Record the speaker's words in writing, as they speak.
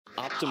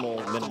Optimal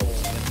minimal.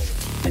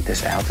 At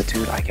this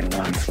altitude, I can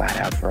run flat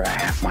out for a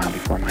half mile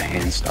before my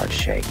hands start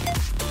shaking.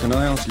 Can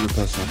I answer your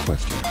personal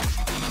question?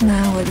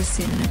 Now would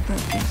seem an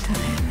appropriate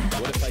time.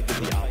 What if I did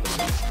the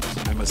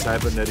opposite? I'm a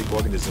cybernetic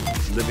organism,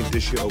 living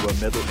tissue over a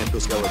metal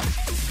endoskeleton.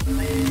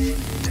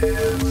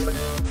 Tim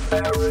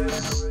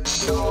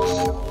Ferriss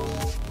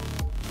Show.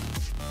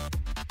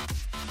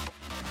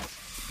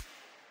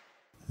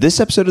 This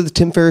episode of the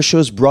Tim Ferriss Show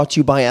is brought to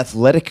you by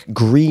Athletic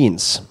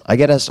Greens. I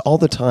get asked all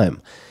the time,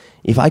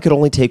 if I could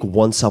only take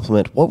one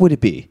supplement, what would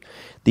it be?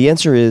 The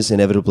answer is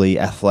inevitably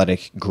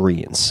Athletic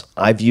Greens.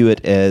 I view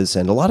it as,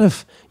 and a lot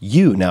of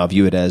you now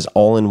view it as,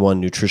 all-in-one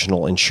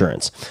nutritional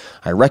insurance.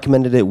 I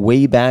recommended it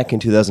way back in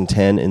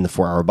 2010 in the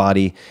 4-Hour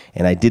Body,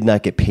 and I did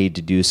not get paid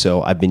to do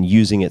so. I've been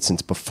using it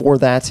since before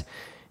that,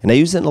 and I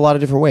use it in a lot of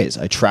different ways.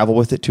 I travel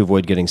with it to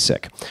avoid getting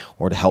sick,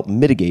 or to help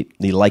mitigate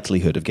the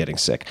likelihood of getting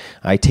sick.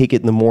 I take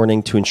it in the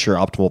morning to ensure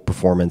optimal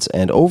performance,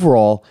 and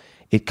overall,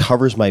 it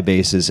covers my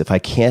bases if I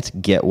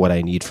can't get what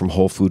I need from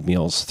whole food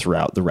meals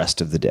throughout the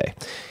rest of the day.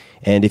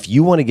 And if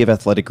you want to give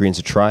Athletic Greens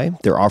a try,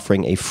 they're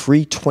offering a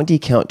free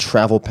 20-count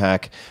travel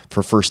pack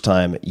for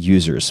first-time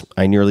users.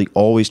 I nearly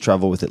always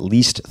travel with at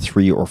least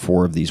 3 or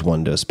 4 of these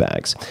one-dose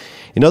bags.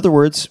 In other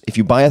words, if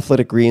you buy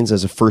Athletic Greens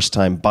as a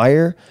first-time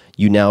buyer,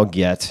 you now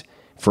get,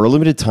 for a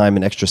limited time,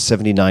 an extra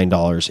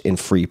 $79 in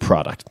free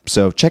product.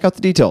 So check out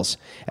the details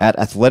at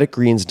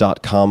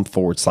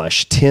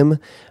athleticgreens.com/Tim.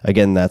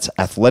 Again, that's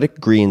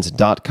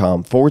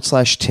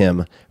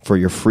athleticgreens.com/Tim for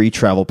your free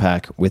travel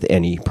pack with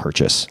any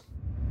purchase.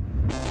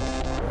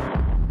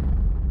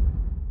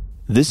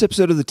 This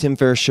episode of the Tim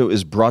Ferriss Show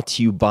is brought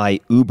to you by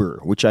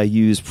Uber, which I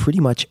use pretty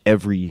much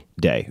every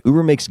day.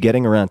 Uber makes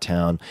getting around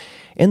town,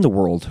 and the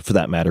world, for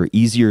that matter,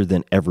 easier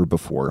than ever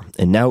before.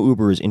 And now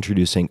Uber is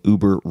introducing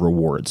Uber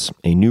Rewards,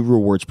 a new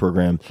rewards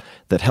program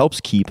that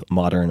helps keep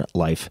modern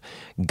life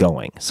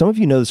going. Some of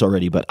you know this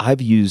already, but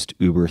I've used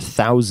Uber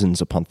thousands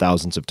upon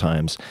thousands of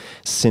times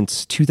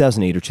since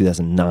 2008 or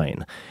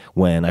 2009,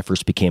 when I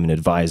first became an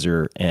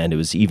advisor, and it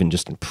was even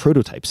just in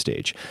prototype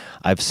stage.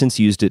 I've since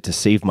used it to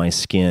save my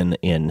skin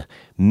in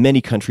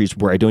many countries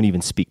where I don't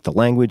even speak the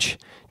language,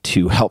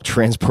 to help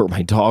transport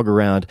my dog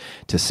around,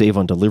 to save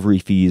on delivery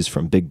fees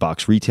from big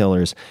box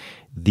retailers.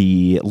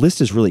 The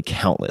list is really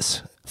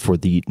countless for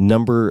the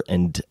number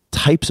and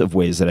types of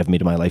ways that I've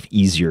made my life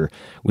easier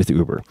with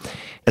Uber.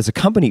 As a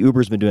company,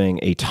 Uber's been doing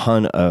a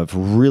ton of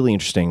really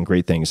interesting and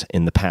great things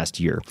in the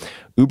past year.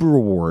 Uber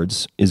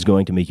Rewards is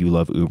going to make you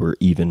love Uber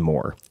even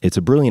more. It's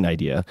a brilliant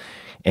idea,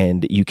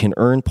 and you can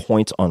earn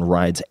points on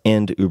rides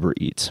and Uber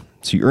Eats.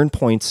 So you earn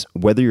points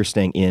whether you're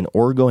staying in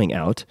or going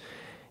out,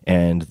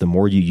 and the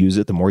more you use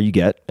it, the more you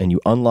get, and you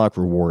unlock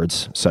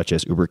rewards such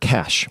as Uber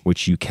Cash,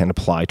 which you can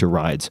apply to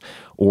rides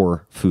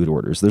or food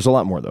orders. There's a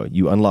lot more, though.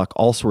 You unlock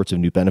all sorts of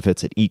new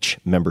benefits at each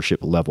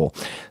membership level,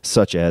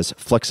 such as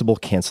flexible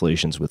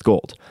cancellations with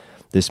Gold.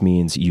 This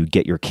means you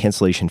get your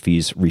cancellation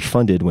fees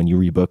refunded when you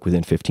rebook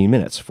within 15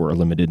 minutes for a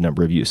limited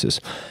number of uses.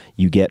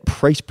 You get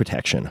price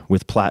protection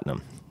with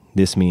Platinum.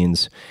 This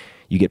means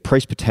you get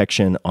price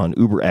protection on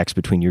UberX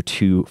between your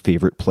 2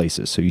 favorite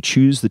places. So you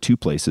choose the 2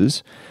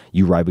 places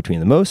you ride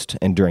between the most,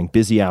 and during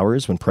busy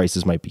hours when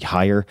prices might be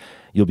higher,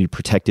 you'll be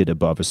protected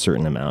above a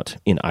certain amount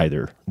in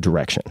either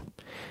direction.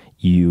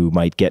 You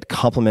might get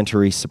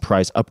complimentary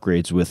surprise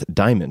upgrades with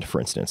Diamond,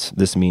 for instance.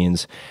 This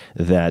means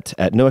that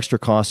at no extra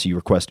cost, you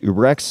request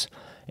UberX,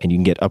 and you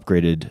can get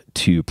upgraded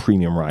to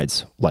premium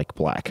rides like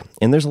Black.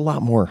 And there's a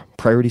lot more.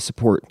 Priority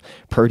support,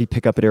 priority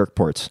pickup at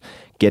airports,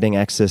 getting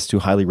access to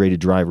highly rated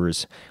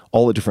drivers,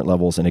 all at different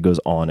levels, and it goes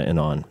on and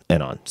on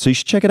and on. So you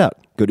should check it out.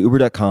 Go to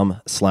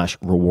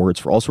uber.com/rewards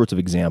for all sorts of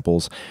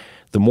examples.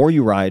 The more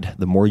you ride,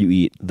 the more you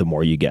eat, the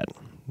more you get.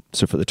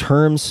 So for the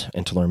terms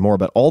and to learn more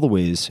about all the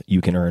ways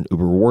you can earn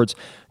Uber Rewards,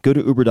 go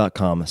to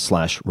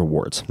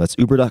uber.com/rewards. That's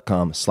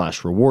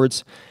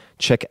uber.com/rewards.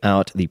 Check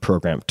out the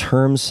program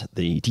terms,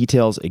 the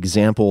details,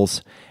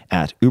 examples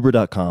at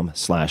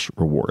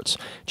uber.com/rewards.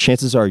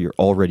 Chances are you're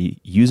already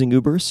using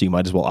Uber, so you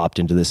might as well opt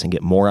into this and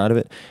get more out of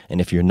it. And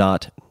if you're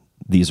not,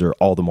 these are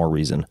all the more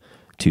reason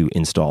to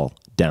install,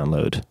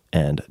 download,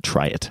 and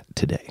try it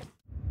today.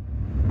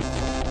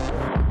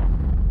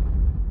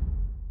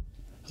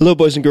 Hello,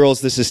 boys and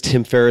girls. This is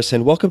Tim Ferriss,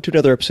 and welcome to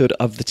another episode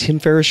of The Tim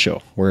Ferriss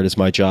Show, where it is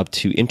my job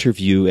to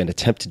interview and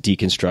attempt to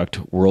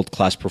deconstruct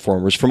world-class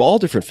performers from all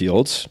different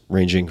fields,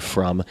 ranging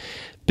from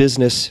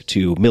business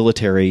to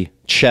military,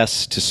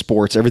 chess to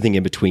sports, everything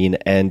in between.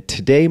 And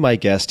today my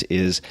guest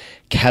is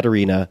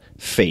Katerina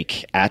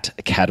Fake, at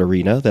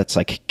Katerina. That's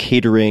like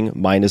catering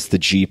minus the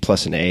G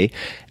plus an A,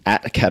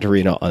 at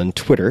Katerina on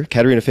Twitter.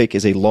 Katerina Fake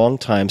is a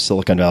longtime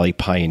Silicon Valley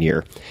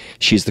pioneer.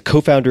 She's the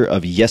co-founder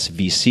of Yes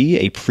VC,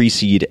 a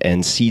pre-seed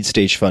and seed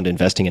stage fund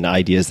investing in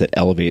ideas that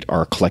elevate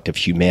our collective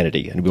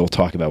humanity. And we'll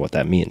talk about what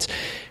that means.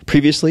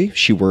 Previously,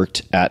 she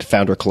worked at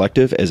Founder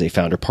Collective as a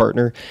founder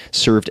partner,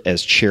 served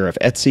as chair of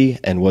Etsy,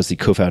 and was the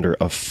co-founder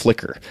of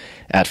Flickr.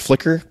 At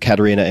Flickr,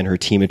 Katerina and her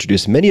team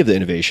introduced many of the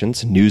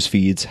innovations, news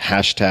feeds,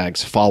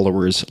 hashtags,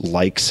 followers,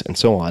 likes, and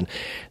so on,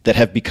 that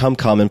have become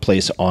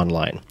commonplace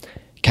online.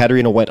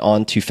 Katerina went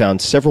on to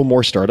found several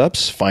more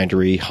startups,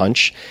 Findery,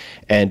 Hunch,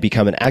 and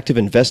become an active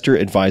investor,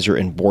 advisor,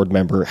 and board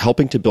member,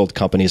 helping to build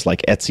companies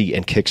like Etsy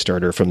and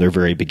Kickstarter from their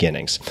very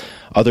beginnings.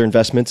 Other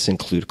investments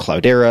include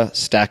Cloudera,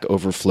 Stack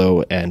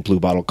Overflow, and Blue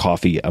Bottle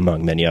Coffee,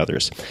 among many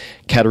others.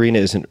 Katerina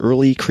is an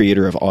early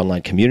creator of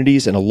online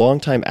communities and a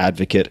longtime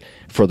advocate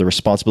for the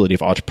responsibility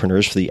of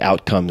entrepreneurs for the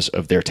outcomes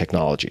of their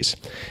technologies.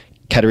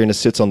 Katerina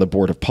sits on the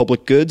board of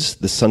Public Goods,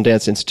 the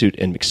Sundance Institute,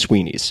 and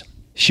McSweeney's.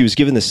 She was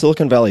given the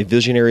Silicon Valley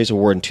Visionaries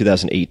Award in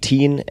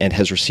 2018 and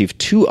has received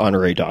 2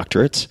 honorary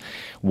doctorates,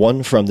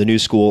 one from the New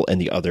School and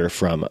the other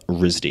from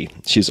RISD.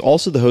 She's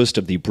also the host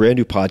of the brand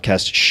new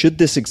podcast, Should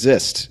This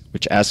Exist?,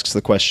 which asks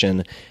the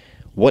question,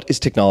 what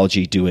is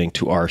technology doing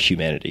to our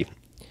humanity?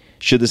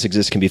 Should This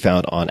Exist can be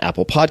found on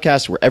Apple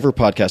Podcasts, wherever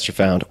podcasts are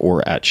found,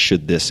 or at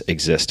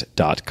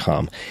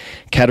shouldthisexist.com.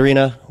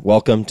 Katerina,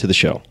 welcome to the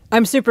show.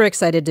 I'm super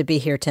excited to be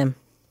here, Tim.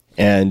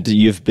 And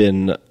you've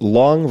been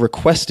long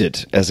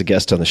requested as a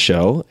guest on the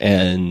show,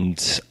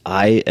 and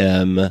I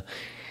am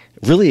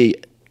really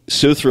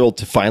so thrilled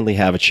to finally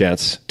have a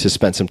chance to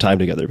spend some time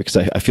together because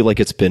I feel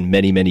like it's been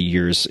many, many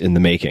years in the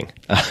making.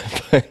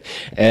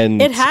 And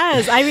it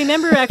has. I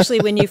remember actually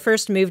when you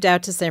first moved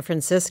out to San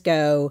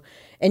Francisco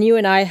and you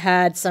and I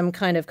had some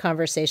kind of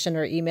conversation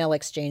or email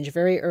exchange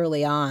very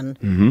early on.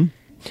 Mm-hmm.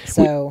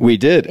 So we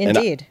did.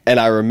 Indeed. And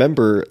I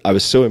remember I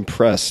was so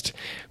impressed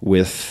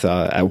with,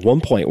 at one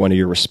point, one of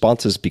your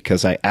responses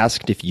because I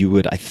asked if you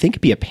would, I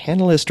think, be a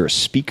panelist or a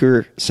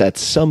speaker at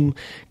some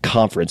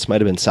conference,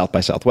 might have been South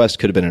by Southwest,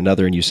 could have been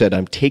another. And you said,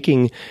 I'm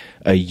taking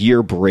a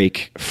year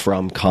break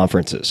from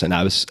conferences. And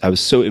I was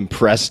so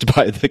impressed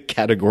by the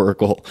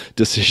categorical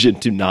decision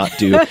to not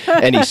do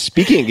any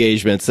speaking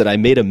engagements that I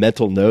made a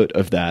mental note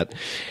of that.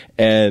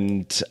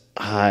 And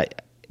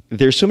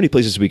there's so many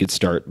places we could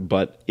start,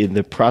 but in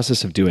the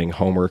process of doing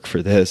homework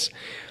for this,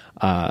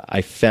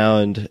 I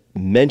found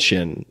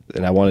mention,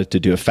 and I wanted to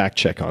do a fact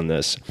check on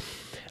this,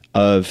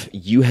 of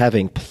you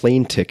having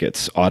plane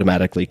tickets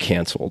automatically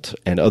canceled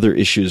and other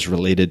issues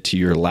related to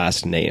your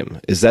last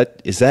name. Is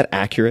that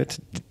accurate?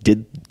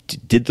 Did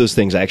those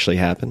things actually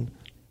happen?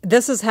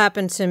 This has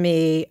happened to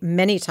me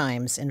many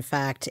times, in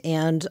fact,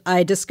 and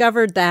I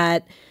discovered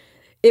that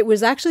it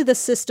was actually the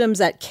systems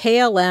at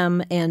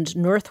KLM and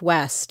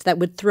Northwest that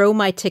would throw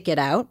my ticket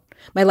out,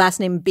 my last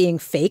name being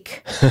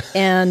fake.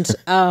 And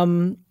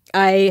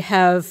I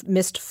have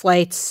missed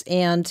flights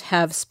and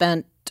have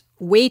spent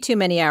way too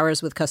many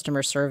hours with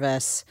customer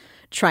service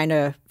trying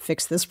to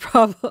fix this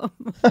problem.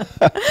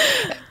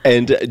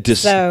 And but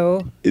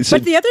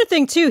the other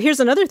thing too, here's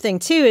another thing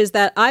too, is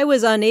that I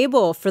was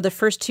unable for the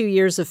first 2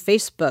 years of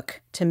Facebook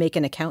to make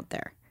an account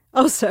there.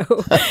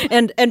 Also,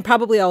 and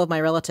probably all of my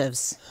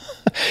relatives.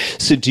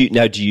 So do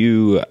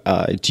you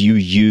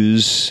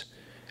use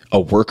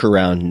a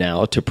workaround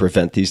now to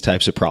prevent these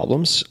types of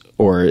problems,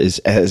 or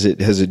has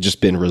it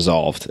just been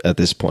resolved at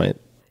this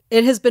point?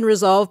 It has been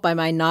resolved by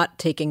my not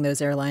taking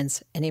those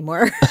airlines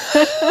anymore.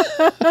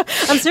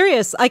 I'm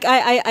serious. Like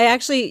I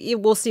actually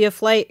will see a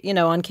flight,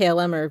 on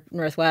KLM or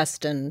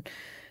Northwest, and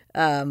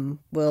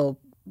will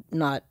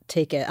not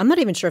take it. I'm not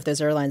even sure if those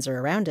airlines are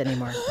around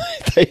anymore.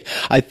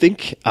 I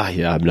think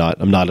I'm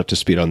not up to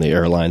speed on the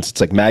airlines.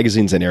 It's like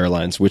magazines and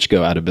airlines, which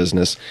go out of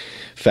business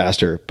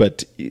faster.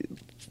 But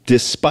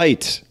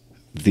despite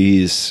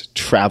these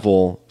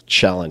travel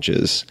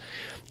challenges,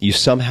 you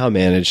somehow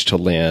managed to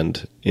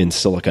land in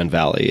Silicon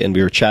Valley. And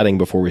we were chatting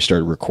before we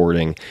started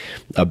recording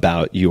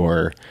about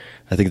your,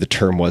 I think the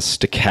term was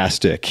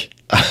stochastic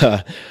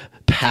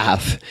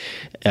path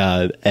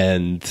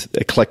and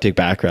eclectic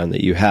background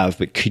that you have.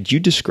 But could you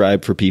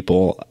describe for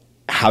people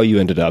how you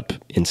ended up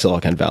in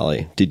Silicon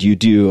Valley? Did you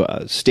do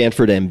a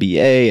Stanford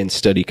MBA and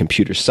study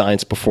computer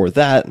science before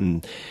that?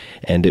 And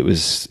it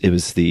was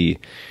the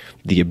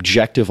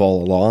objective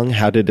all along?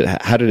 How did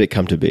it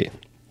come to be?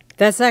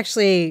 That's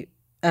actually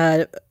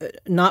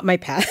not my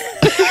path.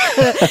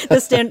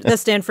 the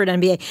Stanford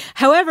MBA.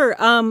 However,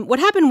 what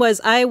happened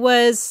was I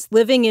was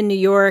living in New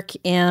York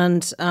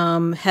and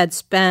had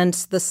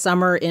spent the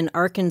summer in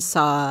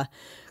Arkansas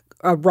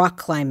rock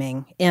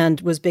climbing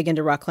and was big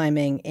into rock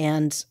climbing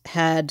and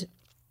had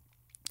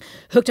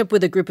hooked up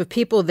with a group of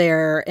people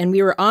there. And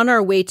we were on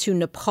our way to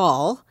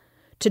Nepal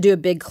to do a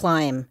big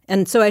climb.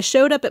 And so I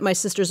showed up at my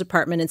sister's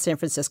apartment in San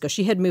Francisco.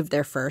 She had moved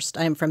there first.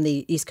 I'm from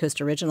the East Coast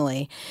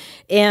originally.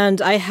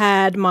 And I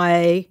had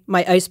my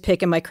ice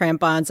pick and my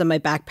crampons and my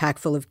backpack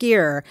full of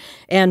gear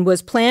and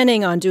was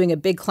planning on doing a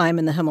big climb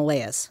in the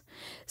Himalayas.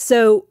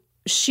 So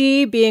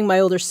she, being my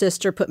older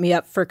sister, put me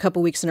up for a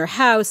couple weeks in her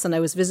house, and I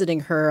was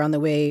visiting her on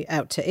the way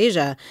out to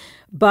Asia.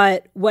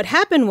 But what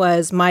happened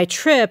was my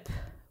trip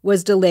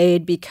was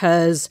delayed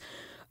because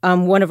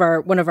one of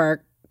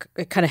our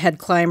kind of head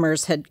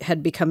climbers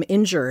had become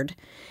injured,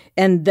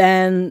 and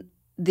then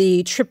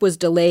the trip was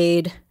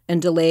delayed,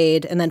 and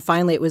then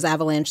finally it was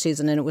avalanche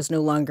season, and it was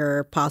no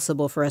longer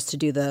possible for us to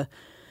do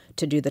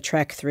the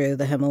trek through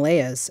the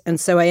Himalayas. And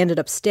so I ended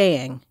up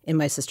staying in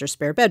my sister's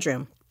spare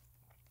bedroom.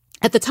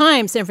 At the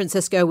time, San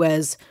Francisco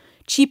was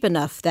cheap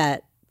enough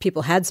that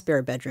people had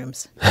spare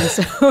bedrooms. And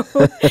so,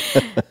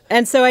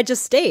 and so I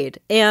just stayed.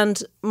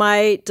 And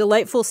my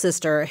delightful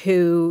sister,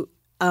 who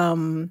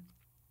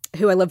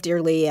I love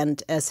dearly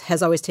and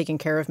has always taken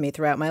care of me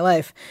throughout my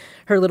life,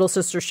 her little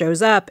sister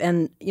shows up,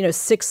 and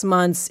 6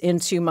 months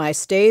into my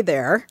stay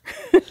there,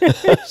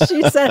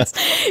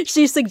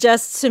 she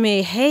suggests to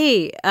me,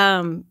 "Hey,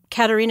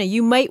 Katerina,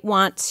 you might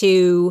want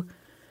to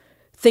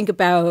think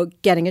about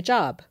getting a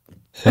job."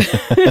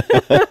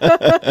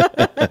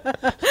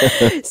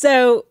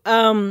 So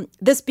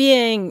this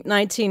being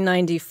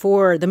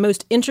 1994, the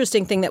most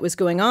interesting thing that was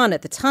going on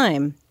at the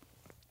time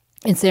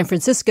in San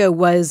Francisco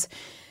was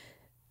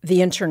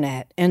the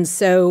internet. And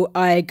so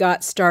I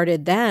got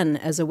started then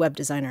as a web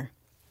designer.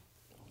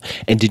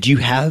 And did you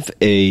have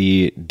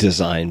a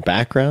design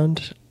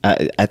background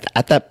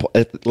at that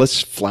point?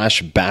 Let's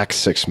flash back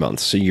 6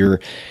 months. So you're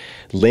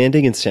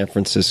landing in San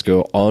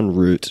Francisco en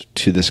route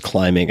to this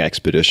climbing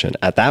expedition.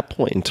 At that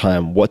point in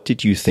time, what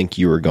did you think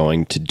you were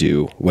going to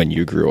do when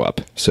you grew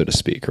up, so to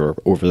speak,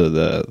 or over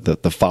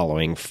the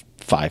following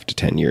 5 to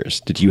 10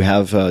 years? Did you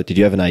have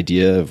an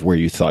idea of where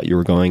you thought you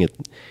were going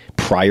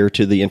prior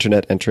to the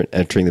internet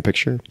entering the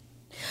picture?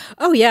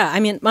 Oh, yeah. I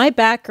mean, my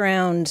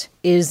background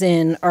is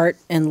in art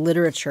and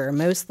literature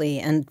mostly.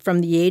 And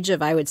from the age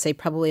of, I would say,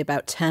 probably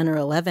about 10 or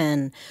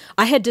 11,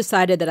 I had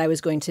decided that I was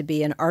going to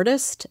be an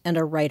artist and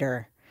a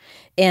writer.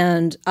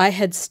 And I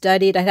had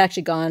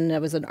actually gone, I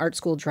was an art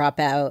school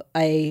dropout.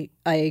 I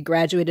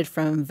graduated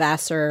from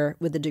Vassar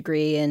with a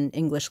degree in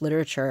English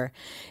literature.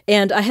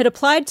 And I had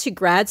applied to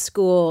grad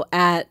school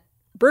at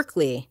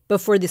Berkeley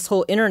before this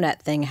whole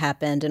internet thing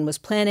happened, and was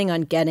planning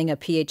on getting a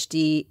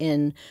PhD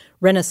in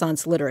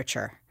Renaissance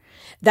literature.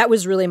 That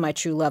was really my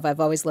true love.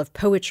 I've always loved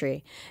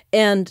poetry.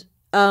 And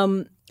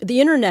the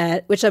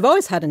internet, which I've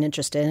always had an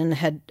interest in,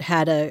 and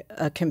had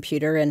a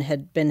computer and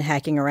had been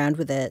hacking around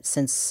with it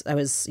since I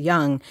was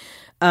young,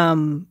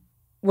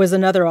 was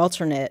another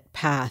alternate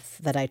path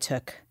that I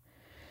took.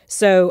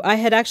 So I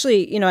had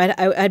actually,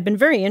 I'd been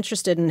very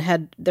interested,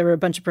 and there were a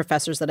bunch of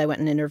professors that I went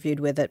and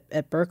interviewed with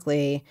at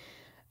Berkeley.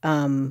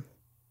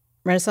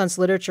 Renaissance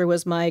literature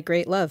was my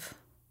great love.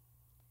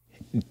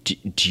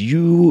 Do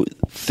you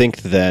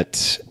think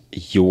that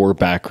your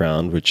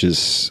background, which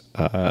is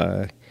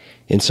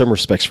in some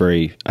respects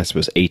very, I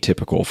suppose,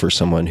 atypical for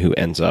someone who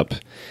ends up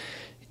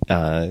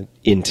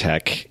in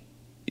tech,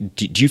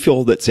 do you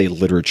feel that, say,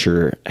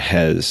 literature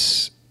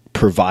has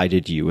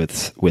provided you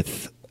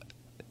with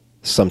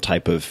some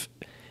type of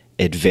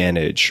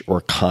advantage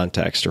or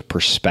context or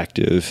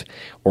perspective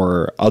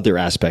or other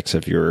aspects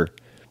of your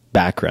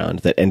background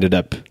that ended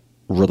up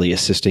really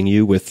assisting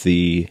you with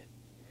the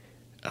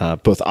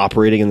both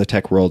operating in the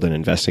tech world and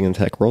investing in the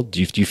tech world?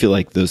 Do you feel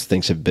like those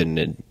things have been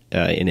in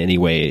any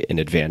way an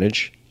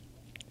advantage?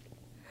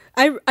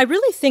 I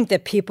really think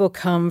that people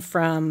come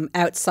from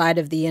outside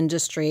of the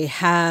industry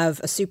have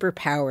a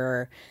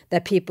superpower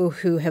that people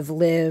who have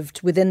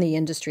lived within the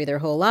industry their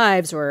whole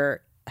lives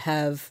or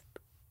have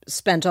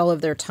spent all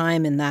of their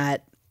time in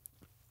that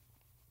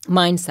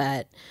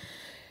mindset,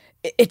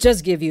 it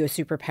does give you a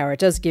superpower. It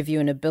does give you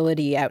an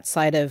ability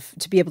outside of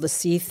to be able to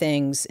see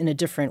things in a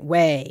different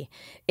way.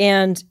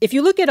 And if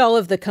you look at all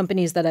of the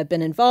companies that I've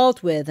been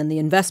involved with and the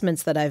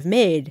investments that I've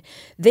made,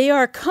 they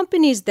are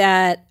companies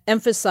that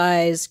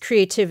emphasize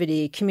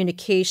creativity,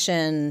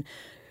 communication,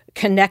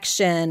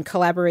 connection,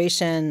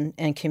 collaboration,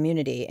 and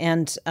community.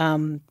 And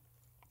a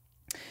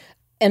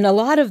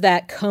lot of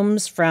that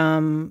comes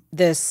from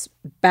this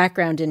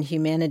background in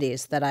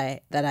humanities that I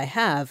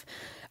have.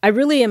 I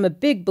really am a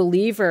big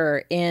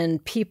believer in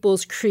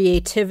people's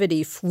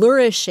creativity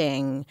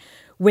flourishing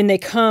when they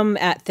come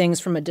at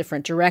things from a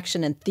different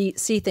direction and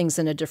see things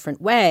in a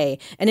different way.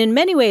 And in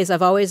many ways,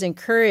 I've always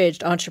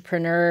encouraged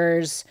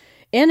entrepreneurs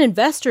and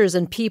investors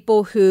and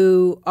people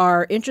who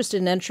are interested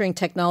in entering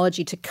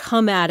technology to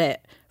come at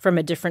it from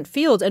a different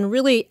field and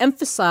really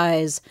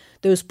emphasize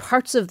those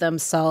parts of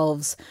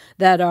themselves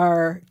that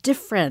are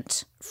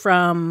different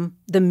from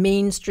the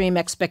mainstream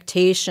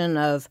expectation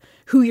of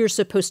who you're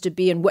supposed to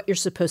be and what you're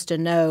supposed to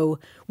know,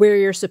 where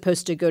you're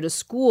supposed to go to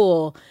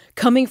school.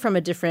 Coming from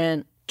a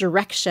different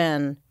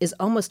direction is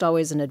almost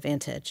always an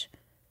advantage.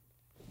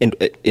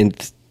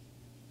 And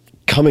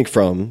coming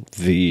from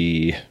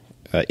the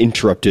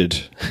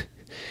interrupted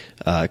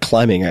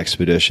climbing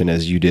expedition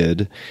as you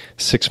did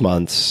 6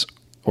 months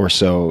or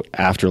so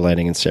after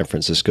landing in San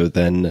Francisco,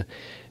 then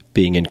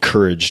being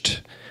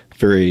encouraged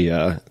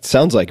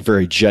sounds like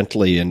very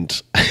gently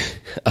and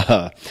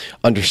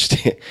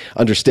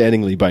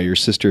understandingly by your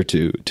sister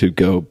to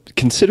go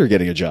consider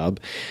getting a job.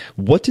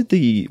 What did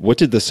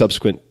the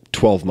subsequent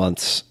 12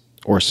 months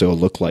or so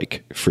look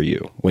like for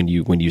you when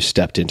you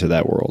stepped into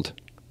that world?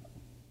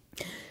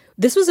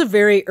 This was a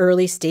very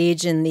early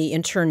stage in the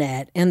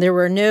internet, and there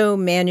were no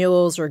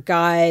manuals or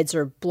guides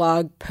or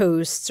blog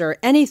posts or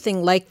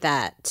anything like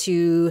that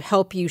to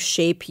help you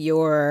shape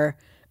your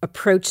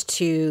approach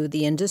to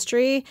the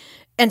industry.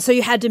 And so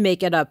you had to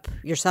make it up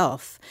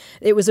yourself.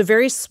 It was a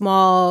very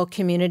small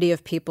community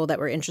of people that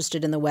were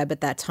interested in the web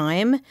at that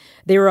time.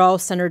 They were all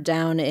centered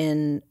down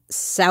in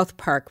South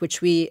Park, which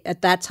we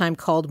at that time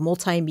called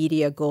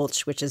Multimedia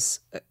Gulch, which is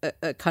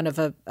a kind of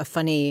a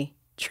funny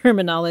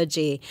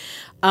terminology.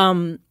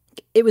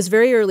 It was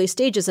very early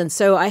stages. And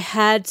so I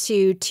had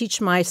to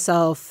teach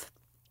myself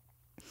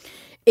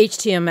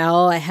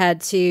HTML. I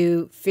had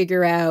to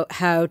figure out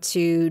how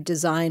to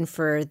design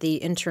for the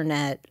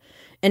internet.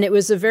 And it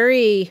was a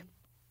very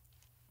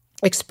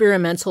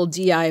experimental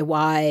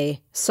DIY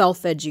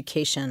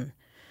self-education.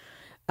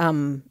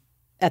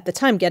 At the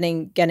time,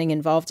 getting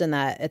involved in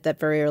that at that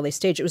very early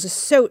stage, it was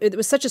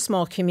such a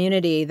small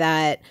community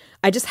that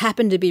I just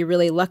happened to be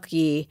really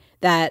lucky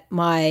that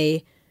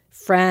my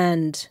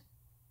friend's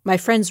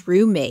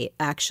roommate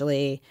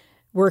actually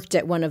worked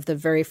at one of the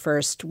very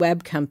first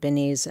web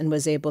companies and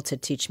was able to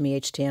teach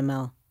me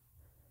HTML.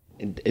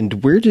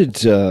 And where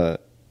did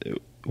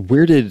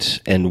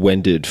and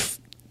when did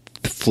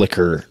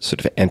Flickr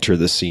sort of enter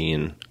the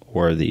scene,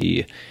 or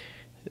the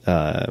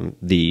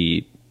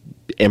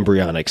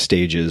embryonic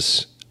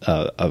stages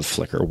of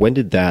Flickr? When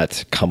did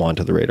that come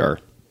onto the radar?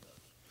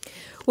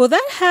 Well,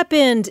 that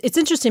happened. It's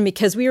interesting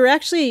because we were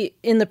actually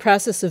in the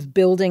process of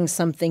building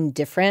something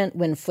different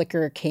when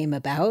Flickr came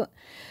about.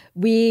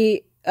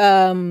 We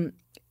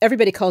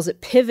everybody calls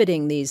it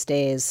pivoting these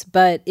days,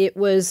 but it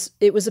was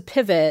a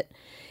pivot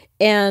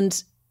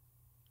and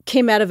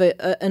came out of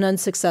an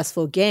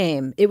unsuccessful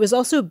game. It was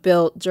also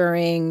built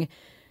during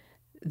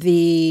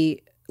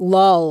the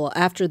lull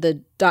after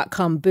the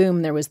dot-com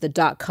boom. There was the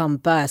dot-com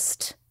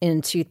bust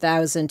in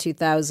 2000,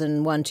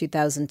 2001,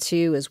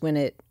 2002 was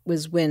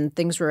when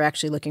things were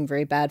actually looking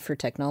very bad for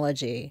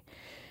technology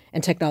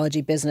and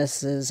technology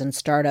businesses and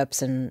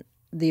startups and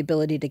the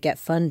ability to get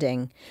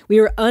funding. We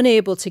were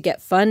unable to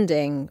get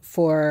funding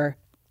for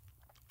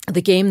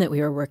the game that we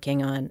were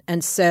working on.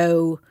 And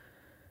so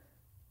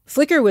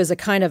Flickr was a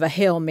kind of a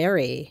Hail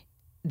Mary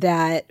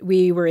that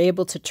we were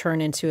able to turn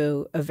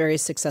into a very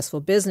successful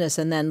business,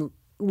 and then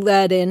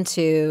led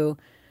into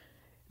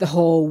the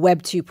whole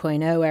Web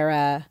 2.0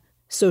 era,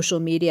 social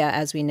media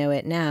as we know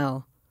it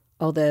now.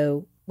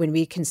 Although when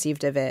we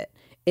conceived of it,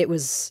 it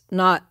was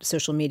not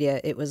social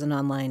media, it was an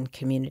online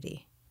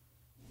community.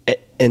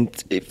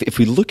 And if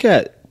we look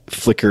at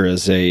Flickr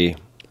as a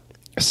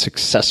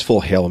successful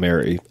Hail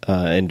Mary,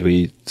 and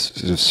we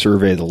sort of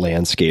survey the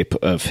landscape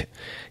of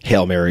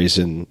Hail Marys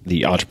in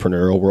the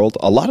entrepreneurial world,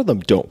 a lot of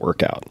them don't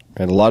work out.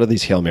 And a lot of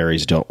these Hail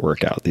Marys don't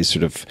work out. These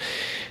sort of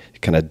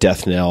kind of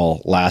death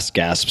knell, last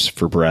gasps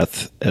for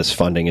breath as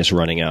funding is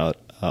running out.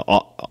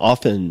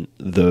 Often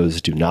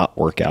those do not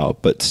work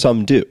out, but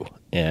some do.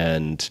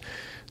 And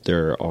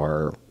there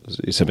are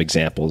some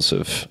examples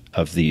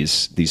of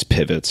these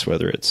pivots,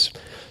 whether it's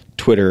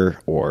Twitter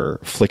or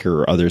Flickr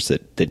or others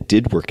that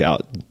did work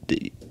out.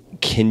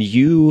 Can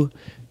you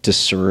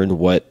discern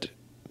what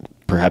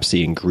perhaps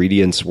the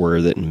ingredients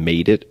were that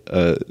made it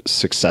a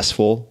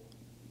successful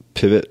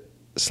pivot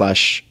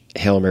 /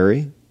 Hail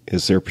Mary?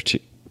 Is there a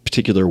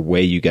particular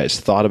way you guys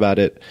thought about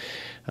it?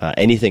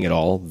 Anything at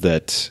all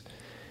that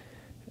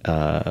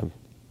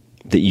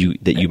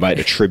you might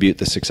attribute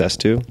the success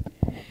to?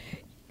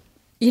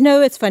 You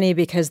know, it's funny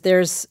because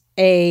there's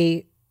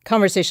a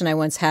conversation I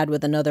once had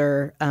with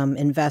another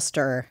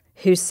investor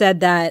who said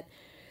that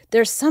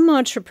there's some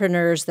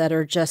entrepreneurs that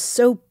are just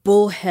so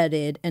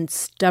bullheaded and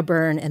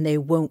stubborn and they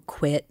won't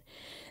quit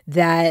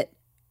that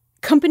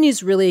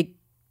companies really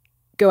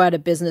go out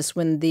of business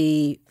when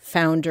the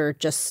founder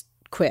just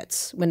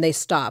quits, when they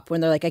stop, when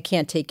they're like, I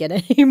can't take it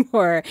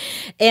anymore.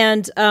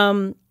 And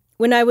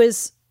when I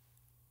was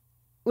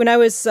kind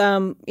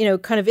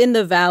of in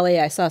the Valley,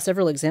 I saw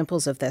several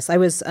examples of this. I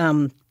was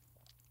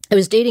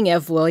dating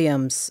Ev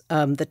Williams,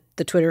 the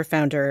Twitter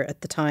founder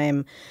at the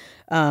time.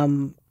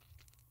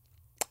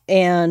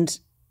 And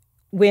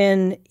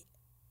when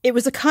it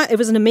was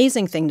an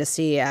amazing thing to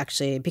see,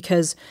 actually,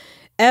 because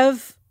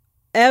Ev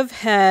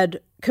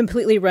had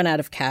completely run out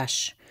of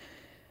cash.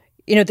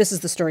 You know, this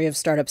is the story of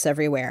startups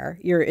everywhere.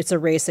 It's a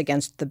race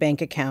against the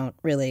bank account,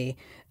 really,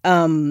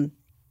 and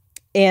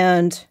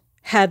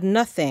had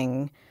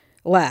nothing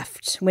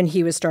left when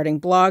he was starting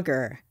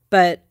Blogger.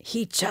 But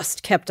he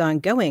just kept on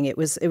going. It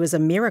was a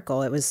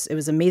miracle. It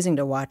was amazing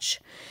to watch.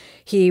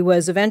 His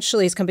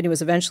company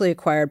was eventually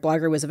acquired.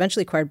 Blogger was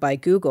eventually acquired by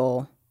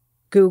Google.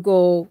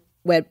 Google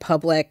went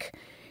public.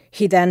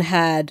 He then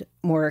had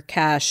more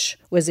cash,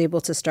 was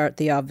able to start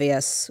the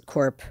Obvious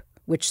Corp,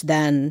 which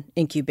then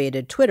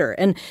incubated Twitter.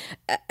 And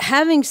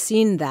having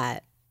seen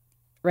that,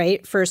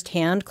 right,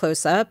 firsthand,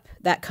 close up,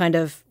 that kind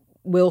of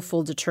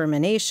willful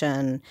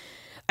determination,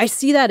 I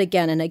see that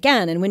again and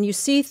again. And when you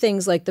see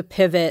things like the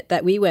pivot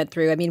that we went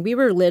through, I mean, we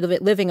were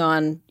living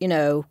on,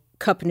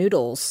 cup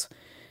noodles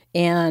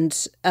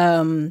and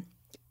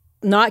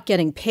not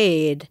getting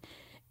paid.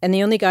 And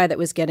the only guy that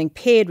was getting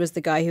paid was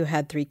the guy who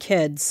had 3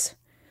 kids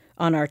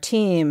on our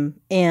team.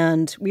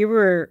 And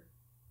you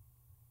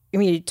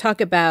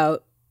talk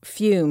about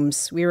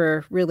fumes. We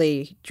were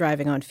really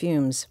driving on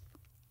fumes.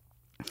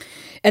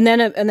 And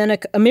then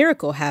a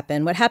miracle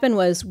happened. What happened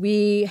was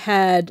we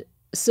had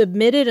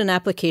submitted an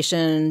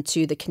application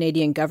to the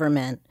Canadian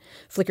government.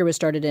 Flickr was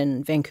started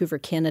in Vancouver,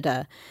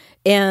 Canada.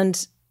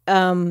 And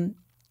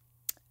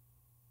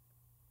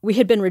we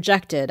had been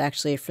rejected,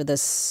 actually, for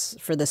this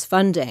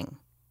funding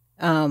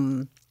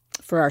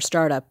for our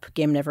startup,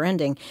 Game Never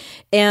Ending.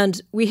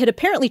 And we had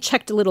apparently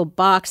checked a little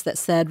box that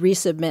said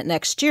resubmit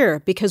next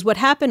year, because what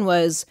happened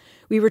was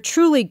we were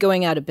truly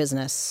going out of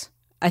business.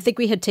 I think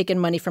we had taken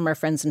money from our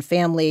friends and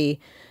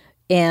family,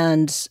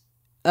 and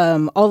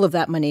all of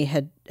that money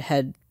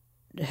had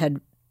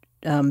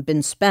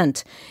been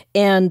spent.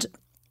 And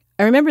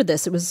I remember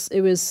this.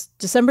 It was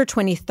December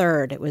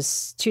 23rd. It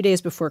was 2 days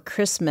before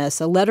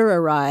Christmas. A letter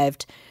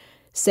arrived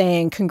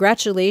saying,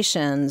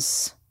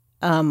 "Congratulations,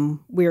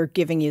 we're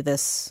giving you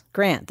this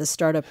grant, this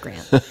startup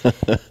grant."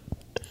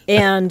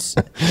 And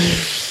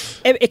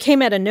it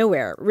came out of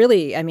nowhere.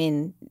 Really, I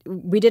mean,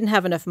 we didn't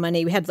have enough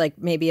money. We had like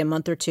maybe a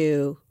month or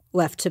two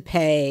left to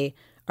pay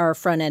our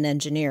front-end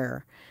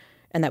engineer,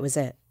 and that was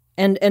it.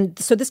 And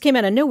so this came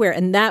out of nowhere,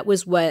 and that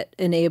was what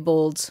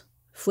enabled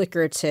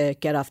Flickr to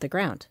get off the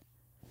ground.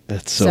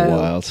 That's so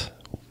wild.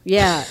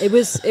 Yeah, it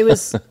was,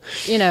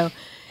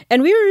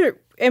 and we were,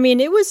 I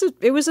mean, it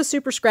was a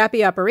super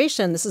scrappy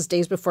operation. This is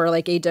days before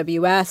like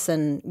AWS,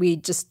 and we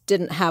just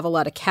didn't have a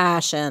lot of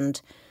cash,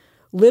 and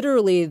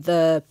literally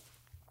the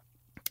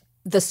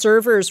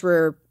servers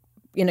were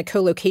in a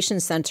co-location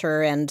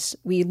center, and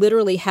we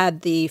literally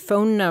had the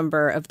phone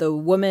number of the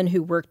woman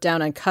who worked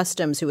down on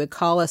customs who would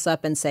call us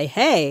up and say,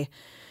 "Hey,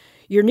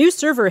 your new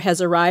server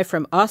has arrived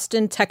from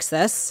Austin,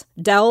 Texas.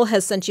 Dell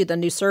has sent you the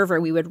new server."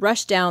 We would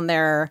rush down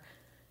there,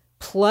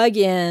 plug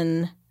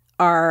in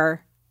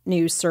our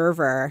new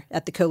server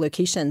at the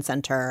co-location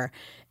center,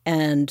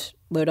 and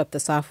load up the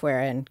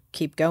software and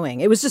keep going.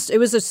 It was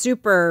a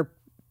super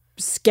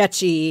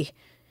sketchy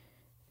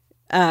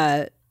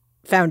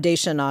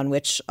foundation on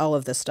which all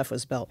of this stuff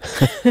was built.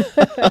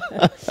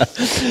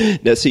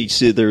 Now, see,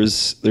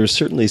 there's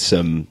certainly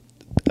some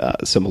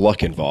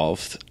luck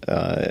involved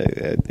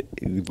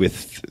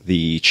with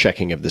the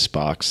checking of this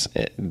box,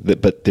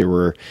 but there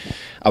were,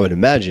 I would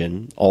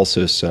imagine,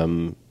 also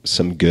some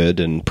good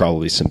and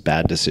probably some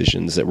bad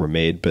decisions that were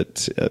made,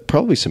 but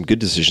probably some good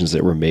decisions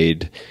that were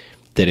made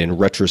that, in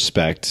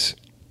retrospect,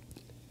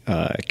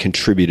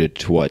 contributed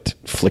to what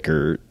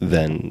Flickr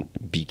then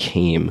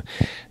became.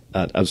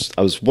 I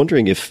was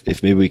wondering if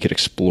maybe we could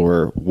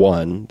explore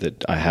one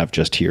that I have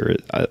just here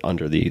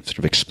under the sort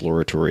of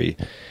exploratory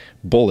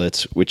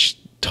bullets, which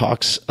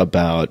talks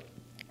about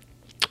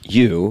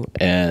you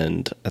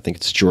and I think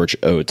it's George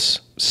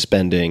Oates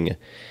spending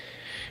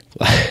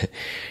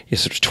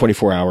sort of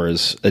 24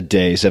 hours a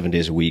day, 7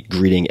 days a week,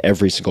 greeting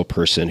every single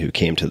person who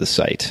came to the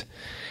site.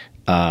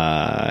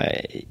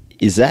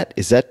 Is that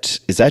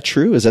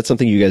true? Is that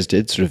something you guys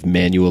did, sort of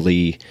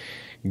manually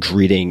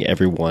greeting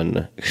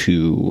everyone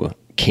who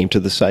came to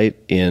the site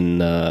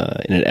in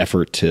an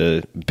effort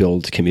to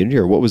build community,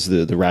 or what was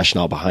the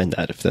rationale behind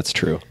that, if that's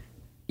true?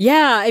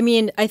 Yeah, I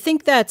mean, I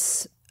think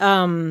that's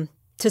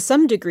to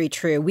some degree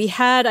true.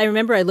 I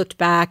remember I looked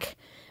back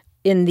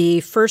in the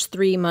first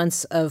 3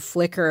 months of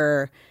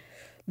Flickr,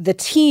 the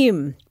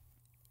team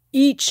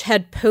each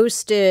had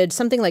posted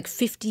something like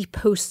 50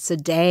 posts a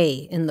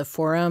day in the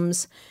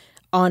forums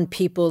on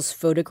people's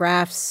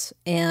photographs,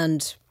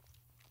 and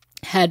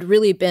had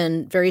really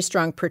been very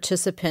strong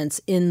participants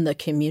in the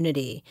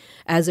community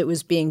as it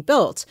was being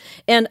built.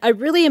 And I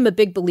really am a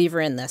big believer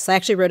in this. I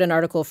actually wrote an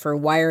article for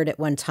Wired at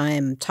one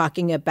time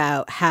talking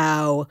about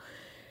how,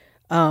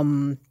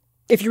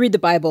 if you read the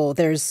Bible,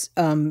 there's,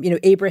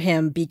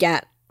 Abraham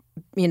begat,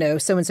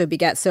 so-and-so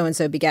begat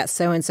so-and-so begat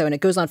so-and-so, and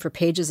it goes on for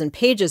pages and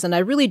pages. And I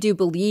really do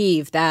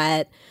believe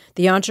that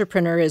the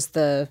entrepreneur is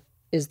the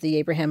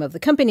Abraham of the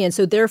company, and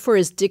so therefore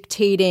is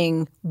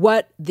dictating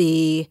what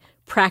the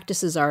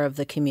practices are of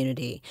the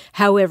community,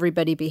 how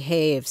everybody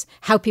behaves,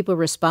 how people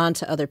respond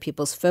to other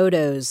people's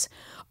photos.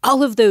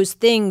 All of those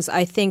things,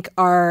 I think,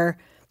 are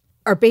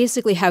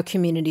basically how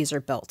communities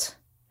are built.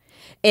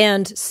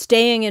 And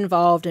staying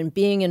involved and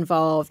being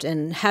involved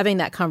and having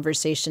that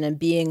conversation and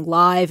being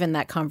live in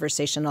that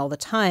conversation all the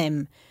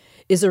time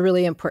is a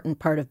really important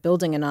part of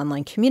building an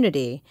online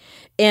community.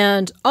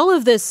 And all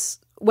of this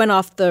went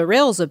off the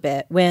rails a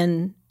bit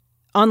when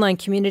online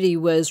community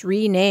was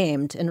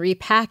renamed and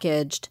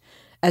repackaged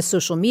as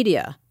social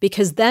media,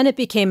 because then it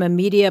became a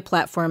media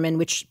platform in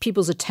which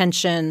people's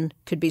attention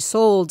could be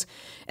sold.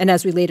 And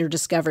as we later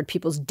discovered,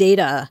 people's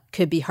data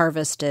could be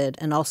harvested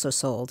and also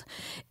sold.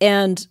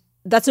 And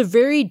that's a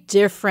very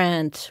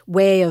different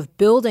way of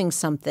building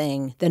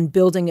something than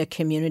building a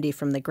community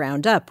from the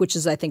ground up, which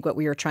is, I think, what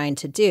we were trying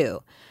to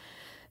do.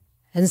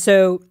 And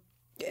so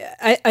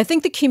I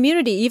think the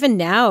community, even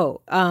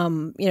now,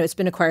 it's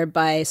been acquired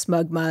by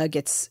SmugMug.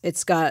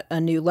 It's got a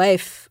new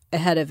life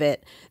ahead of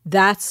it.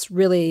 That's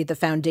really the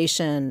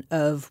foundation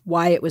of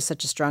why it was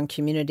such a strong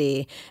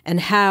community,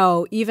 and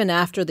how even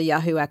after the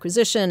Yahoo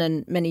acquisition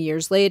and many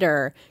years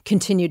later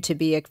continued to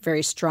be a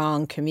very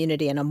strong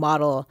community and a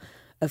model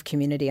of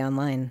community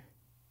online.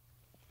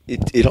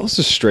 It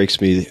also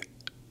strikes me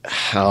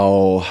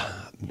how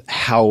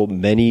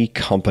many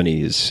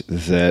companies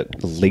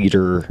that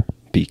later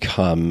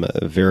become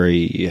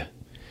very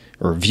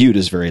or viewed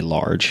as very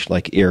large,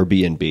 like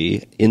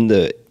Airbnb, in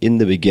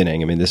the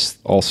beginning. I mean, this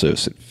also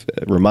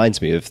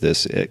reminds me of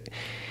this.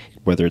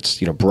 Whether it's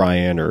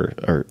Brian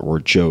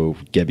or Joe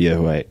Gebbia,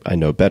 who I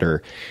know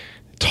better,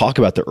 talk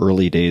about the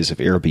early days of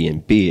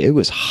Airbnb. It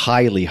was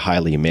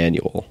highly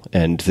manual,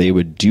 and they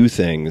would do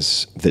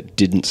things that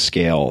didn't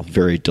scale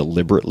very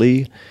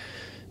deliberately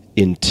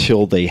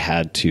until they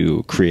had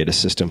to create a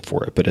system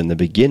for it. But in the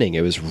beginning,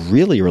 it was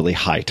really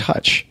high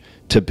touch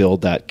to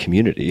build that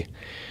community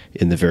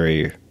in the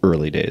very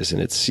early days.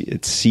 And it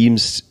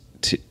seems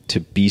to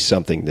be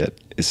something that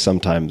is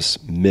sometimes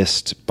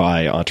missed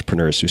by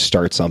entrepreneurs who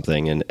start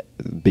something and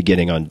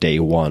beginning on day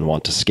one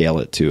want to scale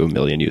it to 1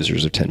 million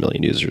users or 10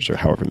 million users or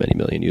however many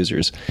million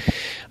users.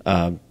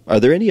 Are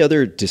there any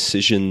other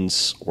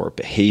decisions or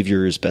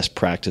behaviors, best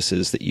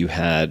practices that you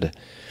had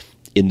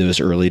in those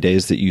early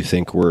days that you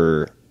think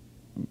were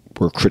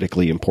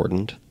critically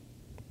important?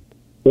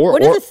 Or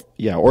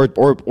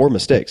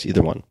mistakes,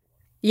 either one.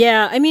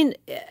 Yeah, I mean,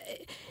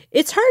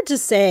 it's hard to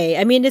say.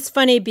 I mean, it's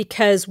funny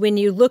because when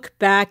you look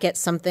back at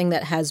something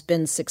that has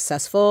been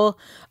successful,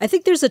 I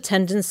think there's a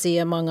tendency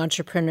among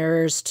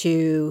entrepreneurs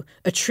to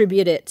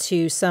attribute it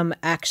to some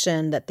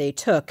action that they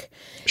took.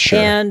 Sure.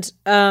 And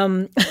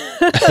and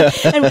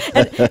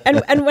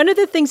one of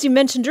the things you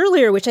mentioned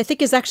earlier, which I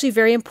think is actually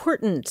very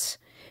important,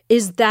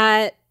 is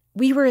that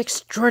we were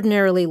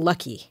extraordinarily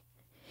lucky.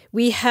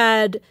 We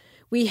had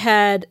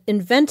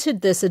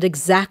invented this at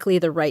exactly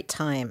the right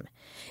time.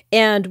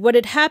 And what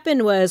had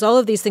happened was all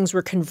of these things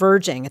were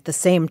converging at the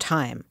same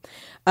time.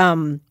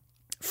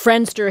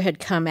 Friendster had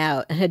come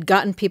out and had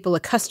gotten people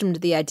accustomed to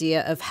the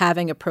idea of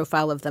having a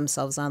profile of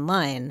themselves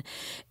online.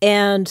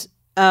 And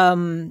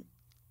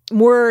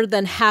more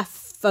than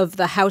half of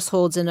the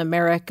households in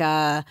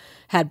America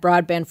had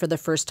broadband for the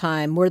first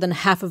time. More than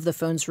half of the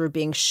phones were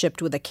being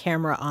shipped with a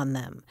camera on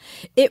them.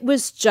 It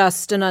was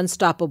just an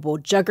unstoppable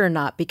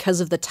juggernaut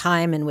because of the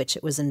time in which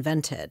it was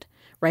invented.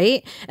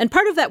 Right? And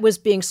part of that was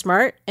being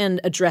smart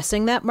and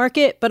addressing that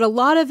market. But a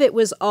lot of it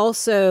was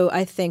also,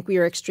 I think, we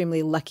were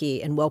extremely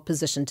lucky and well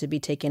positioned to be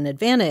taking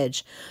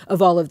advantage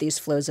of all of these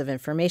flows of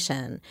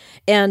information.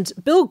 And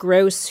Bill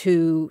Gross,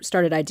 who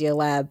started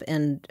Idealab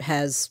and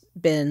has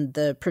been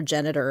the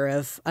progenitor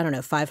of,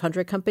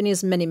 500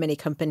 companies, many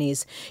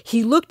companies,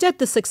 he looked at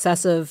the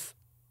success of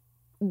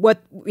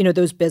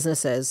those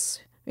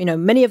businesses.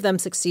 Many of them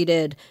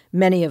succeeded,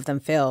 many of them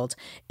failed,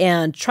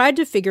 and tried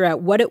to figure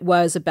out what it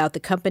was about the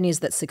companies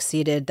that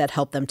succeeded that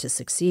helped them to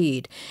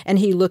succeed. And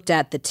he looked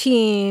at the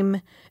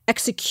team,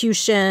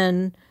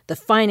 execution, the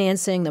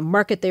financing, the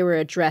market they were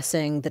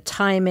addressing, the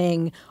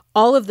timing,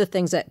 all of the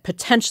things that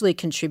potentially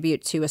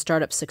contribute to a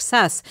startup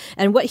success.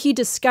 And what he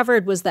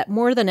discovered was that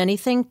more than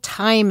anything,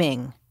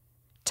 timing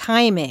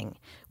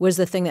was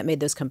the thing that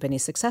made those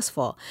companies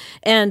successful.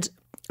 And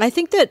I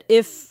think that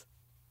if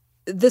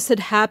this had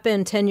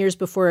happened 10 years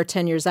before or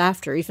 10 years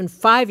after, even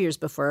 5 years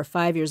before or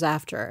 5 years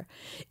after,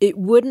 it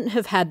wouldn't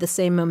have had the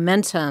same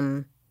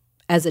momentum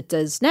as it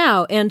does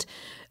now. And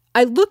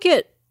I look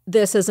at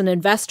this as an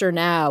investor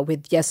now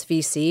with Yes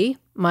VC,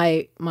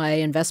 my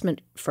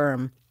investment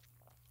firm,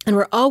 and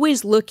we're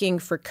always looking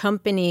for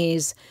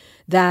companies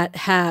that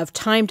have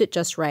timed it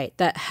just right,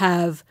 that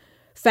have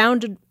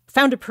found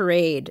a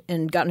parade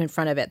and gotten in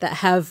front of it,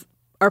 that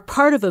are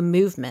part of a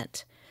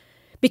movement.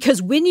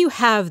 Because when you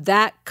have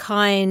that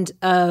kind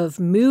of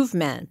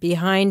movement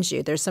behind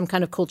you, there's some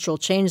kind of cultural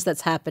change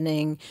that's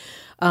happening.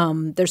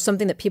 There's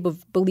something that people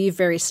believe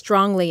very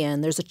strongly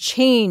in. There's a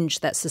change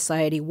that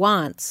society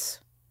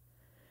wants.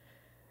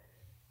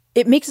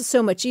 It makes it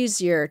so much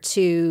easier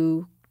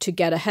to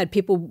get ahead.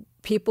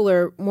 People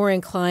are more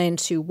inclined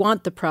to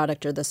want the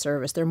product or the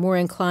service. They're more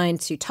inclined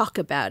to talk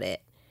about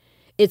it.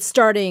 It's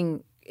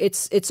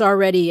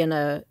already in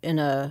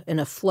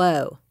a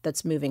flow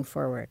that's moving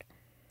forward.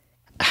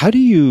 How do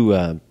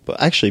you?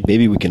 Actually,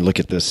 maybe we can look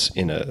at this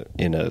in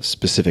a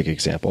specific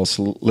example.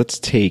 So let's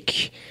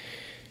take,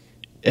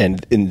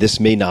 and this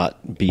may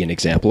not be an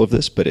example of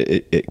this, but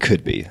it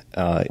could be.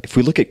 If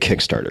we look at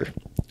Kickstarter,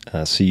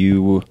 so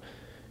you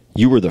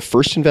were the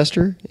first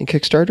investor in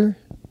Kickstarter,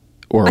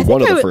 or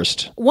one of the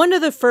first? One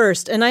of the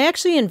first, and I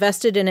actually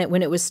invested in it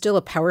when it was still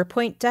a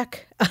PowerPoint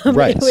deck.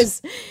 Right.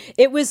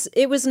 It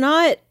was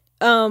not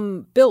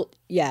built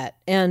yet,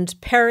 and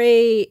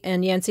Perry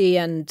and Yancey,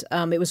 and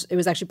it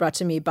was actually brought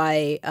to me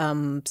by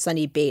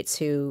Sonny Bates,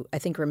 who I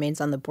think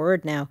remains on the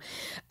board now.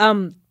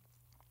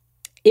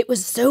 It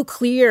was so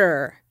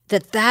clear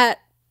that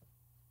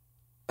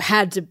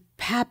had to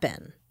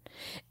happen,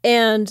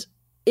 and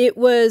it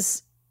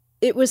was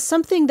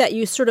something that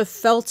you sort of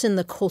felt in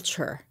the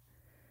culture,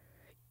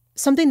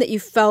 something that you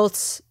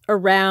felt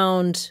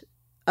around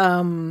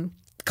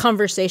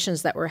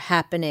conversations that were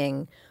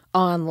happening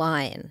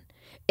online.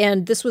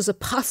 And this was a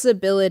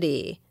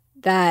possibility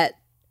that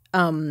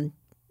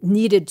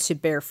needed to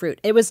bear fruit.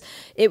 It was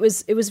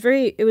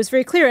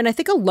very clear. And I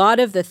think a lot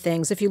of the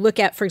things, if you look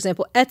at, for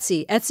example,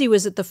 Etsy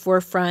was at the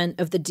forefront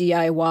of the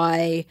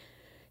DIY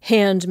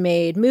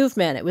handmade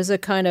movement. It was a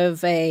kind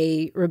of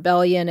a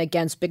rebellion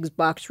against big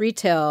box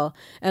retail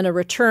and a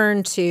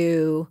return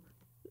to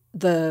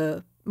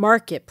the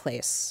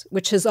marketplace,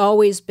 which has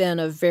always been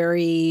a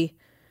very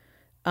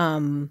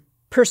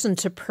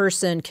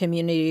person-to-person,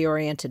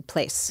 community-oriented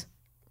place.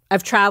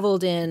 I've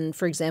traveled in,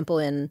 for example,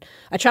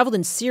 I traveled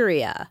in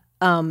Syria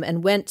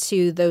and went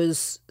to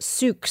those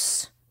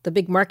souks, the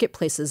big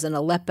marketplaces in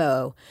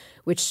Aleppo,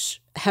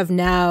 which have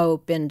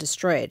now been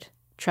destroyed,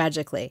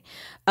 tragically.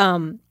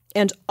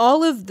 And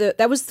all of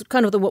that was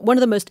kind of one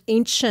of the most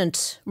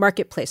ancient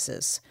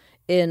marketplaces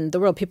in the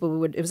world.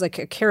 It was like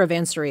a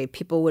caravansary.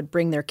 People would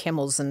bring their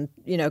camels and,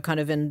 kind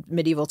of in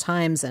medieval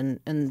times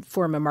and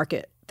form a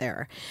market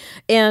there.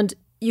 And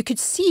you could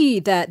see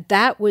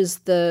that was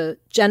the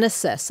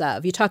genesis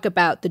of, you talk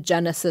about the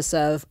genesis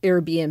of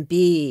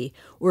Airbnb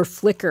or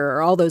Flickr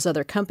or all those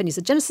other companies.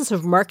 The genesis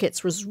of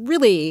markets was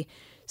really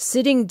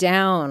sitting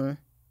down,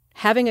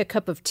 having a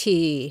cup of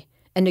tea,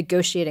 and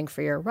negotiating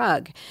for your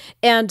rug.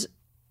 And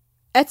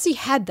Etsy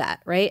had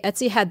that, right?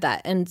 Etsy had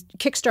that, and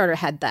Kickstarter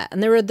had that.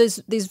 And there were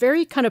these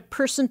very kind of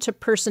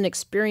person-to-person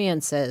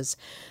experiences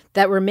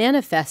that were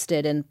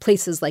manifested in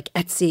places like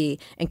Etsy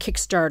and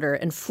Kickstarter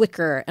and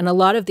Flickr and a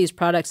lot of these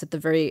products at the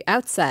very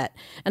outset.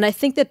 And I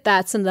think that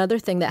that's another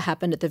thing that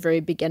happened at the very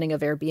beginning of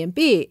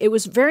Airbnb. It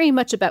was very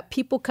much about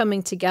people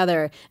coming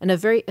together in a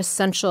very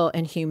essential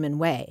and human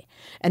way.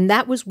 And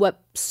that was what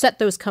set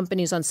those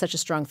companies on such a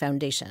strong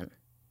foundation.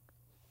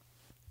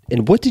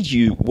 And what did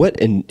you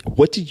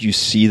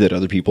see that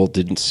other people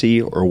didn't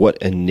see, or what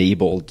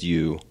enabled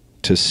you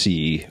to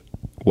see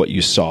what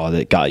you saw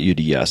that got you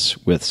to yes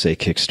with, say,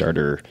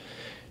 Kickstarter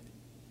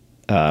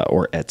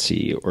or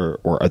Etsy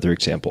or other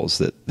examples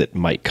that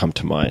might come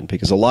to mind?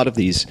 Because a lot of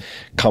these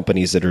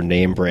companies that are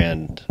name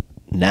brand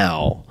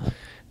now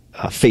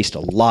faced a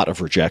lot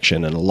of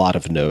rejection and a lot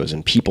of no's,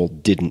 and people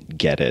didn't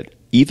get it,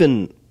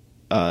 even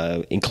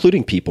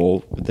including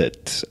people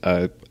that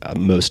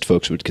most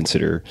folks would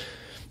consider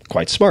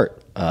quite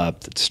smart.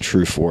 It's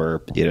true for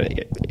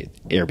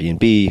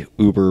Airbnb.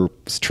 Uber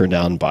was turned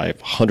down by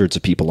hundreds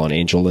of people on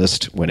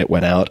AngelList when it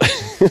went out.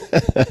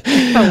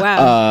 Oh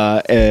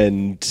wow!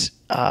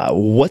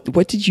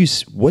 What did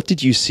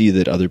you see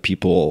that other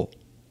people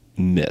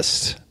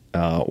missed,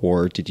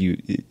 or did you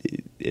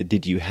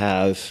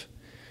have?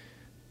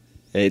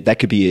 That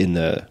could be in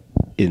the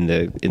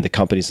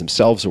companies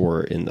themselves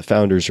or in the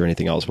founders or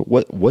anything else.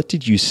 But what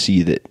did you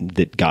see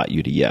that got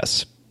you to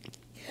yes?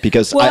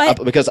 Because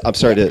I'm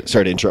sorry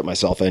to interrupt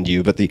myself and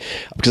you,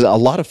 because a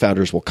lot of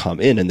founders will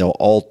come in and a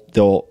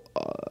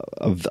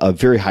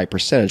very high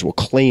percentage will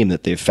claim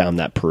that they've found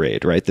that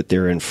parade, right? That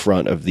they're in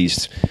front of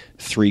these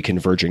three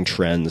converging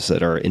trends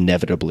that are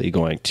inevitably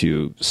going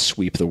to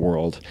sweep the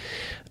world.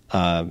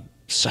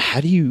 So how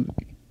do you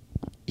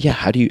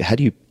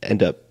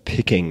end up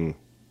betting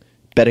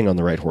on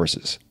the right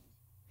horses?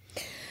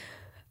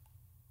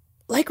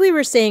 Like we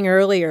were saying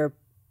earlier,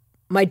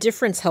 my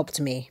difference helped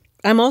me.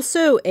 I'm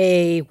also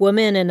a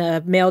woman in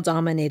a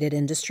male-dominated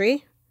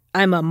industry.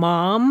 I'm a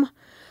mom.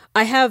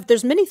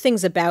 There's many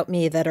things about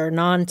me that are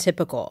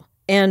non-typical.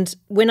 And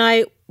when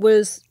I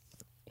first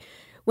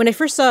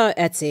saw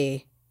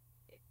Etsy,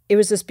 it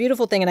was this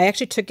beautiful thing. And I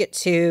actually took it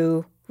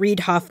to Reid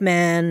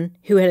Hoffman,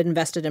 who had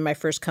invested in my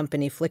first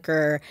company,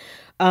 Flickr,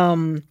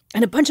 and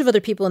a bunch of other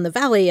people in the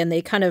Valley. And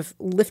they kind of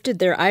lifted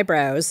their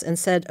eyebrows and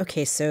said,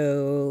 okay,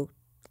 so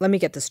let me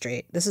get this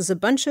straight. This is a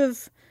bunch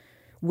of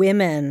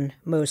women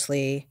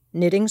mostly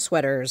knitting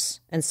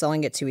sweaters and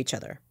selling it to each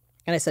other.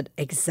 And I said,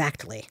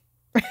 exactly.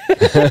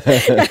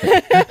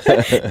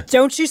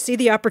 Don't you see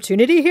the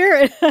opportunity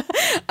here?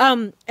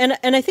 And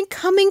I think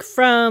coming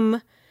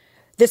from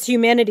this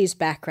humanities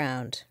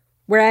background,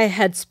 where I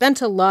had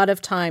spent a lot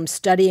of time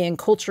studying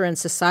culture and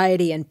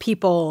society and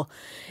people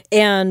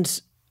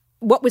and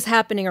what was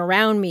happening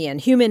around me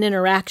and human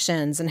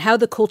interactions and how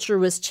the culture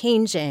was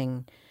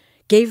changing,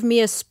 gave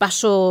me a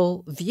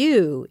special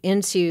view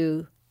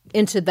into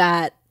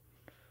that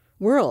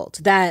world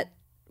that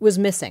was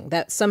missing,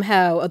 that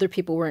somehow other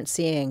people weren't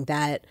seeing,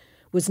 that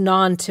was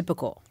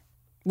non-typical,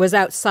 was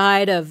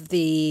outside of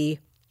the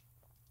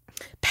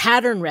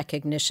pattern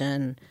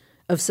recognition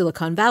of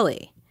Silicon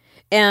Valley.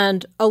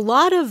 And a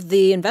lot of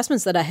the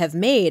investments that I have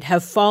made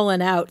have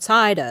fallen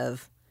outside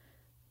of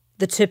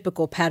the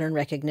typical pattern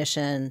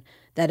recognition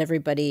that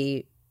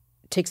everybody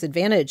takes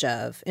advantage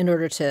of in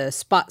order to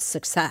spot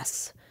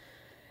success.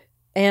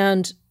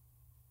 And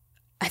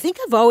I think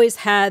I've always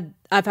had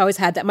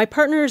that. My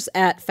partners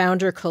at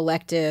Founder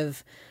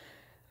Collective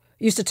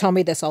used to tell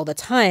me this all the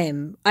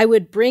time. I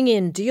would bring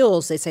in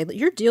deals. They say,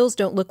 your deals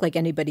don't look like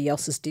anybody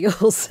else's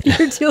deals.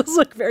 Your deals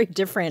look very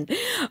different.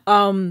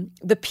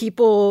 The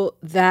people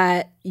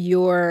that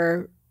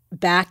you're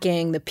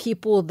backing, the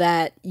people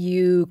that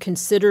you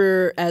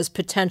consider as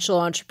potential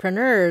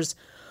entrepreneurs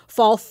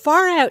fall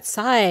far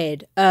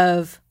outside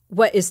of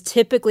what is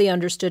typically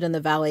understood in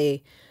the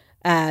Valley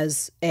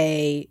as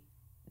a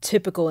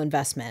typical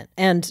investment.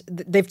 And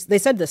they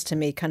said this to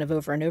me kind of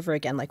over and over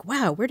again, like,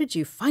 wow, where did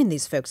you find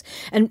these folks?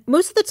 And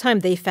most of the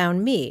time they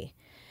found me.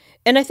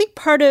 And I think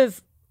part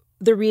of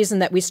the reason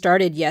that we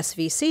started Yes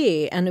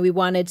VC and we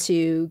wanted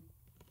to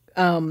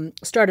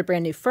start a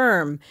brand new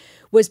firm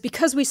was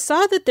because we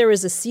saw that there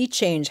was a sea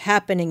change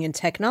happening in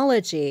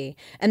technology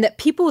and that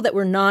people that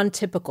were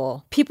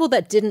non-typical, people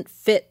that didn't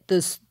fit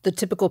the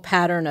typical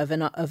pattern of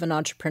an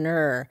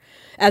entrepreneur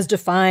as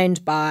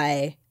defined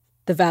by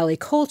the Valley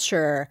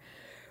culture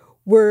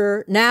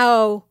were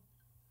now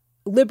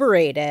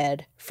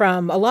liberated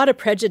from a lot of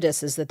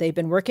prejudices that they've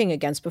been working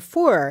against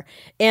before.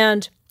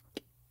 And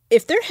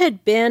if there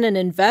had been an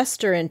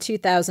investor in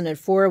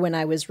 2004 when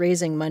I was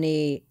raising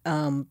money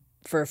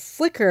for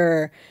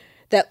Flickr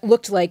that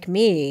looked like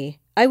me,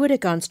 I would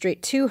have gone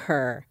straight to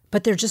her,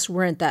 but there just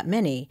weren't that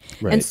many.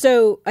 Right. And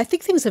so I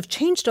think things have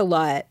changed a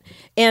lot.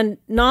 And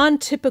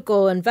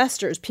non-typical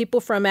investors,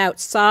 people from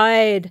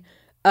outside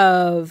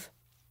of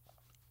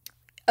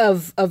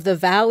the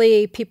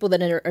Valley, people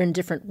that are in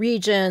different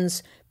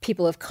regions,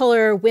 people of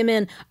color,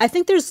 women, I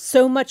think there's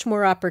so much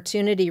more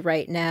opportunity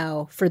right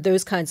now for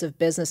those kinds of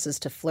businesses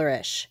to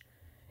flourish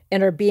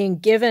and are being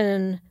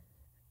given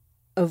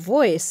a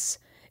voice.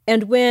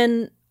 And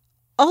when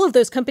all of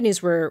those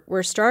companies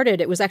were started,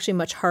 it was actually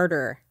much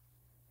harder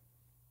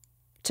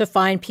to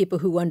find people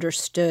who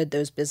understood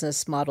those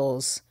business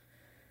models,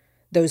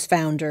 those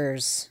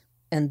founders,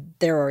 and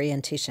their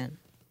orientation.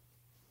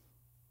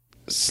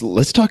 So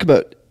let's talk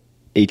about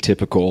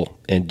atypical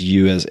and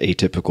you as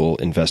atypical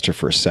investor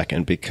for a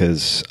second,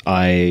 because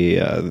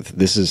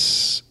this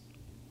is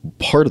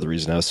part of the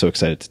reason I was so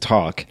excited to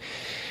talk.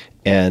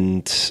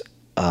 And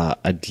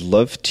I'd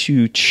love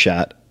to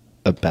chat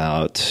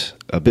about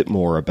a bit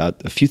more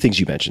about a few things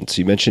you mentioned.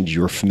 So you mentioned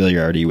your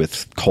familiarity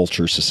with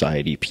culture,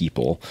 society,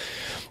 people,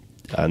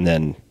 and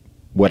then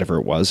whatever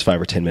it was,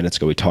 5 or 10 minutes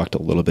ago, we talked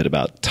a little bit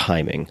about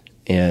timing.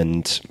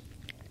 And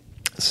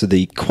so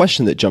the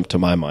question that jumped to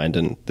my mind,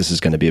 and this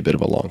is going to be a bit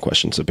of a long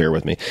question, so bear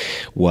with me,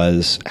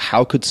 was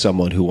how could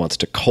someone who wants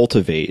to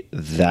cultivate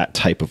that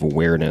type of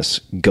awareness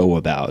go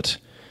about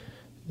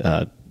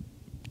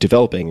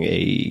developing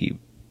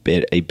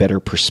a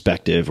better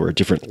perspective or a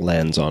different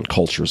lens on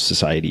culture,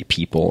 society,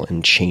 people,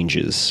 and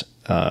changes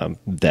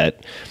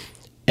that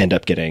end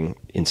up getting,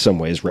 in some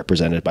ways,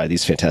 represented by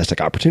these fantastic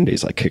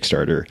opportunities like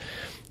Kickstarter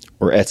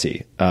or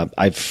Etsy.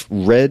 I've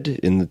read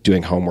in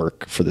doing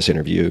homework for this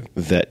interview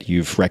that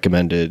you've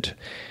recommended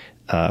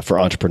for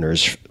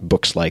entrepreneurs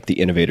books like The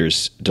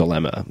Innovator's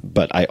Dilemma,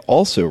 but I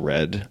also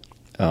read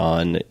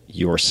on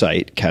your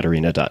site,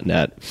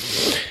 Katerina.net,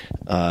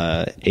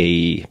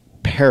 a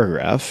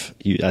paragraph,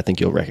 I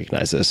think you'll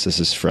recognize this. This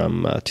is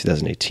from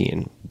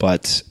 2018,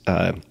 but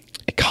a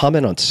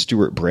comment on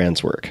Stuart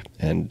Brand's work,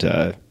 and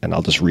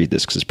I'll just read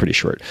this because it's pretty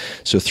short.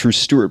 So through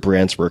Stuart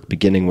Brand's work,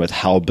 beginning with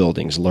How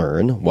Buildings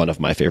Learn, one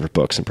of my favorite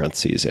books in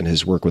parentheses, and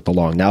his work with the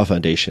Long Now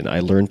Foundation, I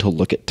learned to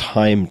look at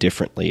time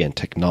differently and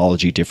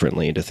technology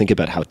differently, and to think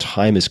about how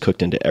time is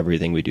cooked into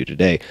everything we do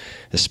today,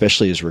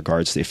 especially as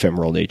regards the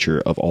ephemeral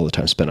nature of all the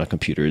time spent on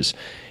computers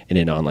and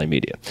in online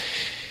media.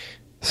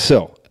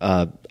 So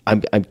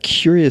I'm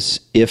curious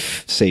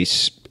if, say,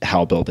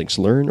 How Buildings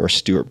Learn or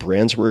Stuart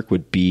Brand's work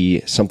would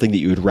be something that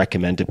you would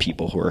recommend to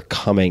people who are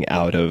coming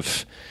out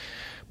of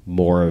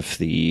more of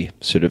the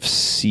sort of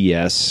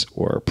CS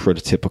or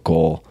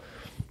prototypical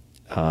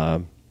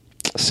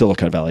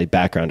Silicon Valley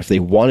background, if they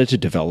wanted to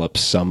develop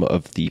some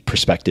of the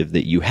perspective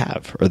that you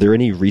have. Are there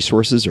any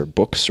resources or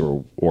books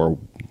or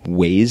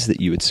ways that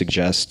you would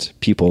suggest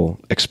people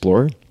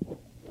explore?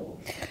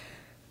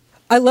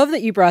 I love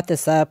that you brought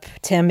this up,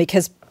 Tim,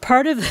 because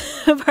part of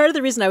the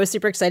reason I was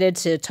super excited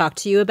to talk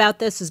to you about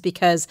this is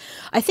because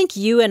I think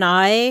you and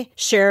I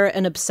share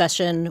an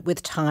obsession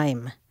with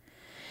time.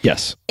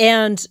 Yes.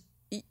 And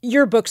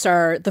your books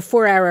are The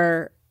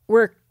 4-Hour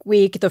Work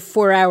Week, The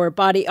 4-Hour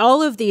Body,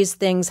 all of these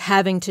things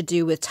having to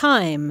do with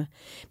time,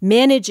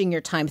 managing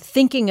your time,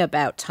 thinking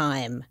about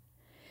time.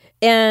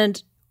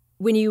 And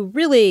when you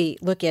really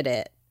look at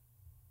it,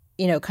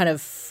 you know, kind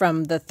of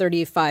from the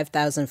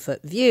 35,000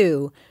 foot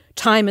view,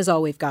 time is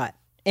all we've got.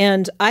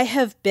 And I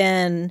have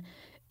been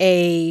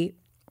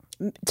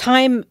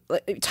time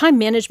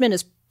management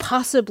is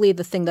possibly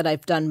the thing that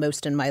I've done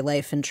most in my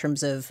life in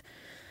terms of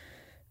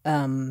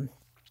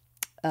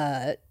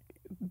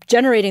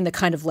generating the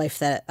kind of life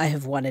that I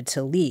have wanted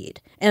to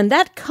lead. And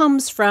that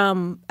comes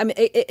from, I mean,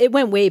 it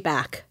went way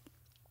back,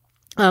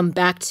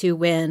 back to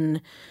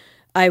when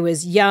I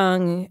was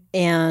young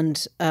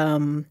and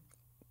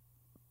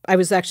I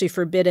was actually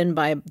forbidden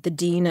by the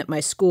dean at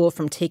my school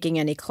from taking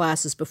any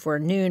classes before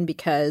noon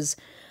because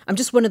I'm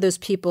just one of those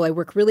people. I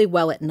work really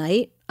well at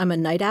night. I'm a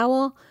night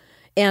owl,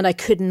 and I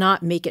could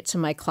not make it to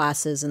my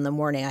classes in the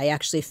morning. I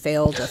actually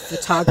failed a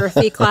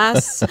photography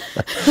class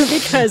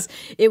because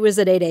it was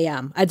at 8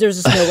 a.m.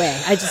 There's just no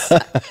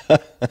way.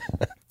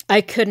 I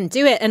couldn't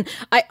do it. And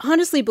I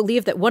honestly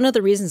believe that one of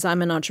the reasons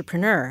I'm an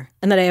entrepreneur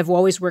and that I have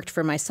always worked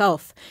for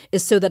myself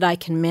is so that I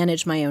can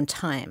manage my own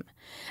time.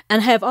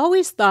 And I have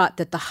always thought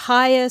that the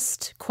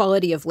highest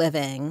quality of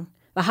living,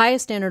 the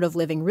highest standard of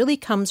living really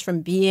comes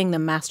from being the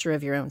master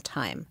of your own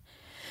time.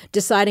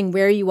 deciding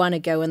where you want to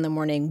go in the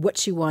morning,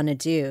 what you want to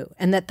do,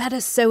 and that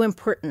is so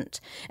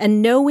important.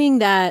 And knowing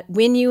that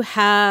when you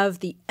have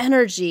the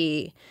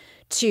energy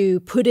to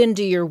put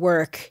into your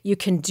work, you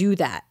can do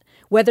that,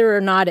 whether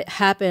or not it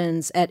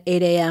happens at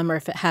 8 a.m. or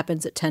if it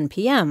happens at 10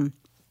 p.m.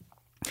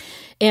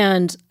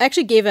 And I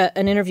actually gave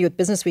an interview with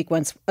Business Week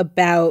once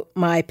about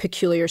my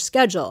peculiar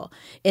schedule,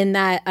 in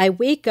that I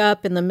wake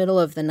up in the middle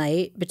of the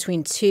night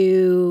between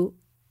 2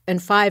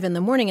 and 5 in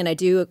the morning, and I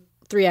do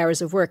 3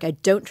 hours of work. I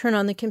don't turn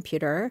on the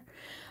computer.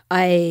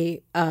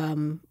 I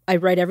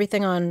write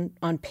everything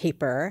on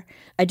paper.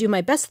 I do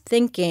my best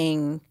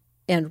thinking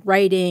and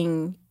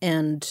writing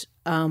and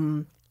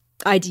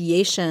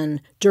ideation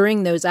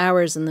during those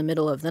hours in the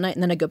middle of the night.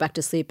 And then I go back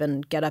to sleep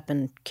and get up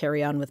and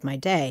carry on with my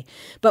day.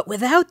 But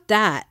without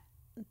that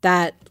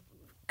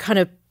kind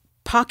of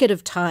pocket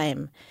of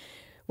time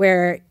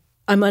where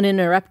I'm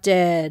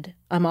uninterrupted,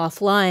 I'm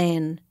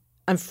offline,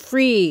 I'm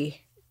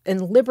free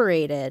and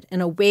liberated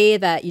in a way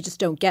that you just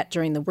don't get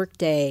during the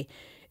workday,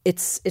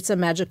 it's a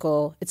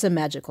magical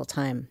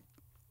time.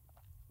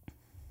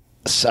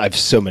 I have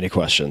so many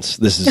questions.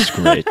 This is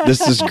great.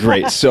 This is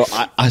great. So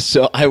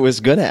I was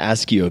going to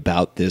ask you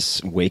about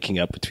this waking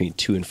up between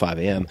 2 and 5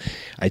 a.m.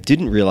 I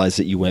didn't realize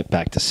that you went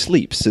back to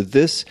sleep. So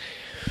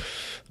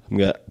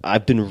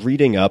I've been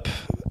reading up,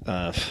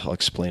 I'll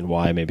explain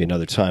why maybe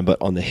another time, but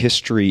on the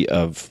history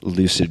of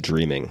lucid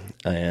dreaming.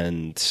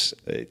 And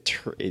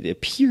it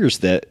appears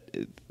that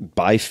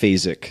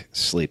biphasic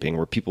sleeping,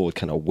 where people would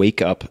kind of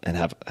wake up and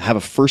have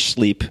a first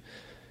sleep,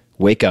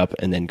 wake up,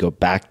 and then go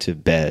back to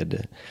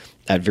bed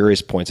at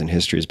various points in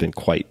history, has been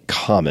quite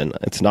common.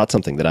 It's not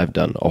something that I've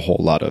done a whole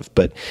lot of,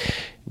 but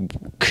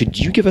could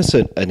you give us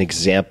an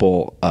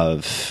example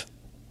of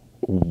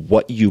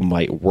what you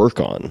might work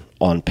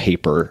on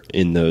paper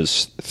in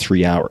those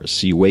 3 hours?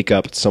 So you wake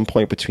up at some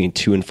point between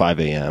 2 and 5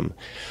 a.m.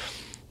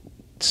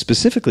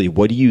 Specifically,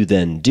 what do you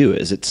then do?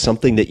 Is it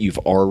something that you've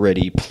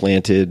already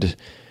planted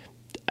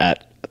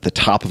at the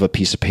top of a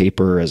piece of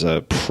paper as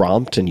a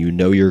prompt, and you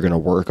know you're going to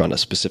work on a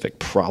specific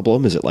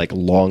problem? Is it like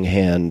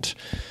longhand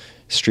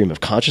stream of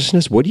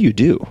consciousness? What do you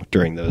do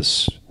during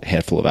those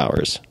handful of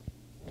hours?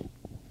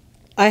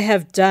 I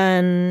have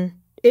done...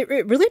 It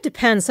really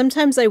depends.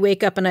 Sometimes I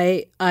wake up and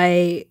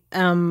I've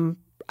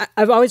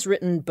always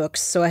written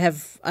books. So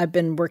I've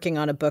been working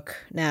on a book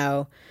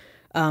now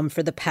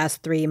for the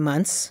past 3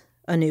 months,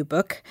 a new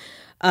book.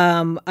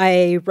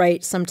 I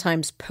write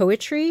sometimes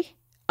poetry.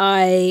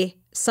 I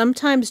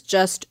sometimes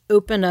just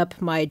open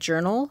up my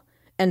journal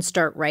and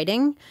start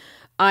writing.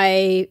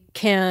 I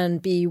can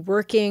be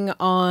working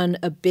on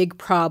a big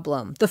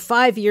problem, the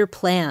 5-year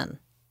plan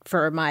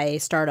for my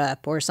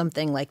startup or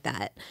something like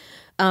that.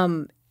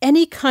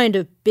 Any kind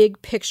of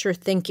big picture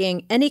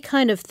thinking, any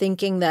kind of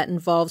thinking that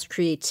involves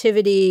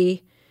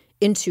creativity,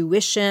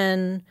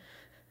 intuition,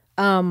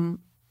 all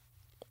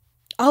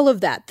of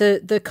that,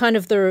 the kind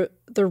of the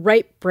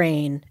right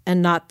brain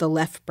and not the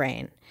left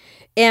brain.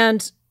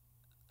 And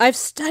I've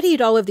studied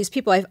all of these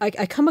people.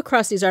 I come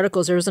across these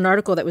articles. There was an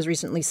article that was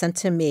recently sent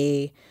to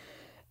me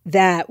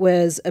that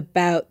was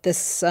about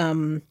this,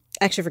 I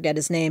actually forget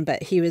his name,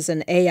 but he was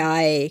an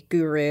AI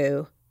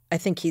guru. I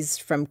think he's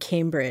from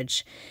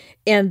Cambridge.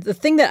 And the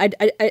thing that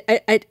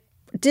I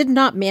did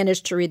not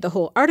manage to read the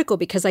whole article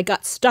because I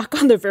got stuck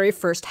on the very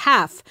first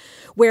half,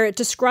 where it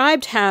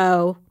described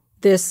how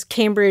this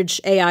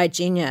Cambridge AI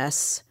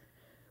genius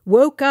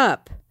woke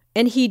up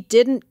and he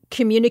didn't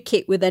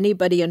communicate with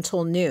anybody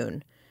until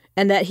noon,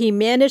 and that he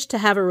managed to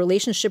have a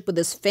relationship with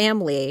his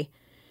family,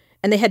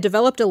 and they had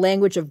developed a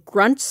language of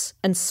grunts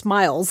and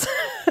smiles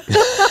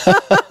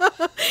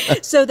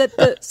so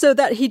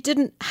that he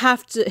didn't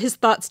have to, his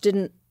thoughts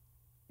didn't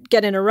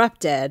get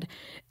interrupted.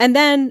 And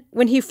then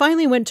when he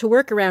finally went to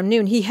work around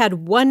noon, he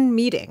had one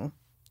meeting.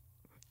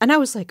 And I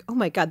was like, oh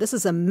my God, this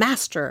is a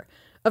master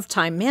of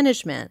time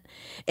management.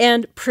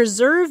 And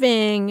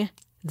preserving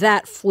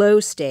that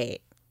flow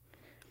state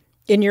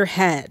in your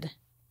head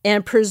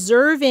and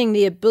preserving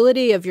the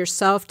ability of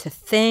yourself to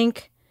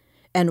think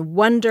and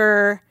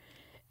wonder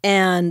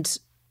and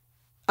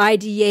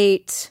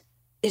ideate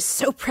is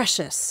so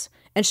precious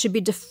and should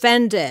be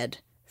defended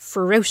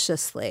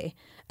ferociously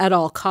at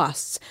all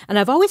costs. And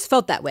I've always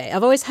felt that way.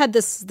 I've always had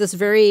this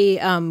very,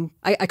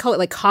 I call it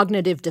like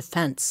cognitive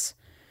defense,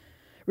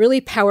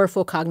 really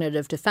powerful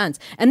cognitive defense.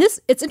 And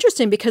it's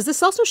interesting because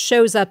this also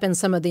shows up in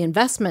some of the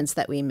investments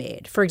that we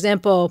made. For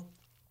example,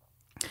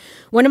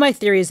 one of my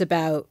theories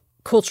about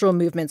cultural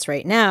movements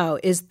right now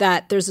is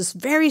that there's this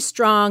very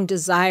strong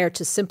desire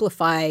to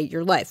simplify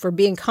your life. We're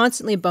being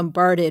constantly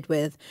bombarded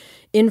with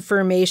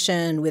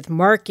information, with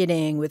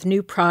marketing, with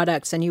new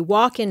products, and you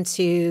walk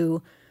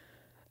into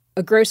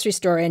a grocery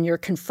store and you're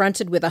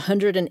confronted with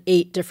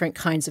 108 different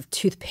kinds of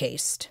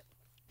toothpaste.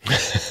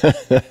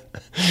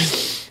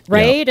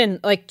 Right? Yeah. And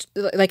like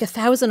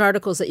 1,000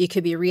 articles that you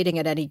could be reading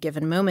at any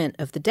given moment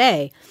of the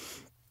day.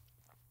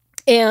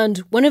 And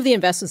one of the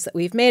investments that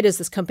we've made is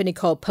this company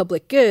called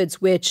Public Goods,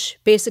 which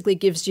basically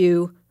gives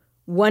you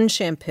one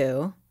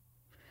shampoo,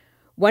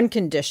 one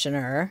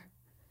conditioner,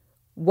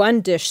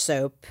 one dish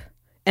soap,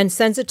 and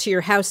sends it to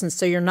your house. And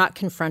so you're not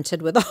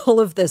confronted with all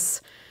of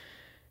this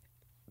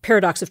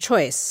paradox of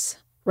choice,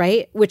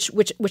 right? Which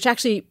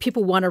actually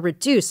people want to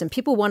reduce, and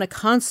people want to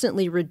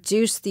constantly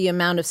reduce the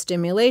amount of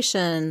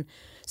stimulation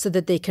so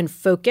that they can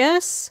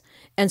focus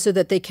and so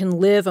that they can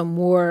live a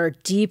more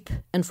deep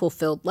and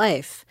fulfilled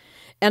life.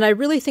 And I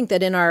really think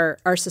that in our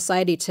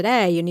society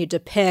today, you need to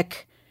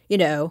pick,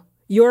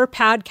 your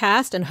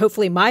podcast and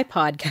hopefully my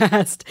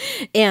podcast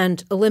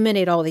and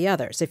eliminate all the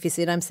others. If you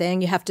see what I'm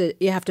saying, you have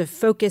to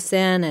focus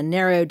in and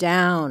narrow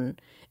down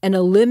and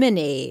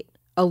eliminate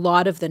a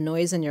lot of the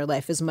noise in your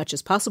life as much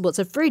as possible. It's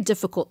a very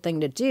difficult thing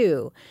to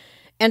do.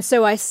 And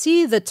so I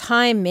see the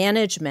time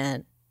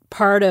management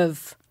part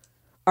of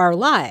our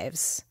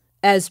lives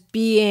as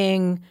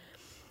being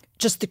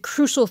just the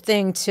crucial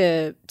thing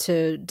to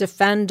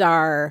defend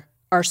our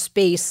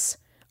space,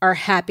 our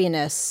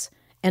happiness,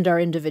 and our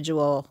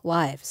individual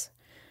lives.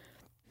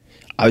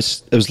 I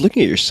was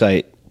looking at your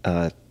site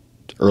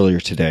earlier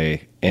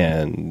today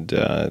and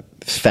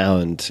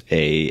found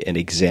an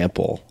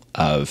example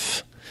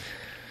of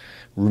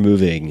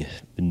removing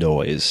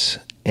noise,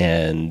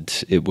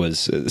 and it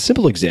was a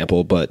simple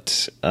example,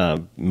 but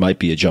might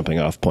be a jumping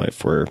off point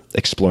for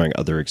exploring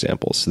other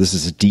examples. So this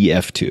is a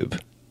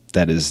DFTube,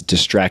 that is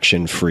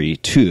distraction-free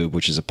tube,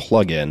 which is a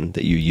plugin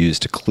that you use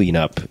to clean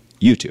up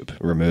YouTube.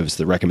 It removes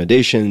the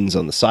recommendations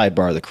on the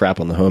sidebar, the crap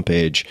on the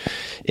homepage,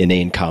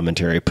 inane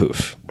commentary,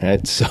 poof.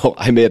 Right? So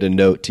I made a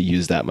note to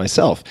use that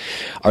myself.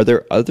 Are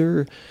there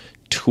other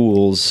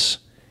tools,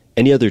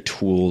 any other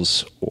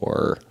tools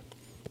or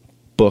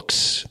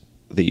books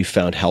that you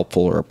found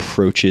helpful, or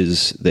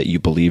approaches that you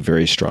believe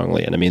very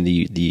strongly in? I mean,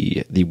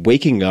 the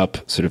waking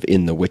up sort of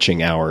in the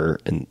witching hour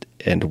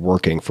and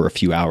working for a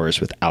few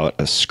hours without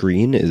a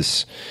screen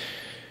is,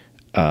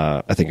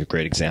 I think, a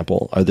great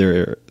example.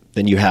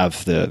 Then you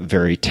have the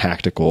very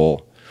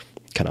tactical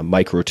kind of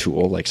micro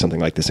tool, like something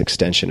like this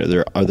extension.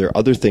 Are there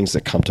other things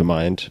that come to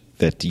mind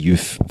that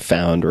you've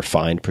found or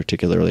find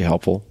particularly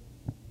helpful?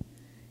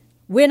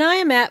 When I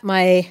am at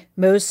my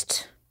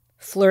most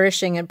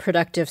flourishing and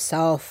productive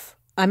self,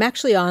 I'm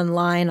actually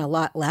online a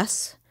lot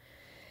less.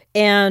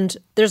 And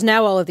there's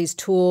now all of these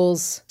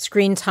tools,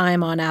 screen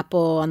time on the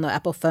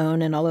Apple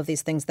phone, and all of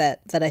these things that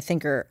I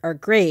think are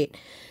great.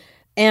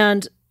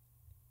 And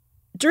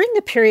during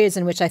the periods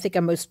in which I think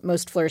I'm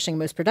most flourishing,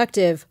 most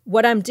productive,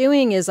 what I'm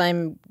doing is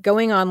I'm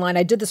going online.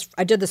 I did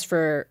this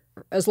for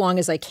as long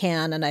as I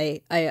can, and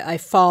I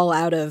fall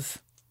out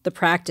of the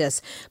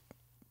practice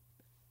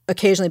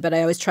occasionally, but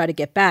I always try to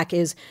get back,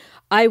 is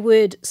I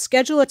would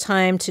schedule a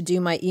time to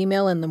do my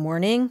email in the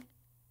morning,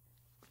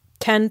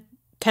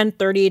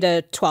 10:30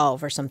 to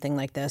 12 or something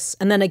like this.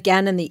 And then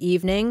again in the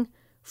evening,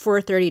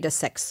 4:30 to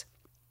 6.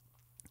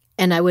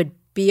 And I would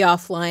be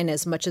offline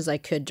as much as I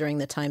could during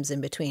the times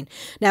in between.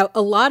 Now,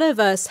 a lot of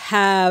us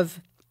have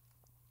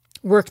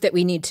work that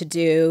we need to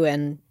do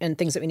and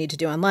things that we need to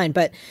do online,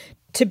 but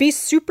to be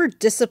super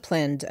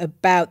disciplined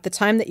about the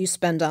time that you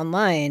spend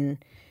online,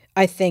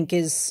 I think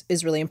is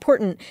really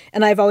important.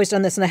 And I've always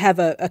done this, and I have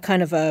a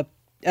kind of a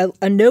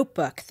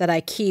notebook that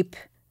I keep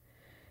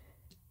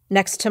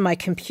next to my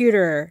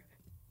computer,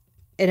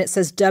 and it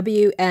says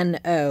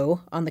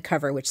WNO on the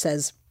cover, which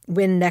says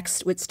Win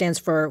Next, which stands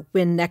for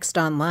Win Next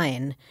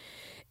Online.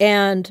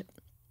 And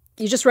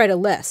you just write a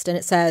list, and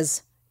it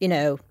says,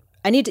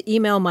 I need to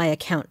email my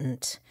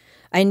accountant.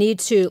 I need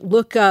to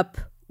look up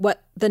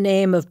what the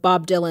name of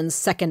Bob Dylan's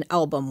second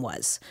album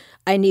was.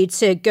 I need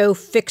to go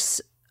fix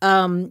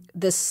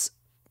this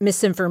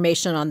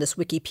misinformation on this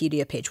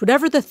Wikipedia page.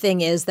 Whatever the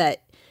thing is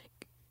that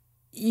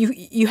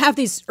you have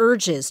these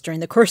urges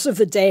during the course of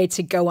the day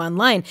to go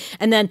online.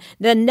 And then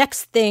the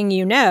next thing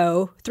you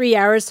know, 3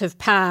 hours have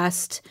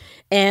passed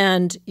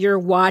and you're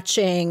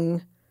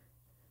watching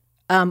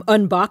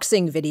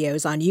unboxing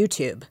videos on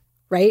YouTube,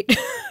 right?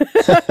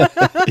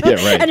 Yeah,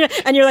 right.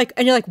 And you're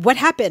like, what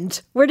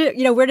happened? Where did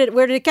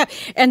it go?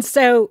 And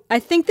so I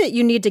think that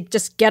you need to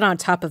just get on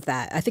top of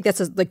that. I think that's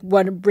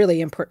one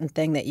really important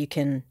thing that you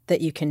can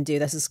do.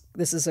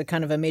 This is a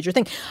kind of a major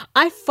thing.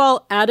 I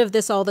fall out of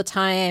this all the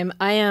time.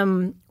 I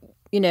am,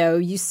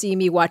 you see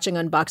me watching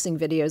unboxing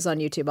videos on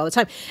YouTube all the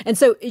time. And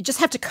so you just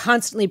have to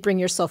constantly bring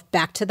yourself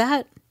back to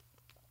that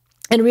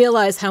and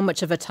realize how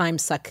much of a time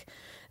suck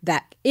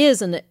that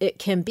is and it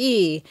can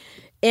be.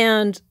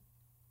 And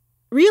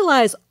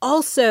realize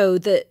also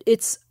that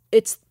it's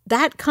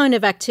that kind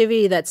of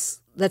activity that's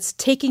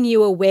taking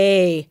you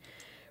away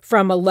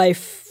from a life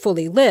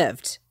fully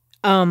lived.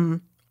 I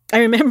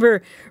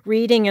remember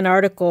reading an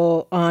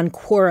article on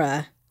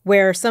Quora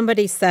where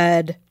somebody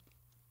said,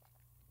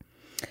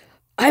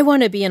 I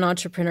want to be an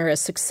entrepreneur as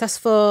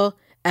successful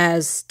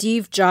as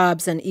Steve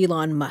Jobs and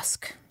Elon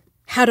Musk.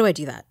 How do I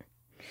do that?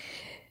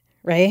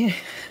 Right?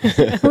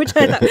 which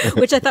I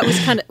thought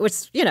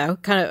was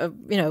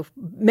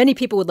many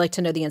people would like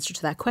to know the answer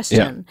to that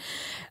question.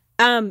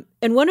 Yeah.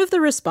 And one of the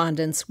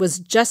respondents was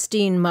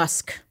Justine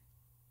Musk,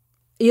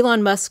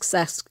 Elon Musk's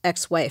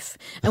ex-wife.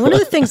 And one of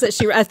the things that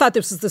I thought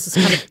this is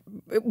kind of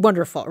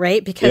wonderful,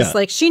 right? Because Yeah.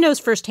 like she knows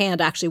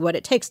firsthand actually what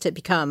it takes to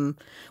become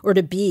or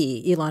to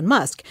be Elon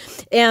Musk.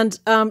 And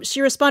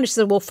she responded, she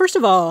said, well, first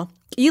of all,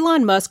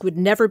 Elon Musk would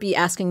never be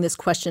asking this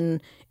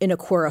question in a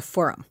Quora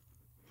forum.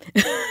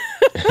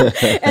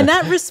 And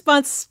that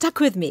response stuck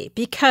with me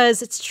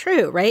because it's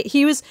true, right?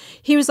 He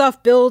was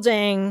off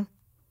building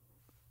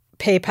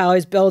PayPal, he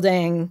was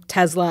building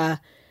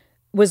Tesla,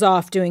 was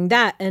off doing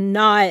that and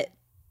not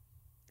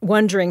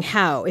wondering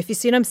how. If you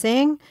see what I'm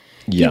saying?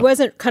 Yeah. He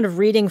wasn't kind of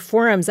reading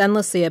forums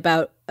endlessly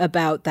about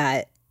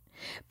that,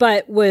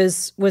 but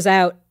was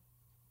out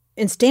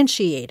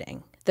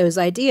instantiating those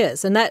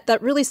ideas. And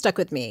that really stuck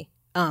with me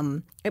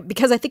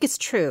because I think it's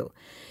true.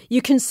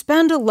 You can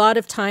spend a lot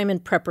of time in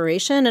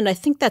preparation, and I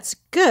think that's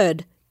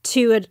good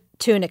to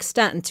an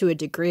extent and to a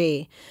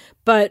degree,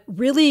 but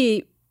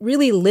really,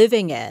 really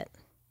living it,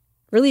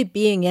 really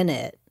being in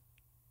it,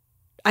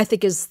 I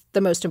think is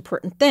the most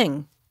important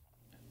thing.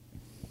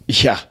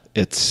 Yeah,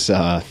 it's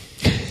yeah.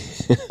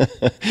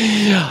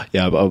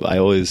 I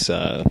always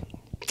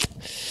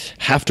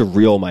have to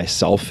reel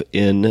myself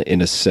in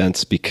a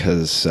sense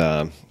because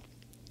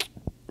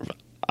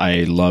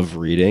I love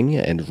reading,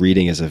 and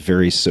reading is a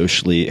very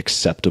socially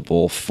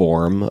acceptable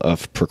form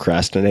of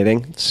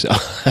procrastinating. So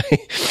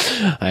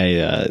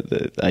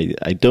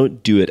I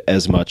don't do it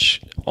as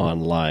much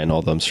online,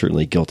 although I'm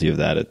certainly guilty of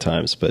that at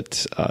times.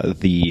 But I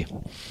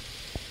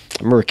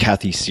remember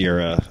Kathy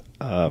Sierra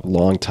a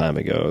long time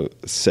ago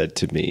said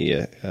to me,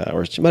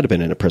 or she might have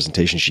been in a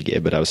presentation she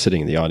gave, but I was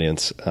sitting in the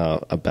audience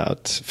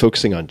about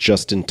focusing on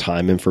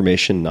just-in-time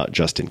information, not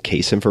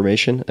just-in-case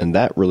information, and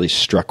that really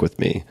stuck with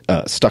me.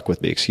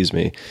 Excuse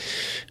me,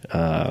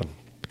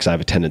 because I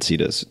have a tendency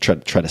to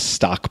try to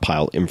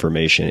stockpile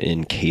information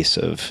in case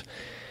of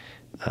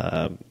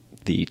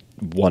the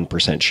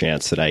 1%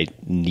 chance that I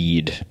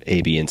need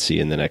A, B, and C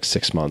in the next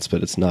 6 months,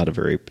 but it's not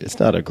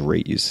a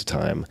great use of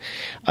time.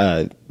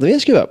 Let me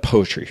ask you about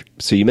poetry.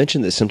 So you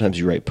mentioned that sometimes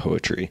you write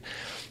poetry,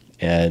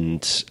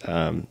 and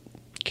you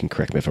can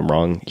correct me if I'm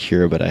wrong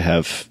here, but I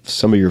have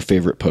some of your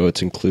favorite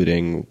poets,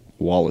 including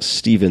Wallace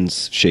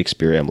Stevens,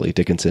 Shakespeare, Emily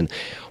Dickinson.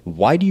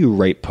 Why do you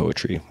write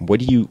poetry? What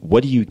do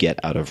you get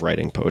out of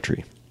writing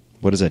poetry?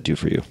 What does that do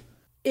for you?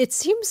 It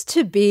seems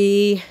to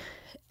be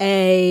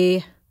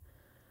a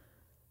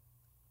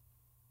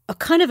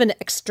kind of an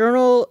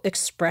external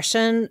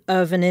expression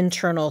of an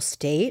internal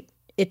state.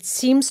 It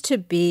seems to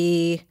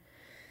be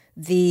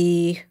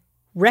the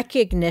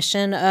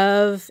recognition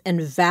of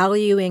and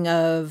valuing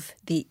of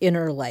the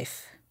inner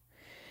life.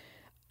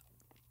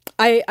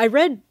 I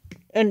read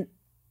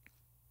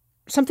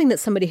something that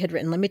somebody had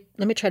written. Let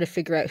me try to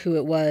figure out who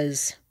it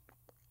was.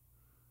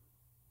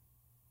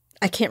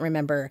 I can't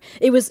remember.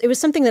 It was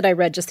something that I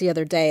read just the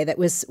other day that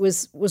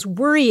was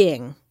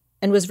worrying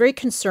and was very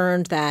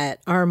concerned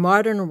that our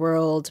modern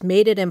world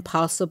made it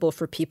impossible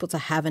for people to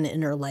have an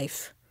inner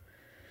life.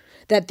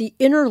 That the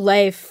inner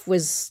life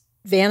was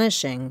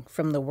vanishing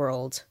from the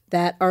world.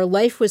 That our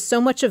life was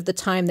so much of the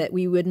time that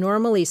we would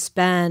normally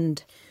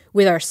spend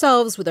with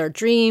ourselves, with our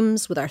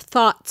dreams, with our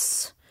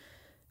thoughts,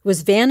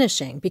 was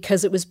vanishing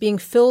because it was being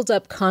filled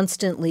up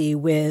constantly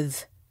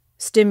with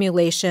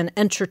stimulation,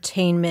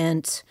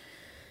 entertainment,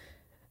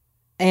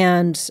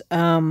 and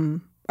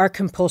our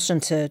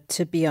compulsion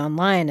to be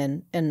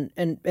online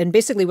and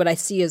basically what I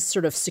see is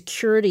sort of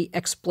security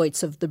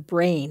exploits of the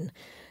brain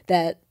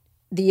that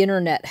the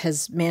internet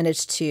has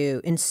managed to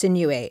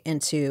insinuate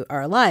into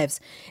our lives.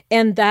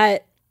 And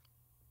that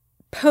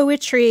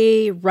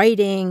poetry,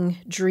 writing,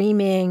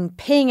 dreaming,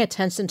 paying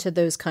attention to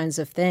those kinds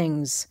of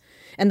things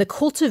and the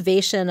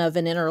cultivation of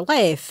an inner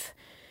life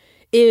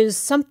is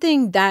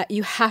something that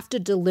you have to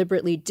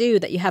deliberately do,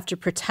 that you have to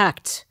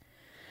protect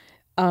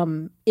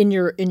in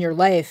your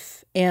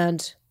life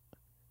and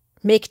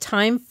make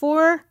time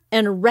for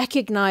and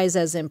recognize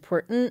as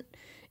important,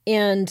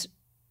 and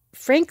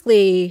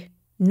frankly,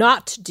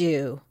 not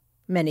do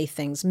many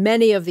things,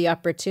 many of the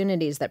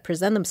opportunities that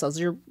present themselves.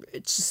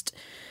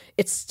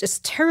 It's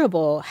just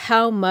terrible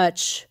how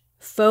much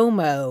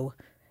FOMO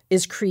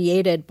is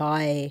created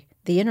by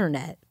the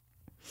internet.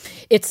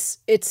 It's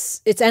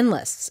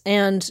endless.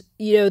 And,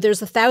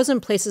 there's 1,000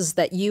 places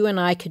that you and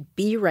I could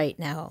be right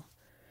now,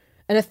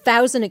 and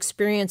 1,000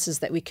 experiences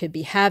that we could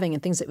be having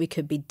and things that we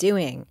could be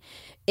doing.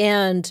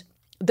 And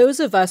those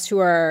of us who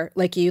are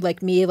like you,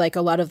 like me, like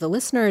a lot of the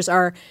listeners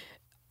are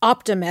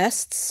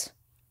optimists.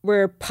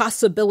 We're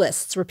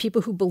possibilists. We're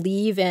people who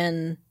believe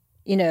in,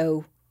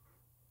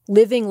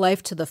 living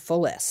life to the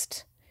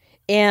fullest.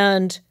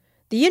 And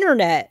the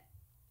internet,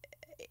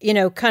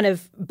 kind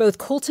of both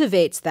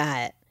cultivates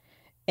that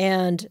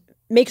and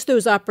makes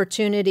those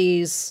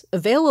opportunities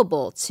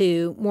available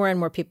to more and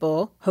more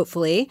people,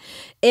 hopefully.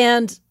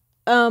 And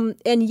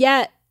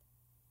yet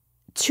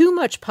too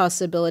much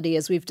possibility,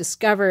 as we've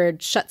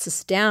discovered, shuts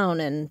us down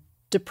and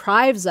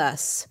deprives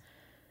us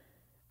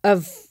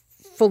of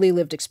fully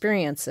lived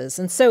experiences.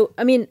 And so,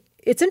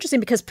 it's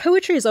interesting because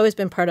poetry has always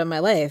been part of my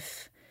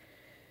life.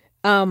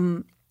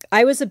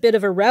 I was a bit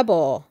of a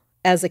rebel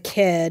as a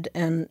kid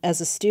and as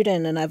a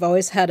student, and I've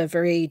always had a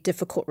very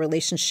difficult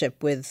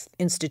relationship with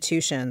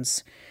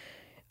institutions.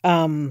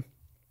 I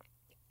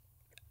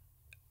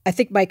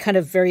think my kind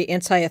of very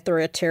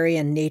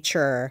anti-authoritarian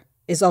nature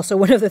is also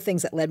one of the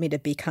things that led me to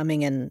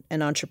becoming an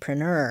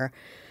entrepreneur.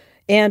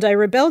 And I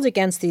rebelled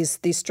against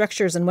these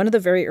structures. And one of the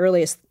very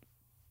earliest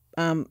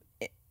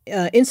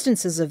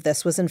instances of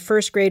this was in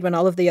first grade when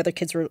all of the other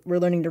kids were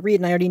learning to read,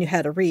 and I already knew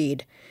how to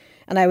read.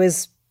 And I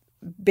was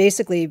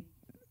basically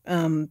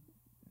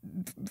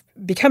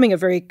becoming a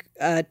very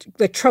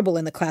like trouble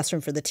in the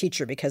classroom for the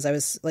teacher because I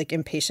was like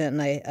impatient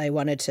and I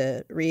wanted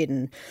to read.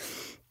 And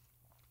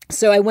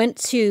so I went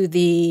to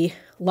the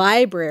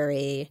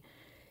library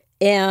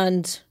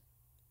and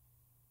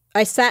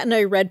I sat and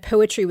I read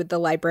poetry with the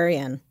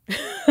librarian.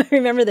 I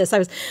remember this. I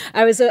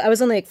was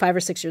only like 5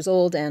 or 6 years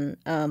old, and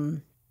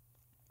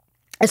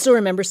I still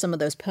remember some of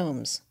those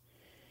poems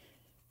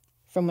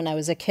from when I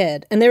was a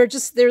kid. And they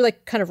were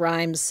like kind of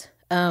rhymes.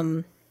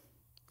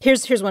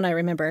 Here's one I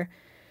remember.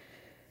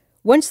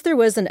 Once there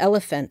was an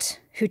elephant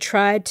who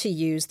tried to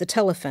use the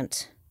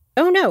telephant.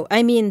 Oh no,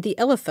 I mean the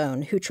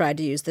elephone who tried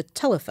to use the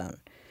telephone.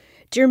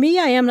 Dear me,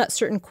 I am not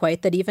certain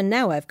quite that even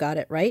now I've got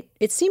it right.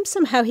 It seems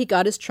somehow he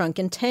got his trunk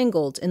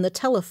entangled in the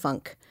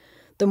telefunk.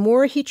 The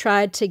more he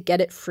tried to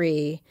get it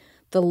free,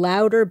 the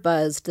louder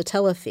buzzed the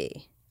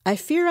telefee. I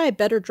fear I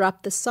better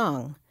drop the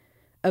song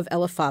of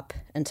Elefop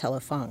and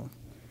Telefong.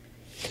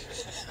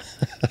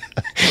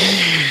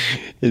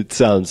 It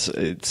sounds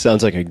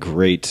like a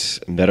great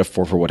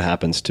metaphor for what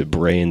happens to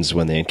brains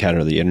when they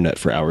encounter the internet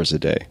for hours a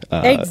day.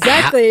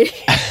 Exactly.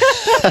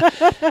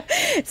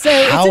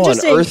 So how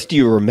on earth do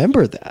you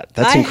remember that?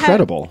 That's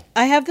incredible.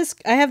 I have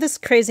this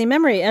crazy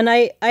memory, and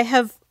I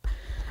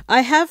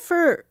have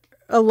for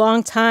a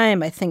long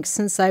time. I think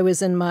since I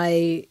was in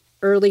my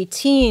early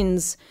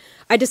teens,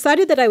 I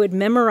decided that I would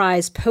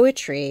memorize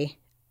poetry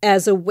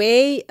as a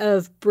way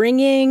of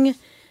bringing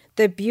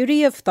the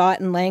beauty of thought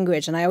and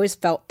language. And I always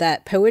felt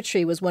that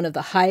poetry was one of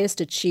the highest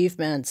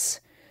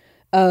achievements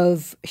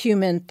of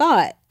human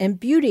thought and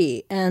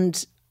beauty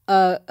and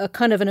a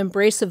kind of an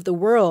embrace of the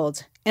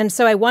world. And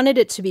so I wanted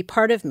it to be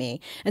part of me.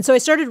 And so I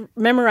started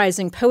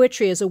memorizing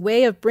poetry as a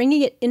way of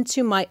bringing it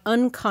into my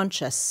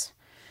unconscious,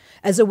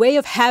 as a way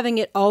of having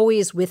it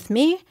always with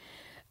me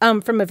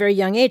from a very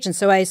young age. And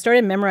so I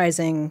started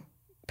memorizing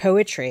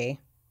poetry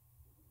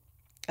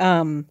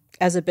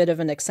as a bit of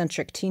an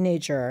eccentric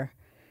teenager.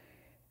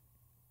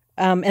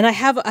 And I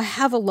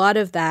have a lot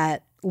of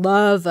that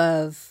love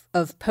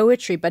of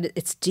poetry, but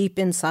it's deep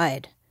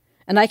inside.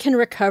 And I can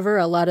recover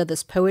a lot of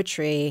this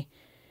poetry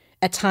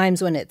at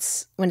times when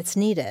it's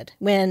needed,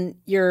 when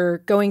you're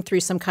going through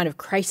some kind of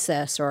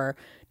crisis or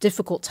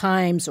difficult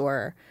times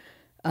or,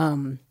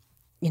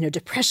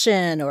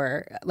 depression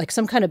or like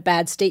some kind of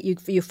bad state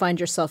you find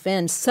yourself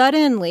in.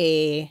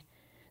 Suddenly,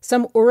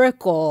 some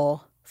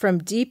oracle from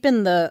deep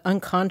in the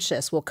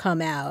unconscious will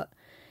come out,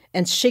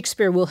 and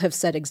Shakespeare will have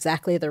said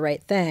exactly the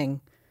right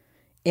thing,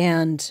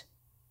 and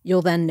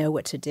you'll then know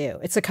what to do.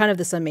 It's a kind of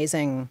this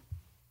amazing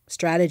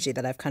strategy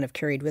that I've kind of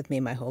carried with me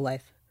my whole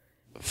life.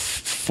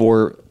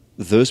 For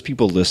those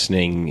people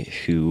listening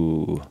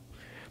who,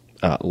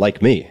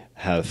 like me,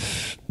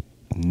 have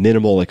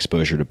minimal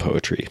exposure to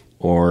poetry,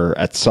 or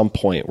at some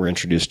point were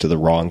introduced to the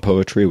wrong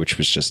poetry, which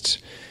was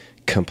just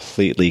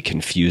completely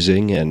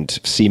confusing and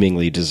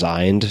seemingly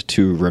designed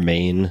to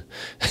remain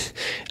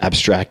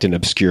abstract and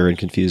obscure and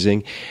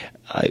confusing,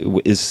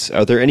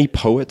 are there any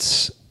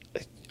poets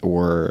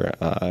or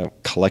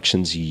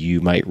collections you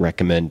might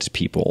recommend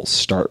people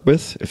start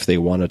with if they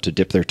wanted to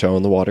dip their toe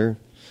in the water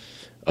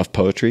of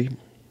poetry?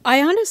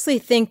 I honestly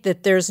think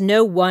that there's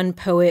no one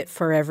poet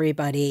for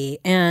everybody,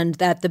 and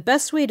that the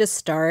best way to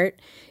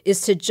start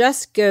is to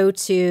just go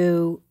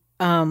to,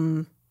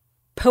 I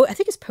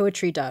think it's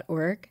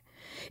poetry.org.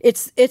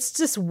 It's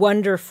just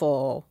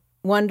wonderful,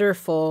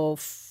 wonderful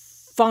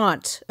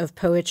font of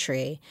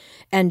poetry,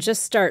 and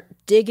just start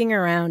digging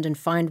around and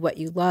find what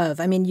you love.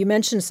 I mean, you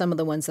mentioned some of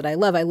the ones that I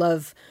love. I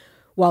love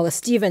Wallace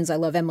Stevens. I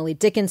love Emily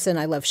Dickinson.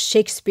 I love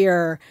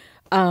Shakespeare.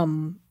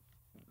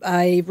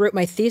 I wrote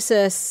my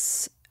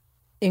thesis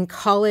in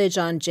college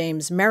on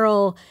James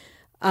Merrill.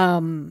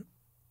 I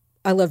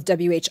love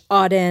W.H.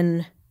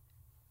 Auden.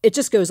 It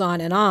just goes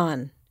on and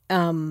on.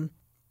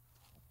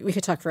 We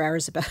could talk for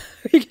hours about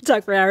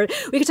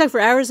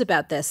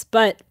this,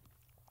 but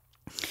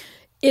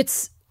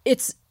it's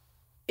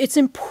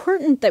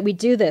important that we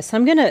do this.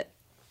 I'm gonna,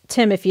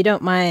 Tim, if you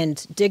don't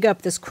mind, dig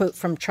up this quote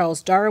from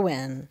Charles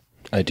Darwin.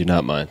 I do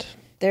not mind.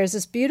 There's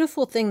this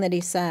beautiful thing that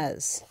he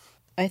says.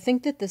 I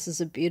think that this is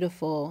a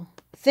beautiful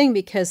thing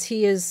because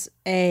he is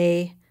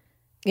he's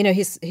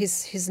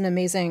an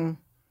amazing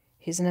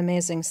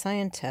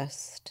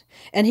scientist,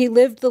 and he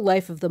lived the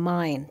life of the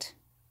mind.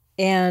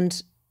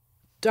 And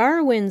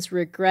Darwin's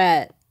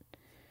regret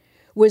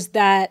was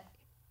that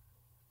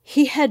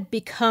he had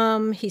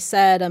become, he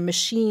said, a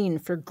machine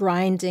for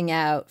grinding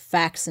out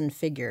facts and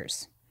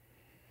figures.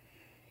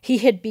 He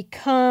had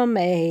become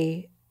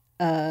a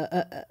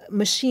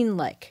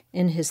machine-like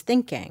in his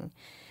thinking.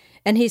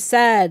 And he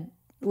said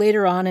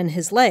later on in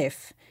his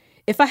life,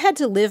 if I had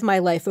to live my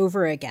life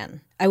over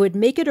again, I would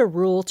make it a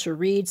rule to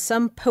read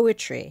some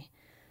poetry,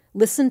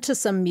 listen to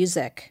some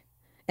music,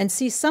 and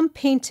see some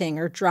painting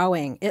or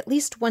drawing at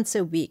least once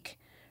a week,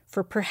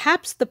 for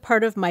perhaps the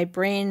part of my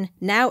brain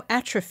now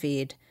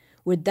atrophied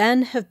would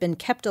then have been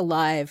kept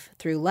alive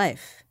through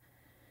life.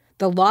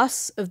 The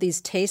loss of these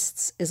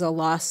tastes is a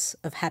loss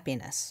of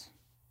happiness.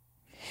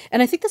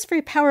 And I think that's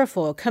very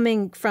powerful,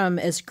 coming from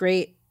as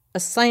great a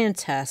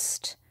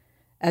scientist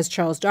as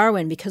Charles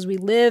Darwin, because we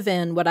live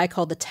in what I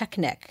call the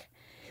technic.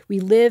 We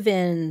live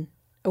in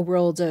a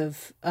world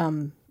of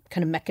kind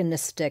of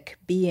mechanistic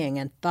being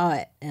and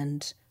thought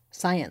and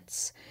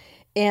science.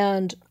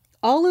 And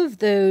all of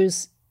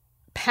those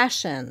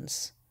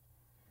passions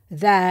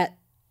that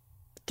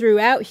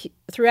throughout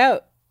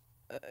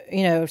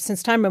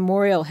since time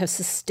memorial have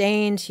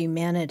sustained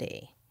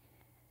humanity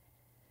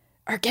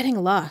are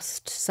getting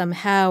lost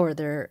somehow, or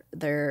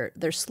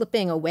they're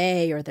slipping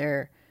away, or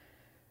they're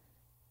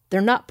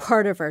not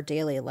part of our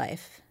daily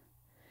life.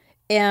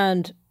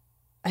 And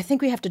I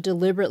think we have to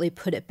deliberately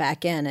put it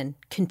back in and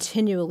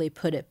continually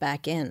put it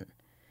back in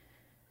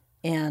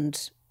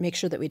and make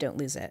sure that we don't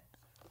lose it.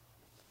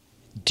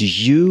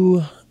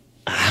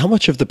 How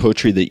much of the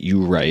poetry that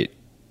you write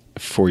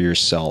for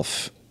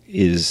yourself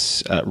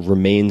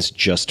remains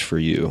just for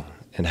you,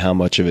 and how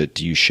much of it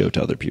do you show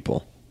to other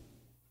people?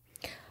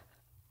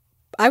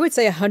 I would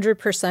say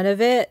 100% of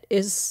it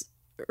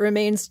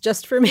remains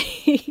just for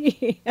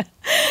me.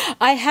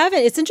 I haven't.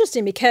 It's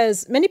interesting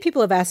because many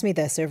people have asked me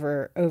this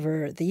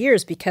over the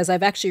years, because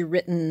I've actually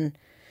written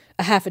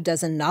a half a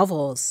dozen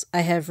novels.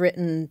 I have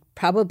written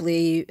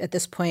probably at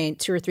this point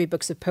 2 or 3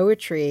 books of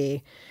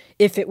poetry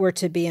if it were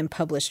to be in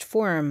published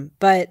form.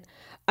 But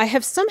I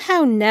have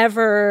somehow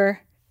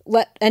never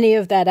let any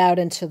of that out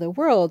into the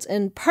world.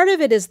 And part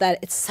of it is that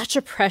it's such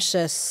a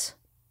precious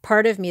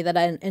part of me that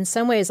in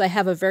some ways I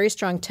have a very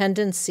strong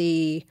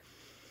tendency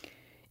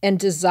and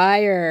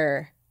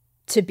desire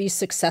to be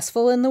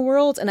successful in the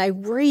world. And I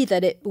worry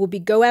that it will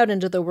go out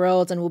into the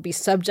world and will be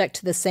subject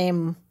to the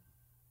same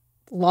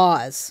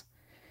laws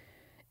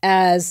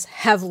as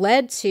have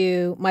led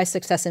to my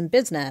success in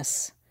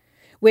business,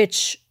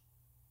 which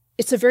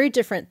it's a very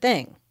different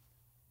thing.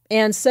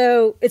 And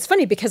so it's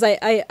funny because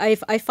I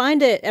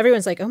find it,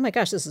 everyone's like, oh my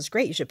gosh, this is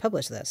great, you should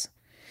publish this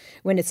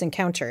when it's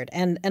encountered.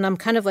 And I'm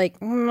kind of like,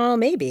 well,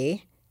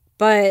 maybe.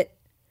 But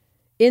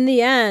in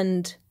the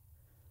end,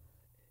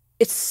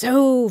 it's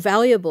so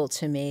valuable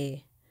to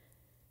me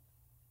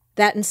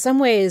that in some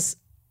ways,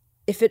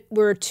 if it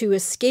were to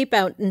escape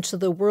out into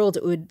the world,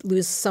 it would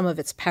lose some of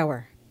its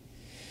power.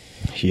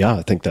 Yeah,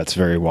 I think that's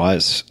very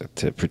wise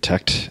to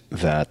protect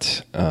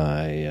that.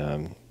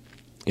 I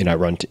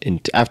run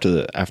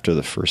after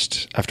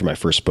my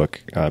first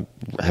book,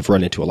 have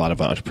run into a lot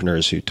of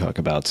entrepreneurs who talk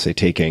about, say,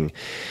 taking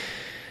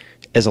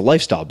as a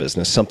lifestyle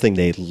business something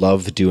they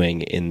love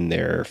doing in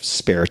their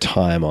spare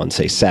time on,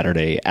 say,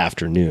 Saturday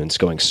afternoons,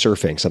 going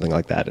surfing, something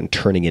like that, and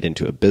turning it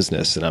into a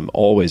business. And I'm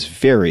always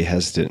very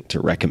hesitant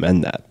to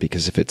recommend that,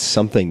 because if it's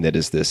something that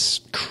is this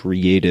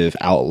creative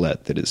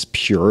outlet that is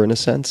pure in a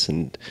sense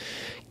and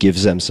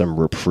gives them some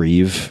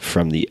reprieve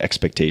from the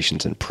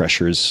expectations and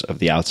pressures of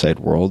the outside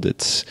world,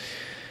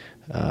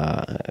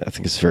 I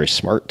think it's very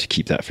smart to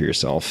keep that for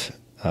yourself.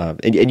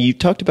 And you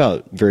talked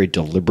about very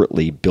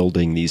deliberately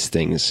building these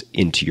things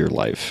into your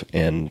life.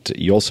 And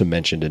you also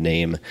mentioned a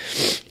name,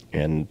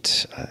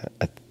 and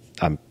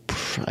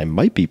I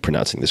might be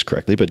pronouncing this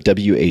correctly, but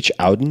W.H.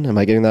 Auden. Am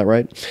I getting that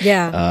right?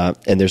 Yeah.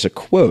 And there's a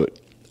quote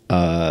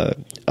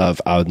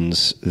of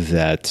Auden's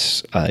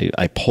that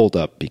I pulled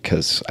up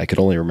because I could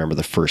only remember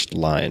the first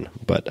line,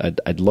 but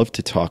I'd love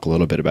to talk a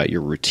little bit about your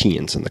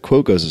routines. And the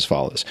quote goes as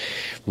follows: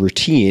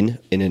 routine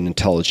in an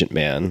intelligent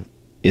man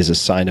is a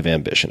sign of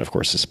ambition. Of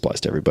course, this applies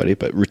to everybody,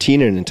 but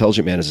routine in an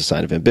intelligent man is a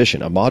sign of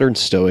ambition. A modern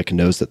Stoic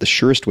knows that the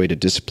surest way to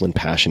discipline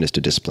passion is to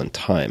discipline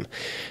time.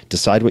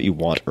 Decide what you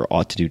want or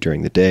ought to do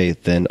during the day,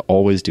 then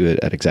always do it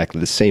at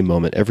exactly the same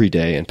moment every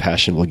day, and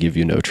passion will give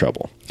you no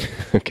trouble.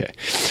 Okay.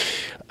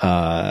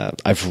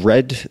 I've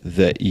read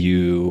that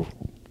you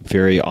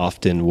very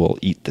often will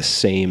eat the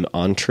same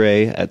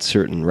entree at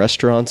certain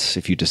restaurants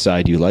if you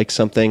decide you like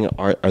something.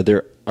 Are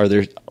there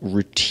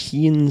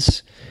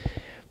routines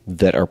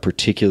that are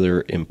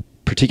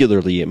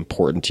particularly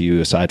important to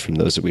you, aside from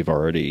those that we've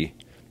already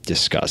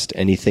discussed?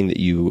 Anything that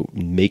you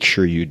make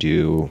sure you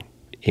do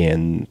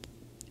in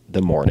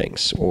the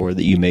mornings, or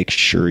that you make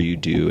sure you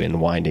do in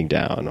winding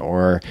down,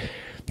 or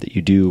that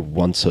you do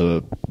once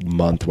a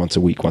month, once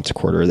a week, once a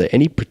quarter? Are there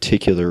any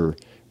particular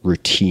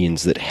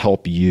routines that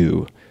help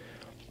you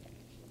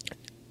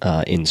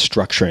in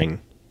structuring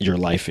your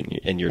life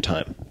and your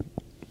time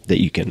that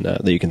you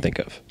can think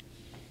of?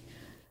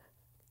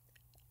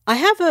 I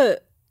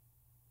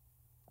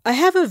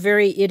have a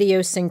very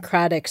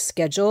idiosyncratic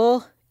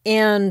schedule,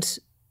 and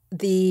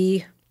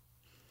the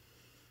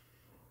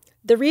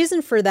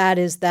reason for that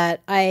is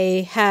that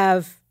I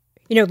have,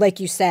 like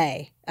you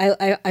say,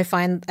 I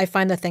find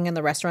the thing in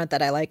the restaurant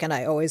that I like, and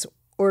I always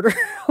order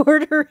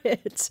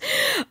it,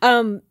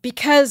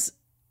 because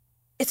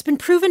it's been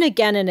proven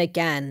again and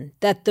again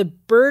that the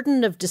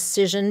burden of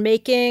decision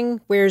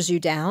making wears you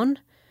down,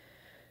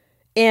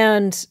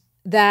 and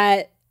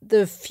that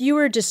the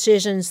fewer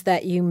decisions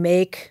that you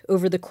make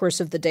over the course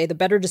of the day, the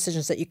better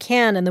decisions that you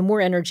can, and the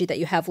more energy that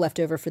you have left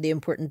over for the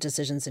important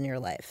decisions in your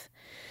life.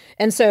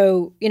 And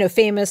so,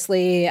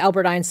 famously,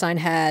 Albert Einstein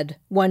had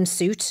one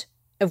suit,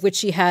 of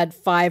which he had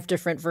 5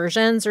 different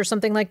versions or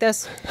something like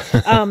this.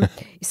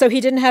 So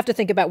he didn't have to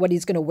think about what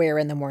he's going to wear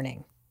in the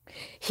morning.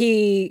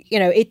 He,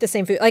 ate the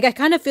same food. Like, I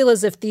kind of feel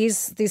as if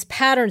these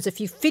patterns, if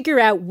you figure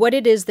out what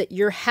it is that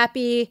you're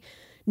happy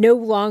no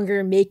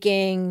longer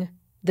making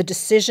the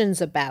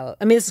decisions about.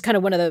 I mean, this is kind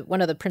of one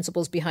of the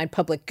principles behind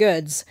public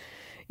goods.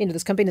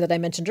 This company that I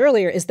mentioned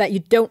earlier is that you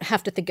don't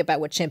have to think about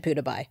what shampoo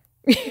to buy.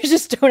 You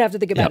just don't have to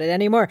think about it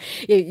anymore.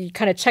 You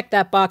kind of check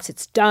that box.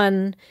 It's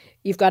done.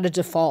 You've got a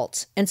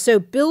default. And so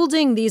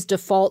building these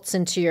defaults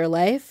into your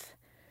life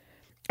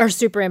are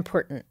super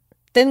important.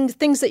 Then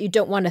things that you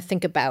don't want to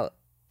think about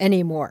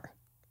anymore.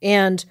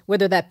 And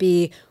whether that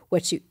be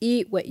what you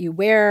eat, what you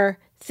wear,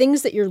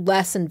 things that you're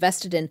less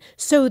invested in,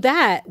 so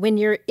that when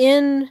you're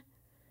in,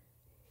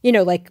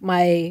 like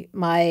my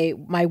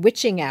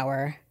witching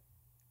hour,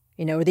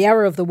 or the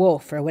hour of the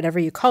wolf, or whatever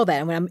you call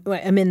that. And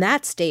when I'm in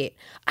that state,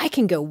 I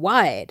can go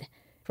wide,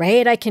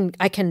 right? I can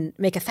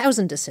make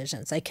 1,000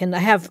 decisions. I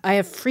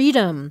have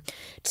freedom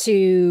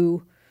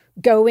to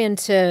go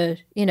into,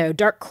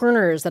 dark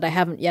corners that I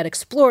haven't yet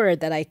explored,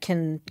 that I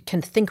can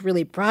think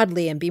really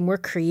broadly and be more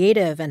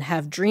creative and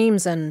have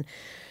dreams and,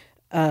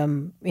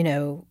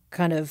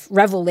 kind of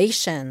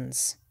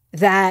revelations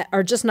that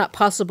are just not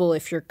possible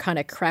if you're kind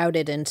of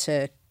crowded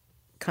into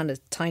kind of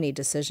tiny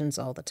decisions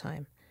all the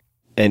time.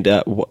 And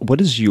what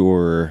is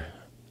your?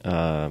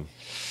 Well,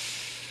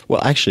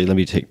 actually, let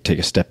me take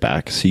a step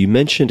back. So you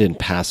mentioned in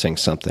passing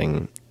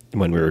something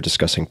when we were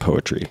discussing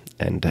poetry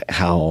and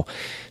how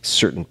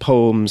certain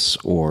poems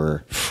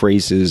or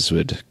phrases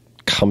would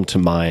come to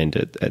mind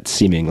at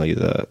seemingly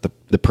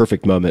the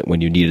perfect moment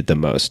when you needed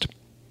them most.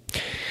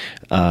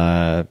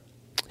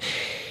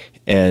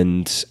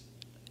 And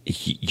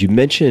you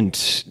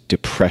mentioned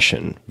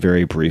depression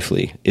very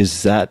briefly.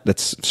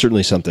 That's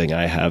certainly something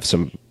I have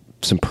some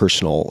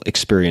personal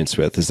experience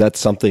with. Is that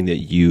something that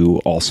you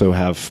also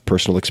have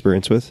personal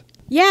experience with?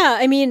 Yeah.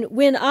 I mean,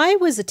 when I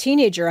was a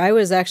teenager, I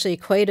was actually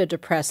quite a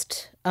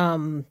depressed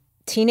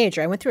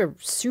teenager. I went through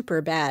a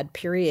super bad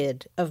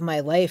period of my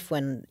life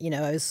when,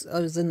 I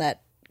was in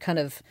that kind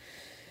of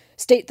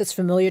state that's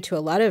familiar to a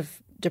lot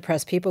of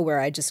depressed people, where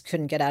I just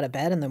couldn't get out of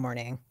bed in the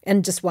morning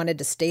and just wanted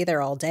to stay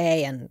there all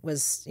day, and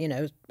was,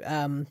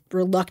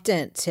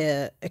 reluctant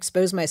to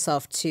expose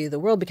myself to the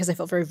world because I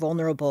felt very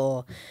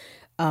vulnerable,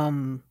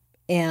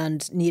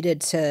 and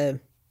needed to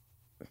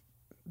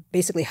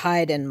basically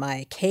hide in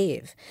my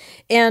cave.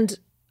 And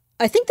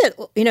I think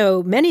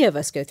that, many of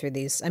us go through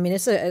these. I mean, I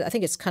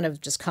think it's kind of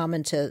just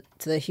common to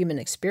the human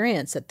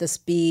experience that this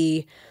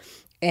be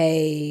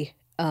a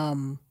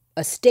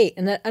state.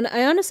 And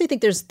I honestly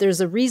think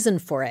there's a reason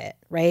for it,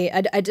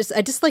 right? I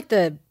just like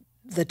the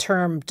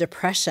term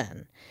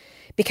depression,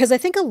 because I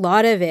think a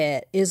lot of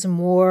it is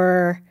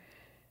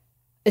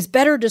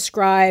better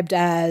described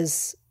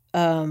as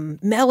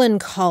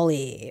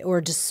melancholy or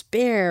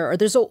despair, or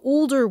there's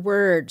older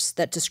words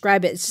that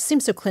describe it. It just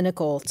seems so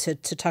clinical to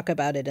talk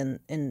about it in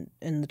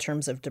the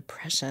terms of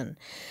depression,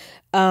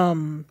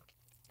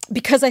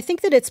 because I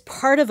think that it's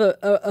part of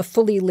a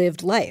fully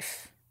lived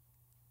life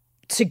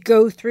to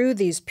go through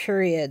these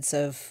periods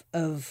of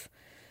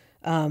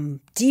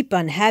deep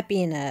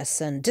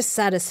unhappiness and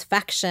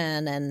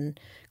dissatisfaction and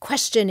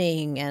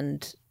questioning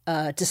and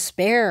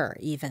despair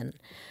even,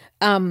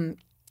 and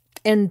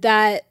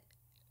that.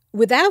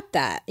 Without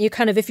that,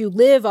 if you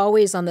live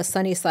always on the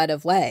sunny side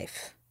of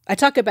life, I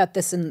talk about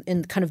this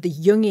in kind of the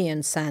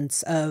Jungian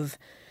sense of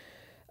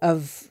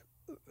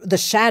the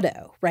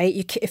shadow, right?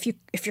 If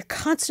you're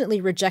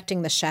constantly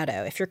rejecting the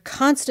shadow, if you're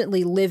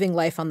constantly living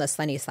life on the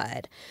sunny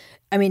side,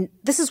 I mean,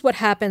 this is what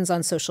happens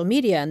on social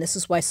media, and this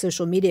is why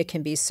social media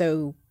can be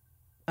so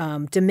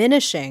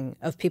diminishing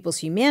of people's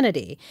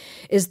humanity,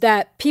 is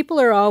that people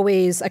are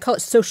always, I call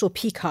it social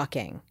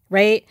peacocking,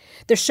 right?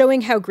 They're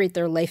showing how great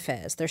their life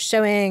is. They're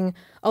showing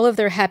all of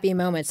their happy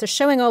moments. They're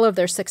showing all of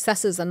their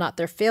successes and not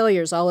their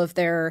failures, all of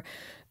their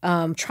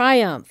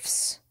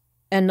triumphs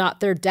and not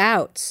their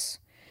doubts.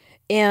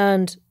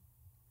 And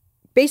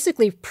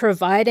basically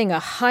providing a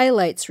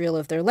highlights reel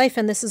of their life.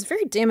 And this is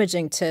very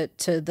damaging to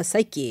the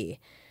psyche,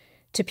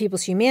 to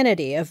people's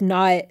humanity, of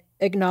not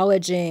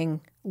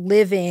acknowledging,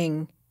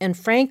 living, and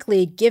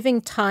frankly,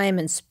 giving time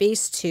and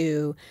space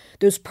to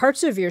those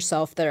parts of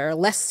yourself that are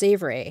less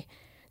savory,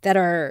 that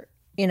are,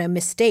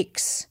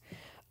 mistakes.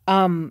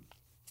 I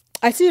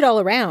see it all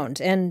around,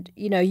 and,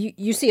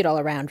 you see it all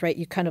around, right?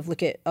 You kind of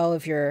look at all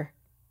of your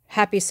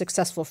happy,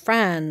 successful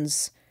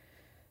friends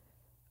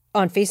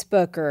on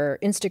Facebook or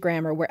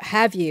Instagram or where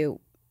have you.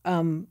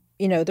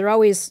 They're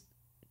always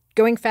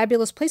going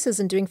fabulous places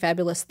and doing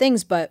fabulous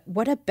things, but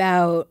what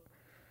about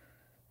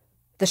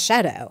the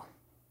shadow?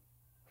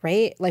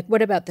 Right? Like,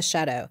 what about the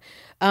shadow?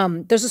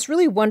 There's this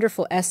really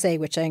wonderful essay,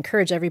 which I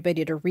encourage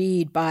everybody to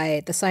read,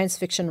 by the science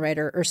fiction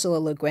writer Ursula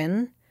Le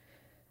Guin,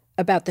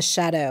 about the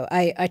shadow.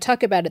 I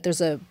talk about it.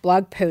 There's a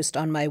blog post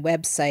on my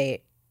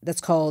website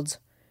that's called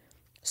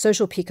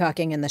Social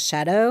Peacocking in the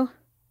Shadow.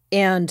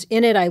 And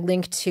in it, I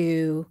link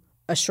to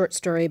a short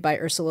story by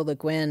Ursula Le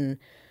Guin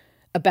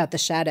about the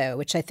shadow,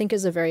 which I think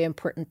is a very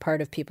important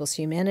part of people's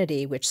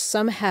humanity, which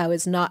somehow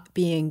is not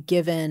being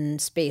given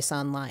space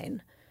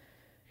online.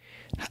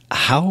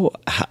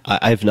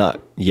 I've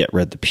not yet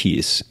read the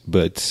piece,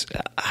 but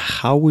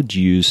how would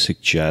you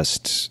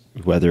suggest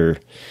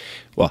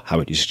how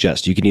would you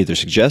suggest? You can either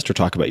suggest or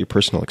talk about your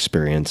personal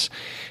experience.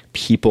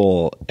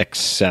 People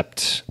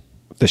accept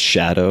the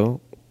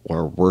shadow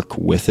or work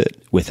with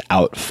it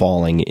without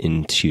falling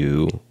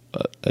into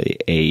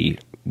a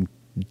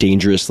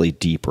dangerously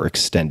deep or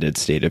extended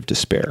state of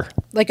despair.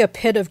 Like a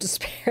pit of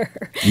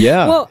despair.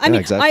 Yeah. Well, I mean,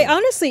 exactly. I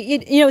honestly,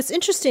 it's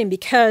interesting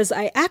because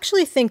I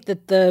actually think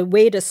that the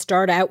way to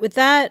start out with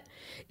that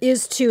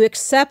is to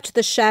accept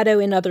the shadow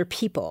in other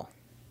people.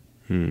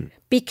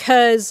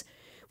 Because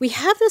we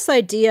have this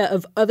idea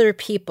of other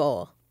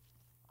people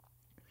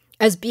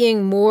as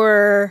being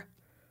more,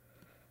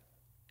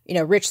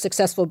 rich,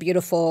 successful,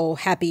 beautiful,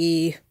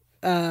 happy.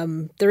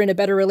 They're in a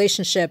better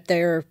relationship. They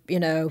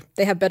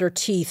have better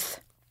teeth.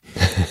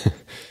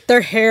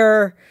 Their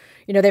hair,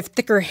 they have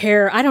thicker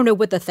hair. I don't know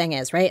what the thing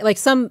is, right? Like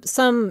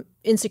some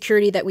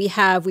insecurity that we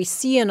have, we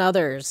see in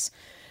others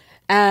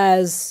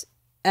as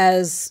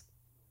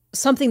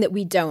something that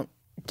we don't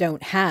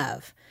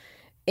have.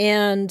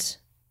 And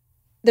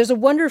there's a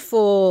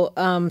wonderful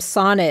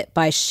sonnet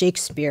by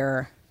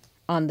Shakespeare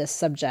on this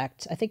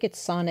subject. I think it's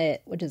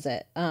sonnet, what is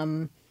it?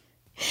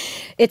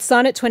 It's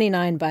sonnet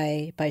 29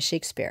 by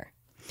Shakespeare.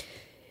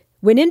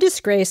 When in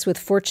disgrace with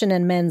fortune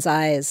and men's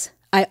eyes,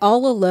 I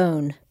all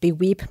alone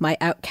beweep my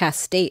outcast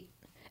state,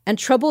 and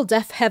trouble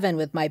deaf heaven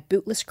with my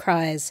bootless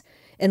cries,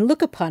 and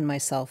look upon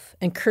myself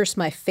and curse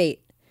my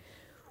fate,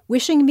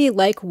 wishing me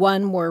like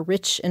one more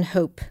rich in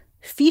hope,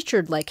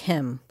 featured like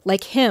him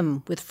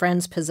with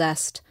friends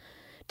possessed,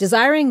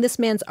 desiring this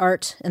man's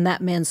art and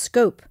that man's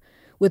scope,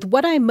 with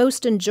what I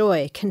most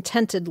enjoy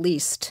contented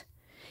least.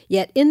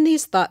 Yet in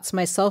these thoughts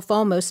myself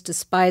almost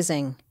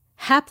despising,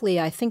 haply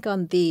I think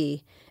on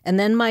thee, and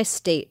then my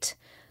state,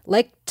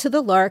 like to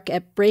the lark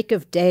at break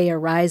of day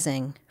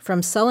arising,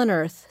 from sullen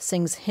earth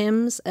sings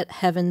hymns at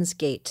heaven's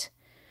gate.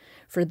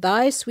 For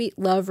thy sweet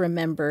love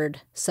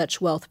remembered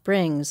such wealth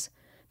brings,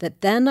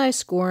 that then I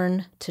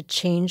scorn to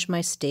change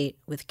my state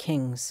with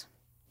kings.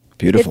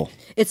 Beautiful.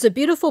 It's a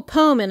beautiful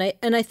poem,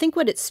 and I think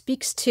what it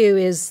speaks to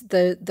is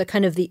the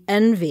kind of the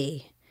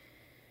envy,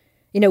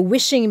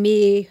 wishing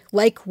me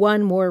like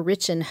one more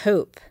rich in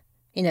hope,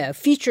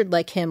 featured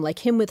like him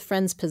with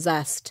friends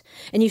possessed.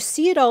 And you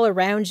see it all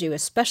around you,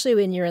 especially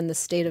when you're in the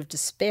state of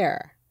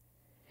despair.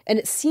 And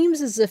it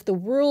seems as if the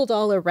world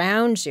all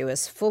around you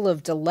is full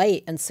of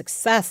delight and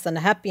success and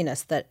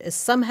happiness that is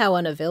somehow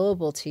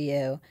unavailable to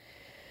you.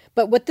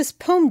 But what this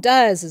poem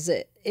does is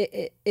it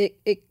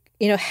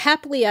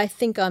happily I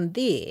think on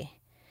thee,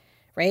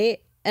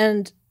 right?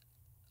 And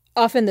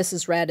often this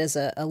is read as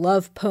a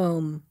love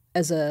poem,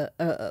 as a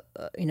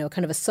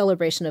kind of a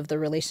celebration of the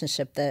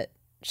relationship that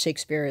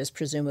Shakespeare is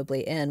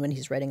presumably in when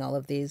he's writing all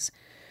of these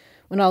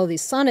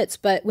sonnets.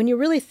 But when you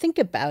really think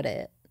about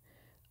it,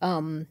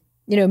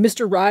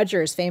 Mr.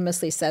 Rogers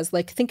famously says,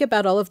 think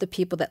about all of the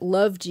people that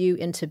loved you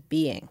into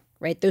being,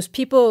 right? Those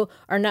people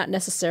are not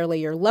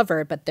necessarily your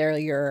lover, but they're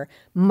your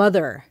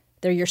mother,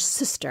 they're your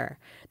sister.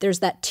 There's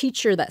that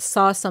teacher that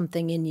saw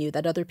something in you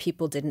that other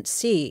people didn't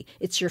see.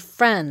 It's your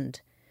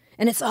friend,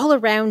 and it's all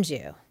around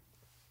you.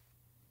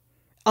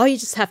 All you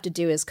just have to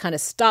do is kind of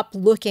stop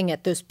looking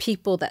at those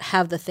people that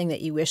have the thing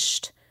that you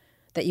wished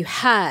that you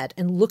had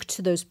and look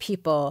to those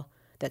people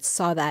that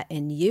saw that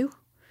in you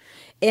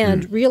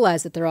and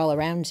realize that they're all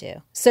around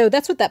you. So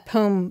that's what that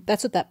poem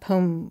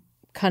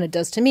kind of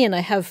does to me. And I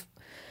have,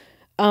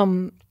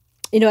 I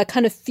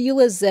kind of feel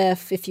as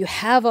if you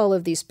have all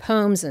of these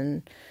poems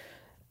and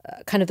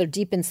kind of they're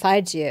deep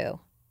inside you,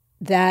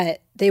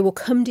 that they will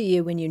come to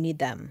you when you need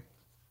them.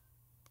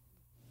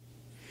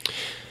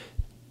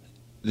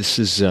 This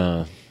is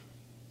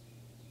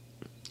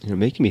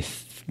making me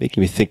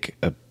think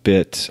a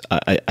bit.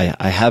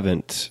 I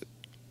haven't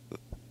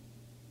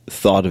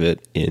thought of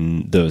it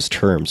in those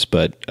terms,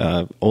 but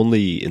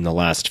only in the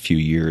last few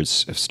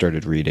years I've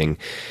started reading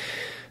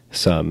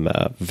some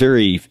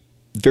very,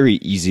 very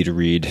easy to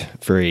read,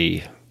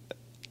 very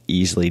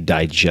easily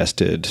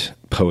digested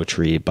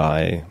poetry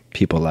by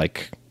people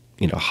like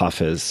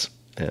Hafiz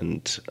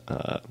and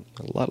a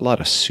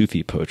lot of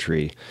Sufi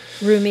poetry.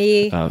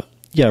 Rumi.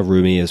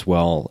 Rumi as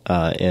well.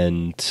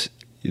 And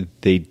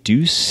they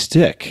do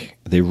stick.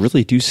 They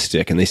really do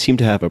stick. And they seem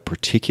to have a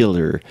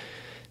particular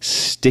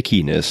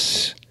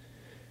stickiness,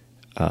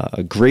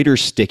 a greater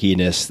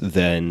stickiness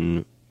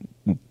than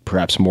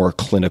perhaps more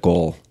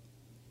clinical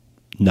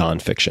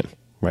nonfiction,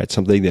 right?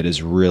 Something that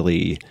is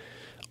really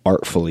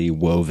artfully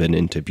woven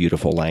into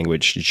beautiful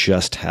language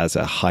just has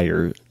a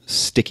higher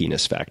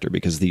stickiness factor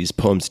because these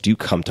poems do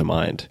come to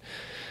mind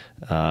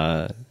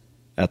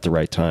at the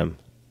right time.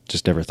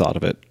 Just never thought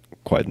of it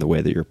quite in the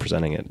way that you're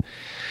presenting it.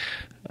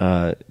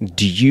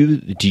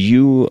 Do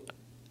you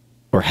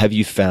or have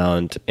you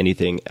found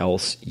anything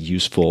else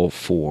useful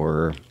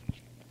for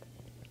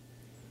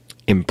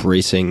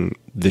embracing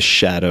the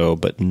shadow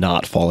but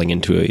not falling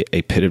into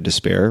a pit of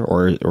despair,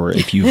 or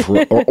if you've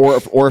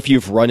or if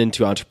you've run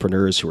into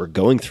entrepreneurs who are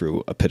going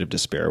through a pit of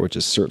despair, which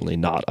is certainly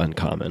not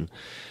uncommon,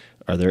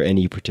 are there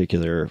any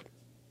particular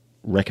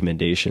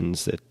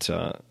recommendations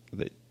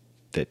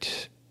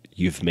that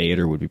you've made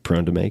or would be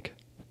prone to make?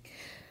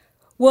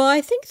 Well,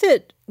 I think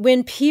that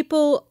when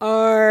people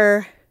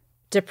are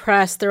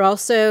depressed, they're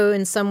also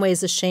in some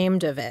ways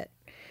ashamed of it.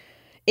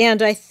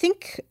 And I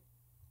think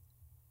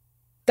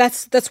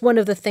that's one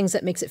of the things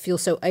that makes it feel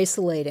so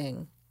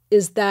isolating,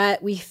 is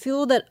that we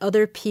feel that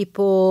other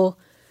people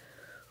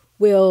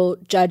will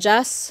judge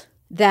us,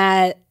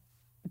 that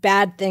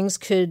bad things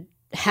could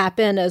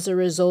happen as a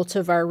result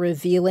of our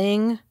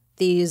revealing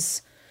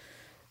these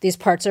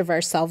parts of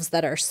ourselves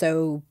that are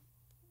so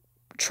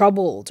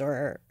troubled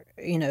or,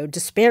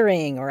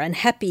 despairing or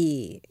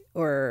unhappy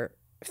or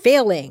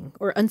failing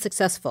or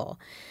unsuccessful.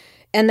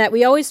 And that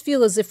we always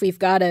feel as if we've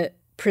got to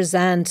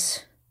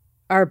present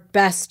our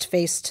best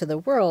face to the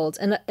world.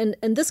 And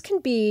this can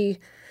be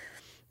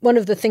one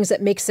of the things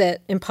that makes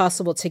it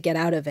impossible to get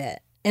out of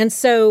it. And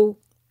so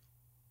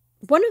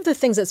one of the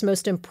things that's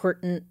most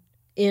important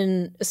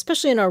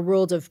especially in our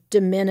world of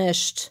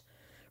diminished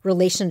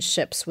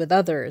relationships with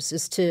others,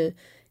 is to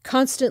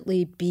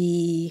constantly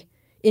be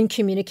in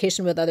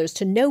communication with others,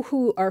 to know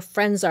who our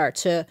friends are,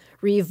 to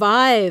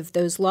revive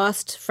those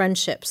lost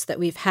friendships that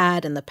we've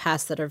had in the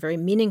past that are very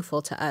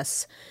meaningful to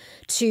us,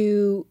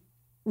 to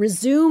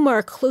resume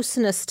our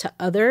closeness to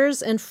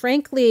others, and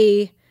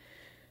frankly,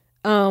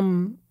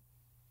 to,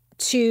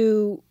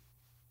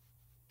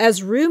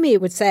 as Rumi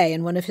would say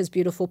in one of his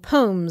beautiful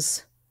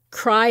poems,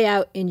 cry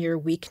out in your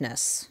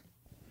weakness.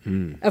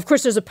 Of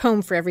course, there's a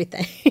poem for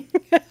everything.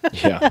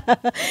 Yeah.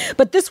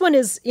 But this one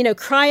is,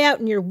 cry out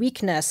in your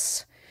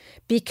weakness,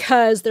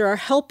 because there are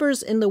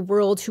helpers in the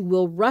world who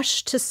will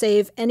rush to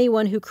save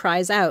anyone who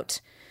cries out.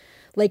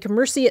 Like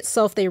mercy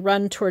itself, they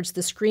run towards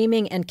the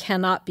screaming and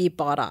cannot be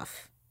bought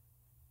off.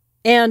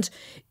 And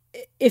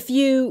if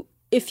you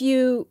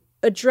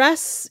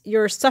address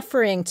your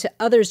suffering to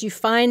others, you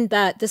find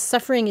that this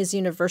suffering is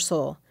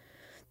universal,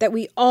 that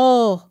we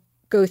all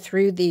go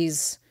through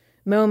these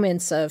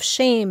moments of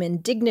shame,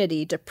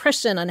 indignity,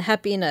 depression,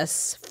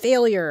 unhappiness,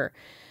 failure,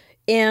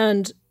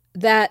 and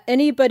that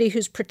anybody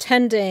who's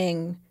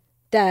pretending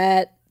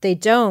that they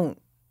don't,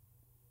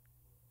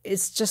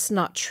 it's just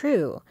not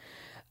true.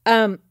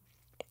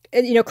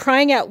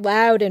 Crying out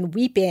loud and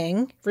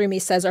weeping, Rumi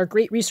says, are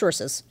great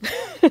resources.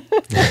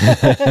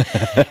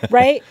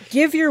 Right?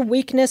 Give your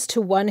weakness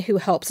to one who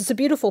helps. It's a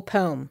beautiful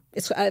poem.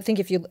 I think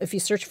if you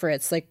search for it,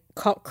 it's like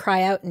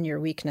cry out in your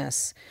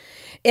weakness.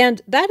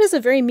 And that is a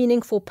very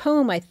meaningful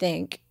poem, I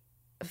think,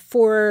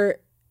 for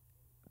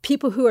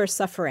people who are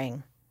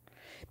suffering,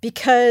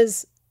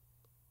 because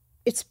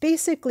it's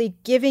basically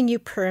giving you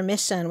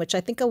permission, which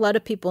I think a lot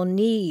of people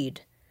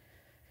need,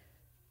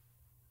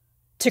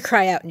 to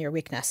cry out in your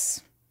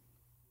weakness.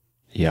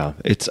 Yeah,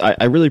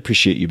 I really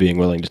appreciate you being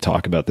willing to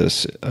talk about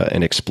this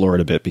and explore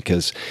it a bit,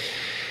 because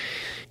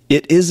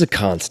it is a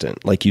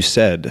constant, like you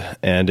said,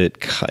 and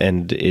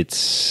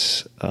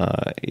it's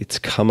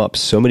come up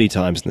so many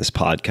times in this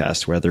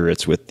podcast, whether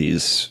it's with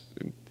these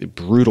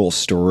brutal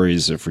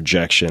stories of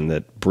rejection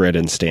that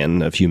Braden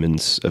Stanton of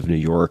Humans of New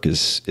York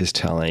is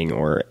telling,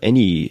 or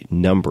any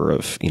number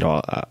of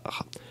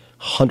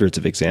hundreds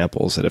of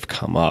examples that have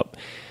come up.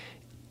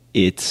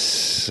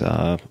 It's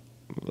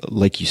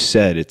like you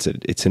said,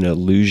 it's an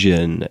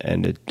illusion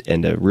and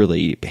a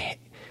really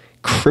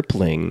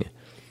crippling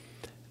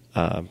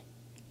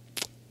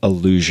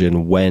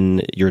illusion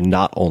when you're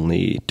not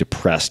only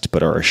depressed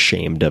but are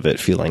ashamed of it,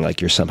 feeling like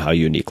you're somehow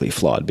uniquely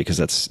flawed, because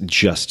that's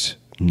just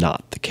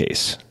not the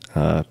case.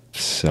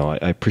 So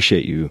I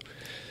appreciate you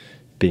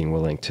being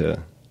willing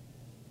to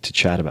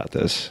chat about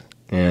this,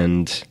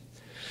 and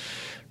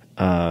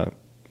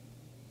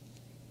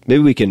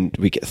maybe we can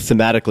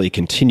thematically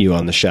continue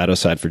on the shadow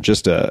side for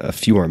just a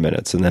few more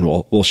minutes, and then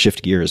we'll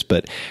shift gears.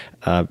 But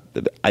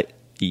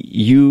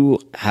you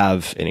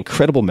have an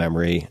incredible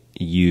memory.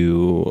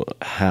 You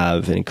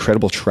have an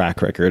incredible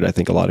track record. I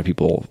think a lot of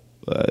people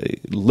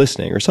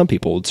listening, or some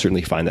people, would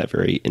certainly find that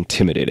very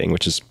intimidating,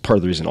 which is part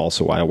of the reason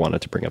also why I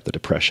wanted to bring up the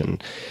depression,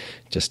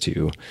 just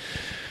to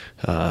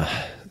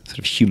sort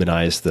of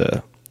humanize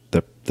the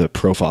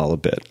profile a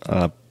bit.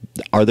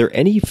 Are there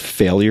any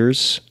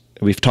failures?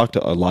 We've talked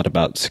a lot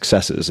about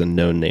successes and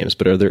known names,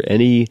 but are there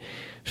any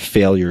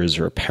failures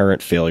or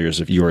apparent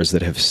failures of yours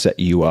that have set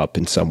you up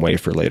in some way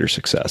for later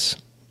success?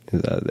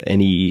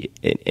 Any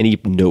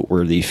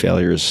noteworthy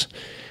failures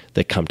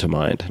that come to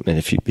mind? And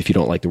if you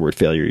don't like the word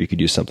failure, you could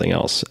use something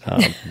else.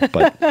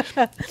 But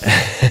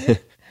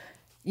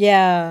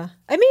yeah,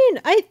 I mean,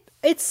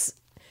 it's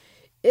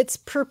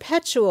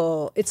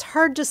perpetual. It's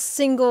hard to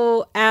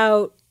single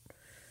out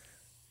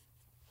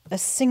a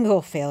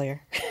single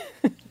failure.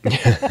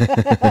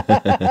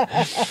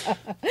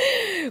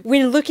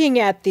 When looking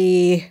at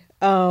the,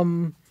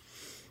 you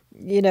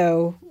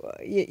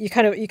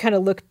kind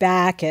of look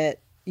back at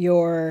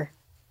your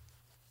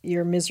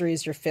your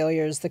miseries, your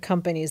failures, the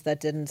companies that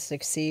didn't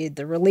succeed,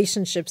 the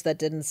relationships that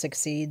didn't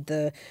succeed,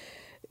 the,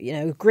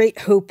 great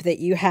hope that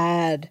you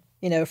had,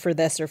 for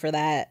this or for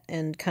that,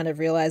 and kind of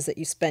realize that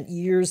you spent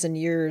years and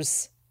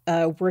years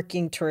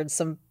working towards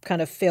some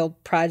kind of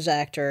failed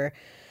project or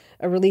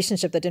a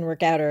relationship that didn't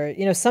work out, or,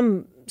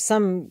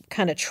 some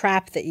kind of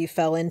trap that you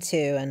fell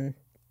into, and,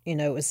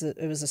 it was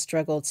a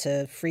struggle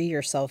to free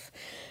yourself.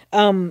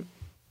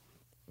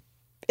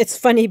 It's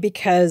funny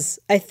because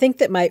I think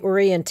that my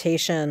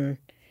orientation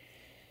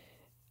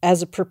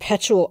as a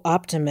perpetual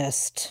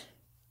optimist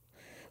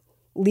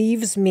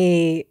leaves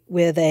me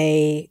with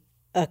a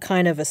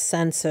kind of a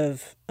sense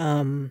of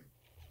kind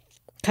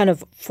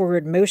of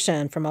forward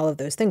motion from all of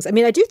those things. I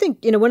mean, I do think,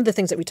 one of the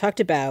things that we talked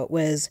about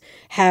was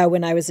how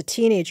when I was a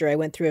teenager, I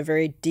went through a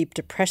very deep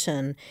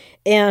depression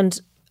and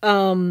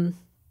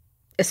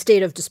a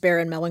state of despair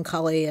and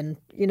melancholy and,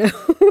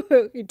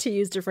 to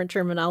use different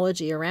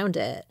terminology around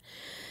it.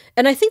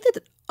 And I think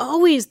that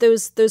always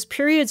those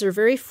periods are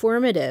very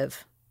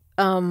formative.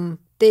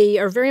 They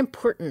are very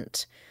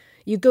important.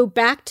 You go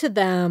back to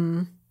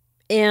them,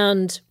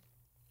 and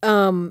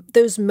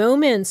those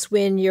moments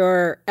when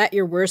you're at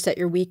your worst, at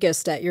your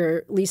weakest, at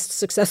your least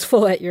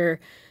successful, at your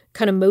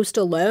kind of most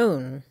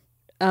alone,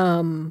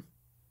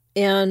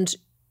 and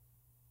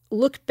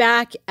look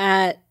back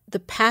at the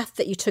path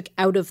that you took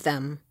out of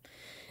them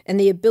and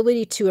the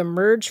ability to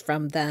emerge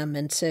from them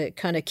and to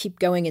kind of keep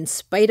going in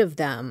spite of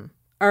them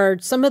are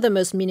some of the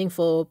most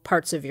meaningful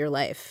parts of your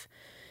life.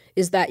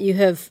 Is that you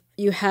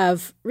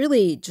have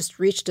really just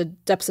reached a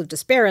depths of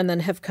despair and then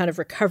have kind of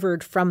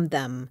recovered from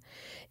them.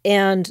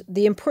 And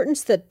the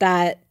importance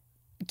that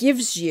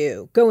gives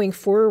you going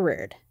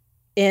forward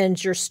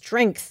and your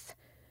strength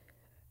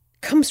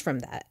comes from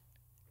that,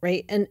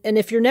 right? And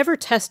if you're never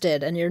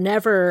tested and you're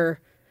never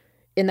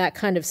in that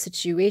kind of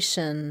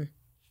situation,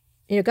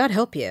 God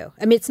help you.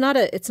 I mean, it's not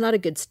a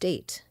good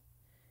state,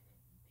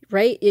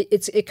 right?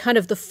 It kind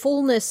of, the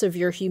fullness of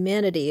your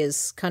humanity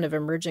is kind of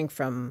emerging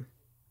from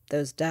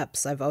those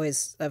depths. I've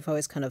always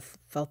kind of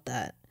felt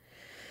that.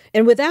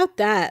 And without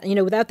that,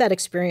 without that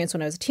experience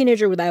when I was a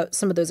teenager, without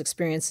some of those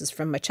experiences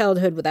from my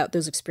childhood, without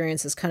those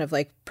experiences kind of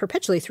like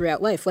perpetually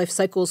throughout life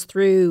cycles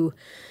through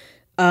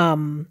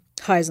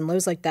highs and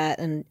lows like that,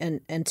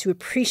 and to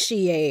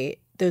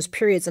appreciate those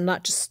periods and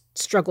not just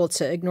struggle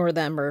to ignore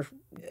them or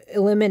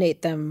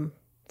eliminate them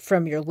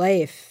from your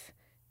life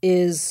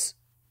is,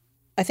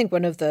 I think,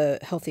 one of the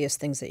healthiest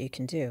things that you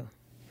can do.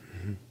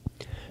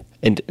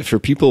 And for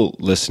people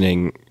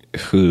listening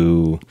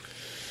who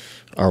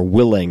are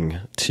willing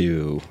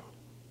to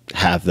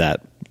have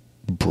that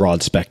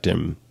broad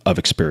spectrum of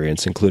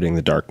experience, including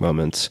the dark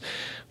moments,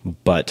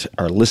 but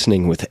are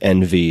listening with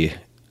envy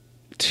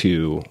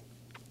to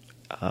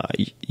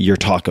your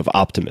talk of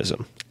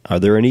optimism, are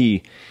there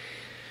any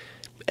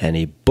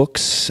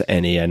books, I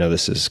know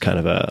this is kind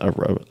of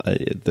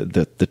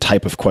the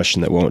type of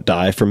question that won't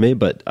die from me,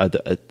 but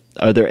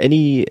are there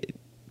any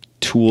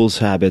tools,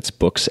 habits,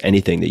 books,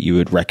 anything that you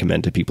would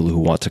recommend to people who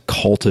want to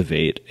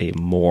cultivate a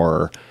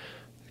more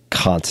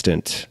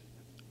constant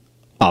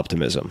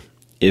optimism?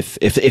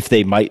 If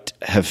they might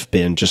have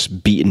been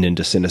just beaten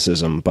into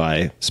cynicism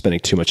by spending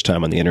too much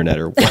time on the internet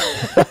or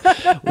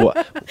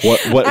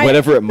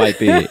whatever it might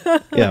be,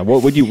 yeah,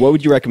 what would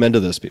you recommend to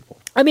those people?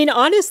 I mean,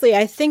 honestly,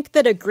 I think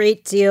that a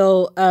great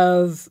deal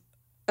of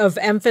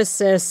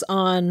emphasis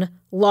on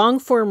long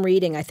form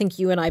reading. I think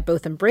you and I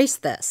both embrace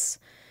this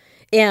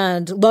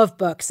and love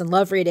books and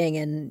love reading.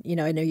 And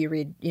I know you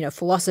read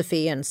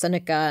philosophy and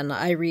Seneca, and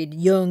I read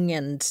Jung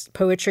and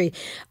poetry.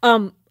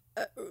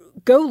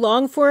 Go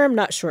long form,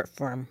 not short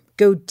form.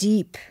 Go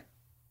deep,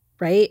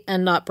 right?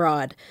 And not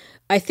broad.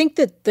 I think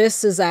that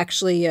this is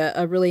actually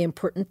a really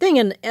important thing.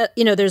 And,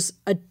 there's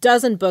a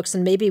dozen books,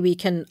 and maybe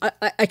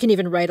I can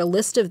even write a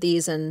list of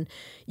these, and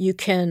you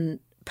can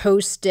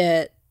post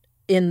it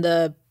in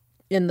the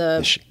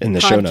podcast,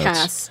 show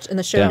notes. In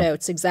the show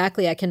notes.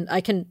 Exactly. I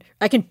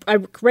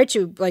write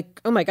you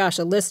like, oh my gosh,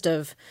 a list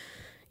of,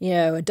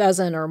 a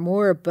dozen or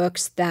more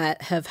books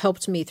that have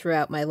helped me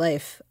throughout my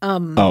life.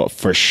 Oh,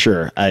 for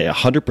sure.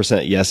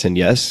 100% yes and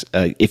yes.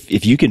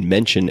 If you can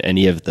mention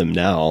any of them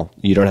now,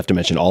 you don't have to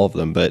mention all of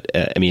them, but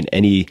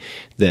any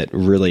that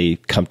really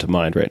come to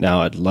mind right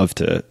now, I'd love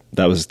to.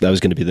 That was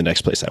going to be the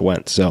next place I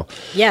went. So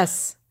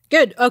yes.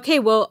 Good. Okay.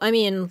 Well,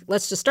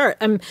 let's just start.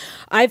 I'm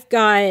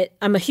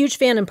a huge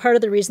fan, and part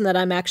of the reason that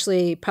I'm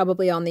actually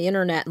probably on the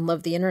internet and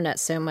love the internet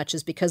so much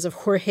is because of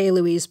Jorge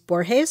Luis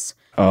Borges.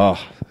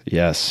 Oh,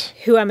 yes.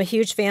 Who I'm a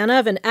huge fan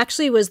of, and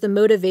actually was the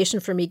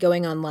motivation for me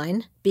going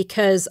online,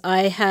 because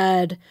I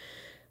had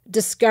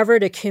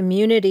discovered a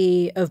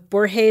community of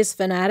Borges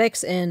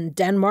fanatics in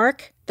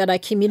Denmark that I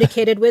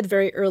communicated with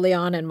very early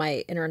on in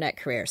my internet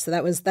career. So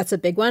that's a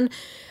big one.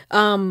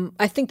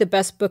 I think the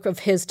best book of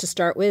his to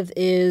start with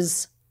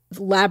is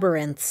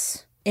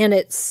Labyrinths. And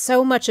it's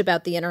so much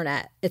about the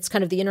internet. It's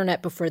kind of the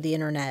internet before the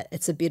internet.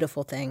 It's a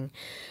beautiful thing.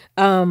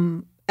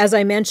 As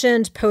I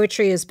mentioned,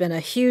 poetry has been a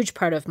huge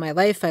part of my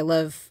life. I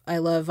love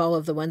all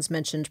of the ones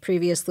mentioned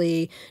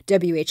previously.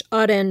 W.H.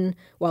 Auden,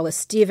 Wallace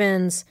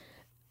Stevens.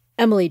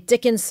 Emily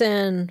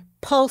Dickinson,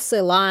 Paul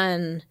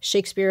Celan,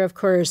 Shakespeare, of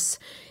course,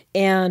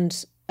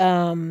 and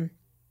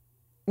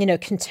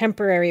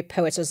contemporary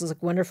poets. There's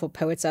like wonderful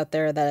poets out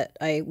there that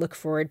I look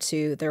forward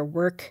to their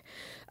work.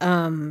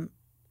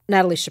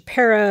 Natalie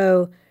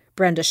Shapiro,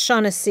 Brenda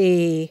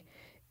Shaughnessy,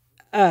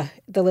 the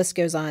list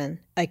goes on.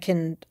 I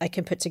can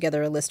put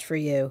together a list for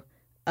you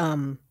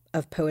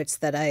of poets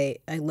that I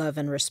love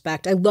and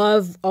respect. I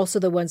love also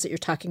the ones that you're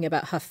talking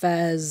about,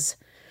 Hafez,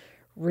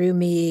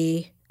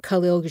 Rumi,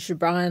 Khalil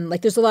Gibran.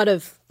 Like there's a lot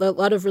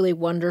of really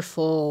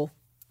wonderful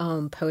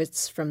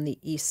poets from the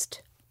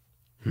East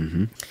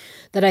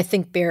that I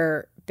think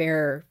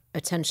bear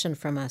attention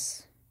from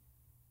us.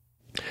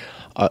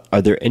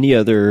 Are there any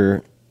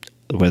other,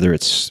 whether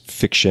it's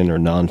fiction or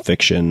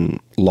nonfiction,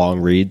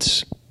 long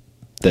reads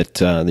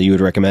that you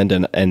would recommend?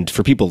 And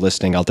for people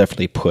listening, I'll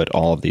definitely put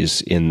all of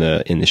these in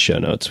the show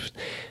notes,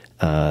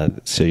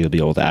 so you'll be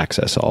able to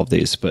access all of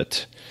these.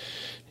 But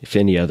if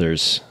any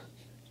others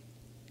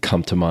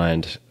come to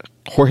mind,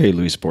 Jorge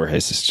Luis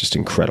Borges is just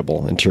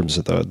incredible in terms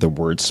of the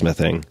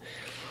wordsmithing,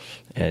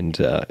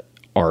 and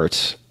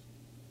art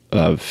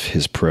of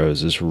his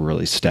prose is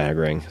really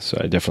staggering. So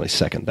I definitely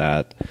second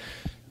that.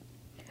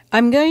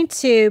 I'm going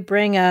to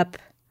bring up,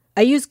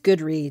 I use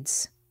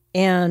Goodreads,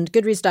 and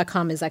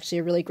Goodreads.com is actually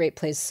a really great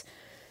place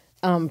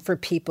for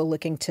people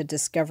looking to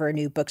discover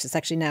new books. It's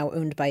actually now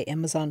owned by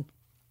Amazon.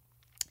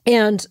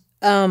 And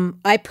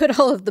I put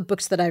all of the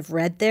books that I've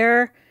read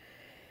there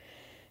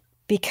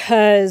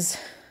because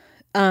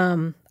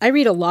I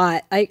read a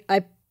lot.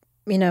 I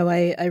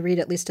read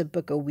at least a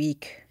book a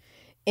week.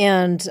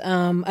 And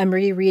I'm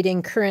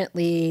rereading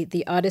currently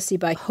The Odyssey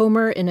by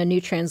Homer in a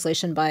new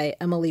translation by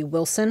Emily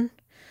Wilson.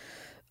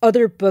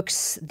 Other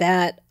books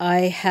that I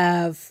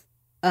have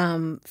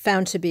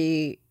found to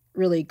be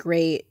really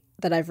great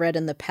that I've read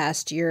in the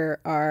past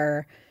year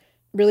are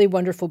really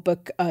wonderful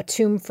book,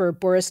 Tomb for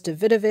Boris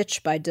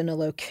Davidovich by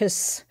Danilo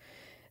Kiss,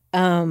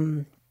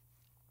 Hannah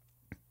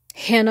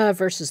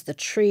versus the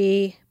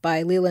Tree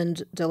by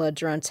Leland de la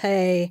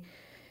Durante,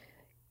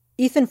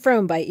 Ethan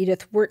Frome by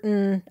Edith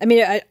Wharton. I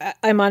mean,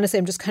 I'm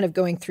just kind of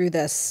going through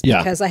this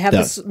because I have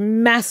this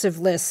massive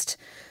list.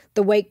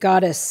 The White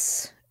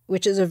Goddess,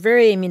 which is a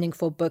very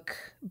meaningful book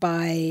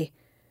by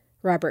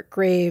Robert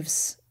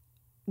Graves,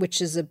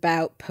 which is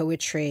about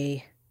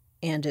poetry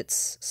and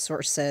its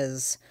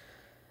sources.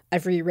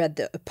 I've reread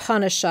the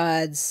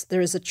Upanishads.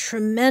 There is a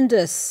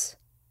tremendous,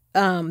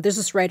 there's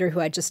this writer who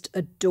I just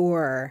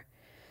adore,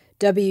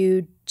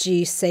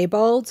 W.G.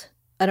 Sebald.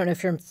 I don't know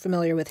if you're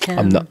familiar with him.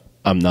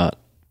 I'm not.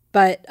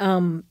 But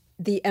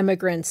The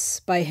Emigrants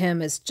by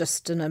him is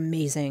just an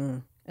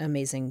amazing,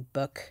 amazing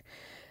book.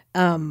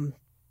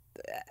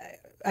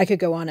 I could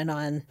go on and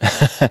on.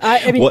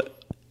 I mean,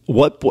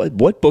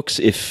 what books,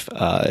 if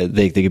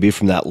they could be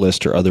from that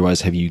list or otherwise,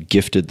 have you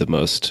gifted the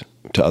most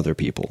to other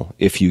people?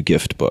 If you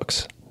gift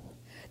books,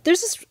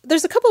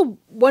 there's a couple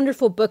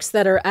wonderful books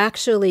that are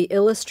actually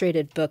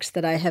illustrated books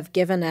that I have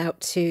given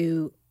out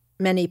to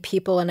many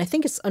people, and I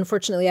think it's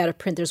unfortunately out of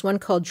print. There's one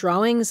called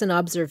Drawings and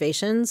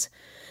Observations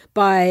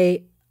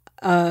by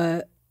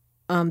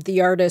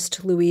the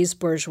artist Louise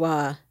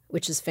Bourgeois,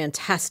 which is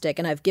fantastic,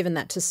 and I've given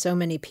that to so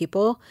many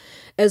people,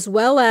 as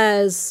well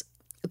as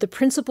The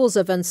Principles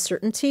of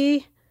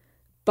Uncertainty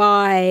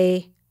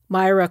by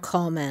Myra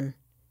Coleman.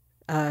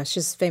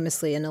 She's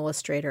famously an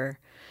illustrator.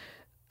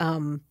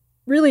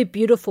 Really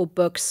beautiful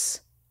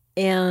books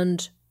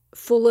and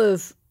full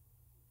of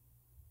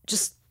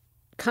just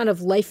kind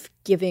of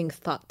life-giving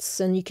thoughts.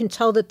 And you can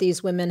tell that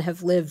these women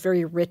have lived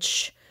very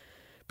rich,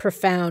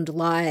 profound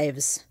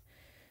lives,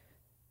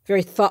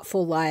 very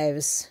thoughtful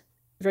lives,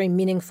 very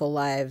meaningful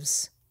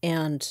lives,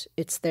 and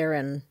it's there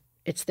in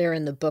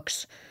the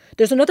books.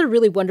 There's another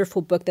really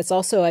wonderful book that's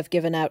also I've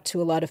given out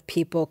to a lot of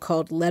people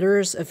called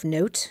Letters of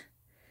Note,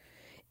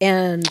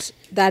 and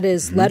that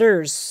is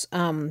letters,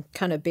 kind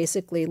of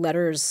basically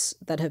letters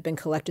that have been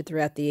collected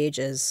throughout the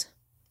ages.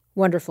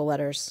 Wonderful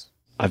letters.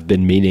 I've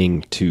been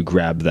meaning to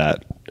grab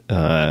that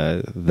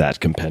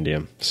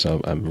compendium,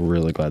 so I'm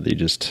really glad that you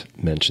just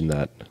mentioned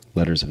that.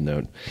 Letters of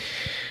Note.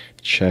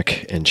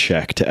 Check and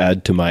check to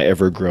add to my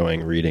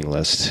ever-growing reading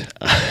list.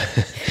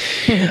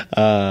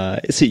 So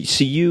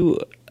you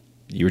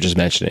were just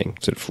mentioning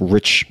sort of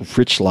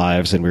rich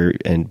lives, and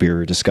we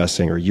were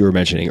discussing, or you were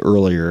mentioning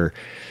earlier,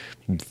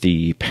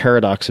 the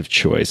paradox of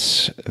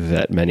choice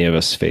that many of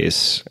us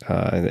face,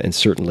 and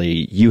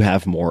certainly you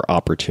have more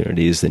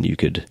opportunities than you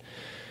could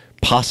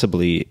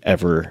possibly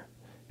ever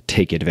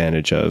take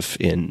advantage of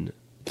in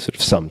sort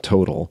of sum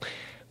total.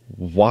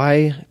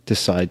 Why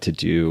decide to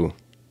do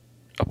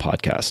a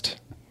podcast?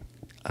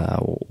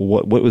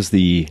 What was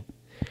the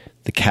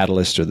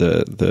catalyst or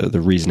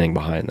the reasoning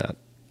behind that?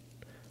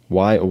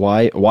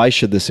 Why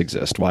should this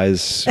exist?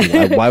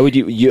 Why would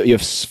you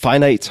have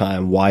finite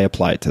time? Why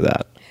apply it to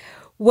that?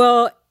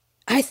 Well,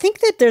 I think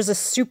that there's a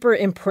super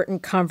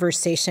important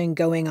conversation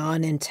going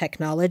on in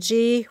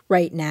technology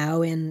right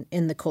now in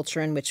the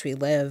culture in which we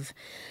live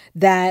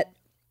that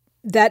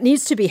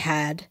needs to be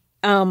had.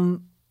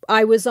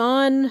 I was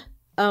on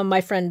my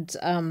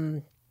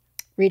friend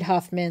Reid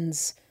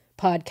Hoffman's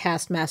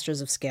podcast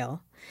Masters of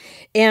Scale.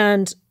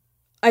 And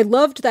I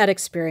loved that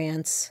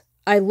experience.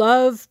 I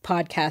love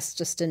podcasts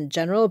just in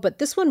general, but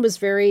this one was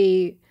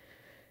very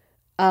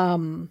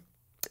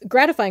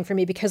gratifying for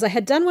me because I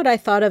had done what I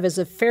thought of as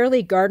a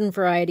fairly garden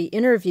variety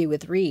interview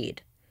with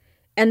Reed.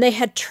 And they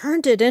had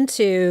turned it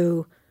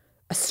into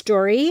a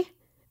story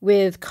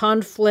with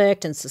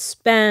conflict and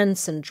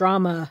suspense and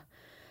drama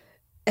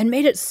and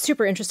made it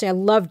super interesting. I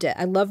loved it.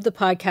 I loved the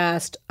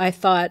podcast. I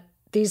thought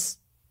these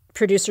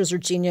producers are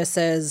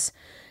geniuses.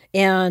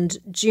 And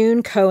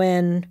June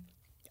Cohen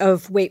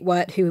of Wait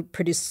What, who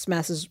produced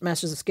Masters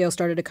of Scale,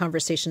 started a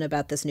conversation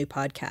about this new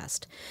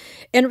podcast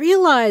and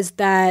realized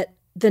that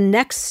the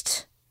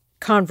next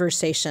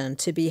conversation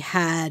to be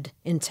had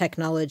in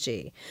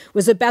technology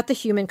was about the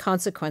human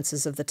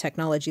consequences of the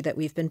technology that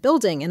we've been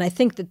building. And I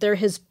think that there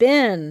has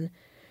been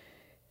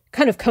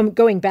kind of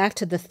going back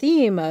to the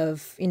theme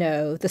of,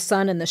 the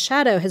sun and the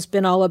shadow has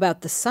been all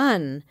about the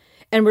sun.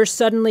 And we're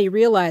suddenly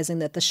realizing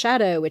that the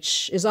shadow,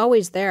 which is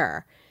always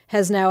there,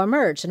 has now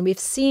emerged. And we've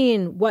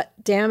seen what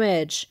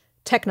damage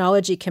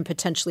technology can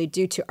potentially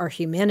do to our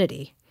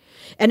humanity.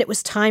 And it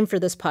was time for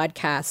this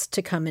podcast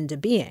to come into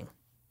being.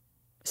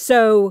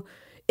 So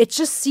it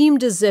just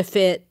seemed as if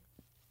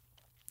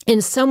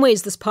in some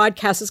ways, this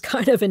podcast is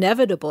kind of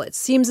inevitable. It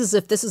seems as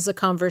if this is a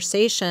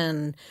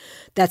conversation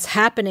that's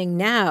happening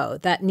now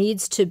that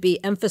needs to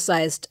be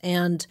emphasized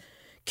and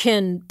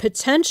can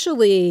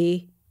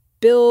potentially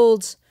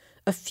build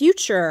a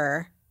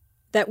future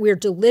that we're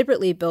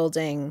deliberately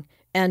building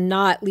and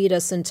not lead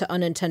us into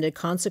unintended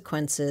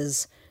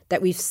consequences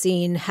that we've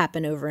seen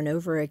happen over and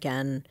over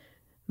again,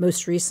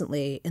 most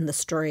recently in the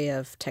story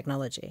of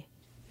technology.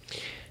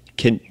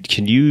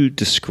 Can you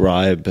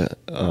describe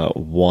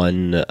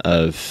one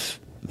of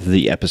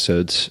the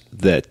episodes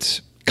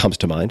that comes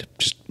to mind?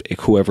 Just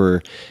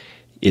whoever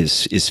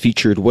is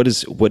featured. What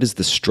is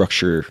the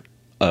structure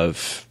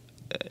of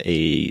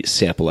a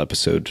sample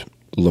episode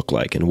look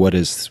like, and what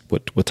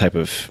type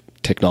of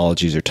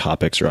technologies or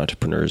topics or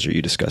entrepreneurs are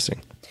you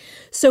discussing?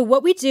 So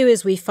what we do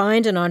is we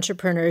find an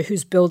entrepreneur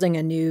who's building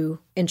a new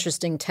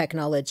interesting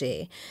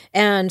technology.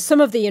 And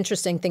some of the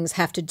interesting things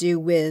have to do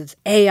with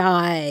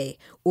AI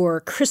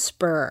or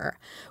CRISPR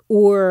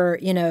or,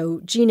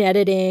 gene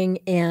editing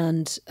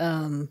and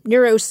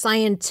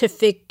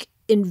neuroscientific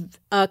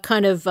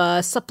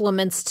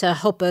supplements to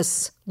help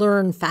us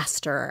learn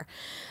faster.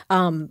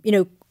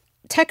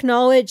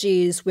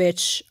 Technologies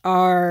which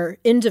are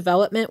in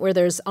development where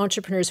there's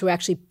entrepreneurs who are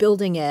actually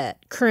building it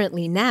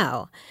currently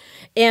now.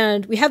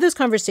 And we have those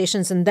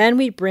conversations, and then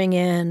we bring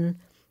in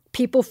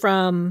people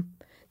from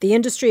the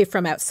industry,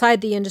 from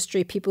outside the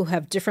industry, people who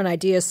have different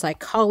ideas,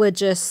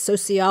 psychologists,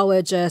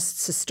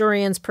 sociologists,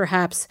 historians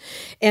perhaps,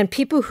 and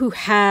people who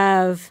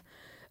have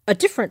a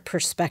different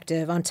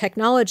perspective on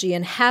technology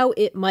and how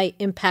it might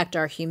impact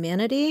our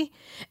humanity.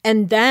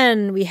 And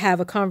then we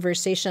have a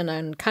conversation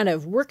and kind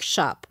of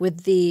workshop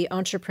with the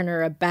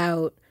entrepreneur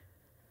about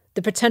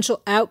the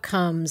potential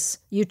outcomes,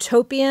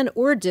 utopian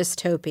or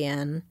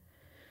dystopian,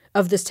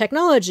 of this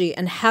technology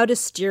and how to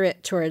steer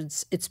it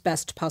towards its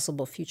best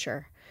possible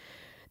future.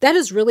 That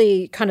is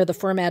really kind of the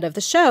format of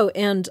the show.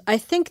 And I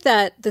think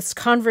that this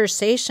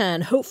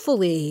conversation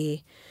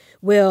hopefully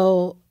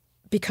will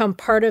become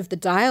part of the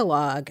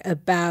dialogue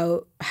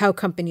about how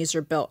companies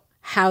are built,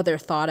 how they're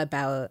thought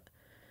about,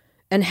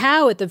 and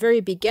how at the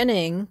very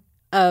beginning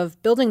of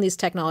building these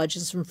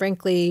technologies, and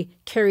frankly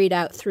carried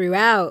out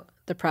throughout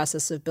the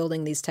process of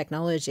building these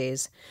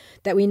technologies,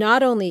 that we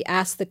not only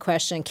ask the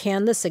question,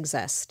 can this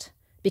exist?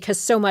 Because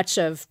so much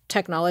of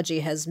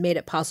technology has made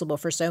it possible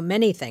for so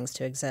many things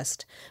to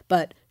exist.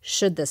 But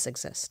should this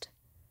exist?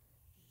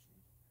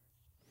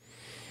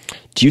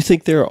 Do you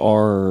think there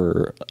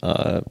are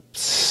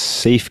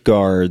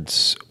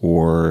safeguards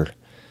or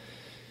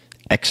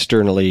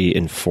externally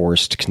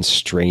enforced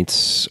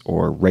constraints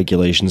or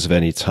regulations of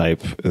any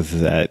type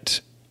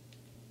that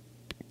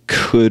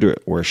could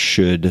or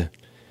should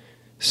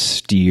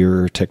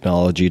steer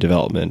technology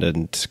development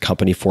and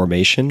company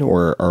formation,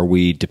 or are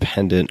we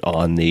dependent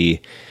on the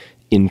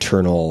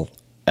internal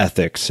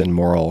ethics and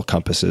moral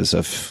compasses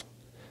of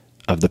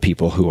the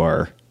people who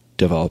are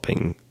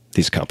developing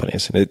these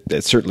companies? And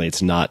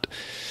it's not.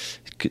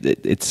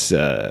 It's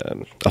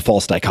a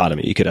false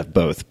dichotomy. You could have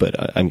both,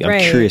 but I'm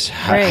curious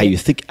how you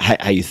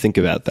think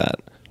about that.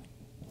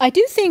 I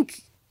do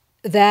think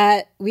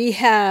that we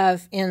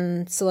have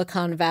in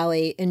Silicon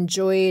Valley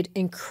enjoyed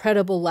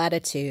incredible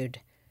latitude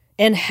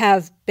and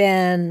have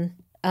been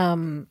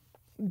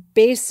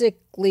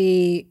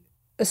basically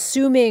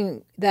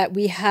assuming that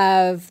we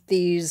have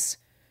the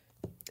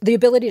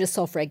ability to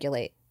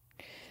self-regulate.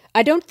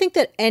 I don't think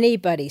that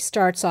anybody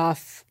starts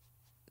off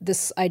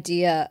this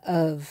idea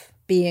of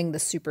being the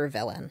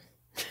supervillain,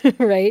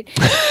 right?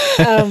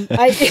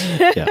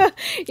 I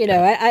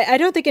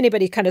don't think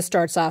anybody kind of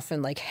starts off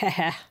and like,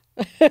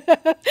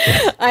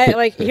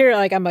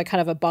 I'm a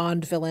kind of a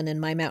Bond villain in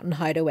my mountain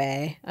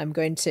hideaway. I'm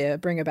going to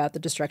bring about the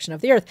destruction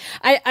of the earth.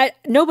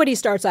 Nobody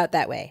starts out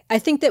that way. I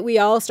think that we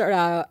all start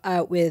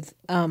out with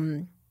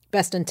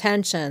best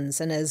intentions.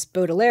 And as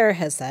Baudelaire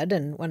has said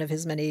in one of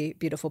his many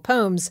beautiful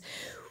poems,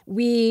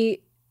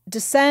 we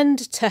descend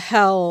to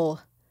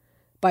hell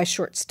by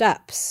short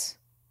steps.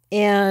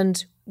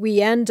 And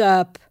we end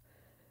up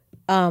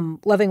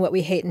loving what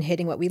we hate and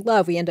hating what we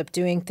love. We end up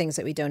doing things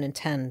that we don't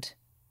intend.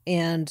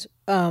 And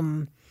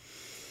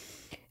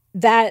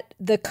that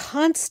the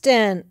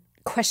constant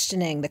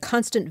questioning, the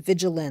constant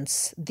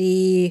vigilance,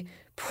 the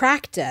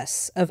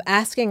practice of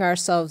asking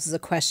ourselves the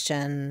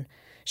question,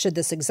 should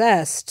this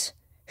exist?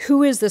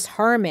 Who is this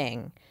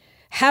harming?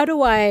 How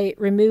do I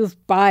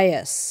remove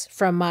bias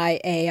from my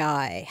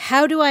AI?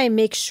 How do I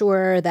make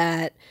sure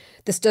that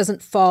this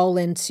doesn't fall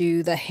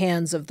into the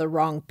hands of the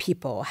wrong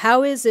people?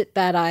 How is it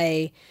that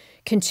I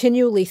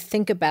continually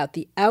think about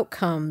the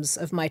outcomes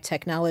of my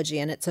technology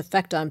and its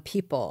effect on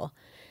people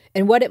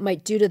and what it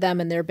might do to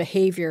them and their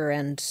behavior,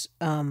 and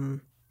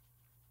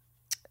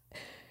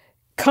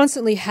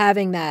constantly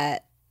having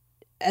that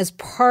as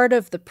part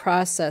of the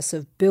process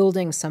of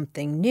building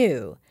something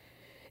new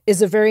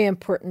is a very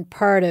important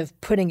part of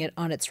putting it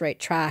on its right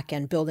track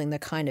and building the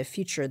kind of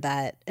future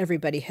that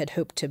everybody had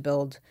hoped to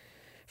build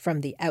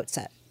from the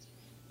outset.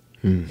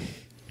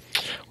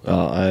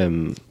 Well,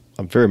 I'm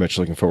very much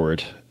looking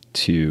forward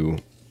to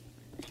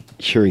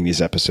hearing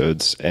these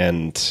episodes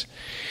and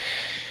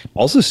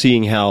also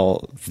seeing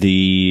how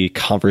the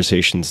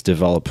conversations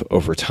develop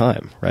over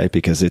time, right?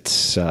 Because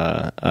it's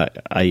I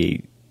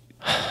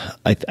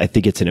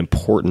think it's an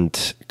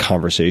important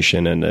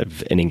conversation and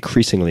an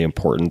increasingly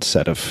important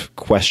set of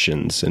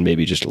questions, and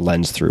maybe just a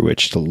lens through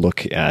which to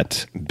look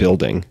at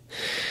building.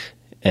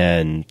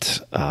 And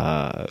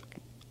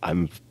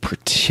I'm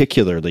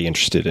particularly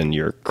interested in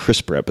your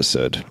CRISPR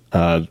episode.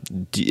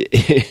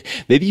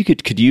 Maybe you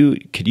could you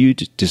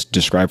just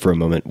describe for a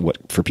moment what,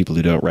 for people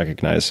who don't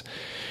recognize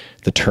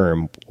the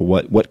term,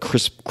 what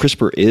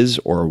CRISPR is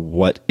or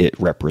what it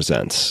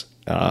represents?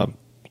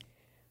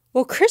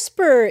 Well,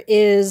 CRISPR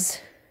is,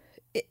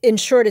 in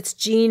short, it's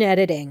gene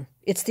editing.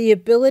 It's the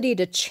ability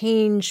to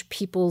change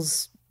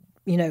people's,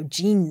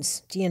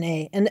 genes,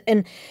 DNA.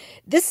 And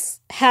this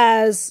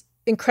has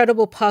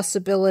incredible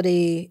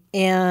possibility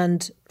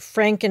and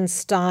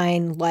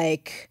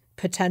Frankenstein-like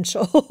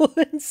potential.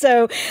 And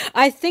so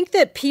I think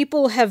that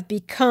people have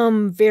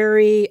become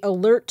very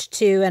alert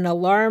to and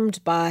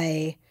alarmed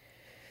by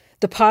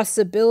the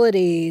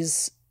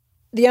possibilities,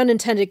 the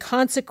unintended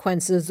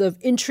consequences of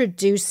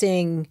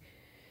introducing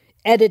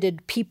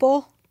edited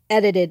people,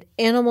 edited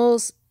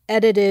animals,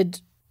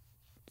 edited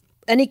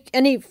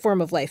any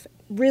form of life,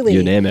 really.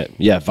 You name it.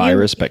 Yeah,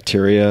 virus,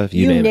 bacteria,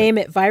 you name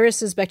it.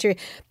 Viruses, bacteria.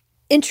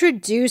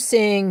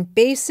 Introducing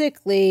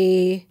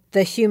basically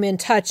the human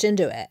touch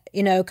into it,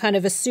 kind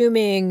of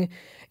assuming,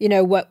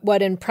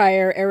 what in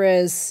prior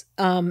eras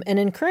and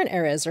in current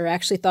eras are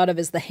actually thought of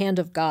as the hand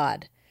of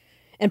God,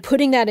 and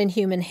putting that in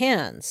human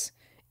hands.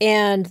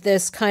 And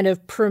this kind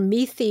of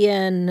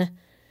Promethean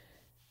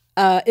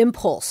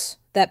impulse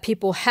that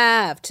people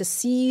have to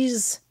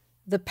seize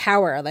the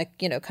power, like,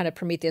 kind of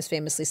Prometheus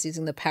famously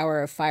seizing the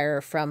power of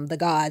fire from the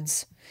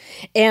gods,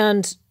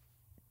 and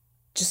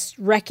just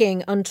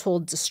wreaking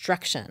untold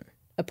destruction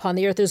upon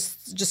the earth. There's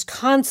just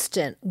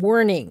constant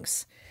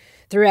warnings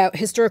throughout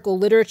historical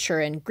literature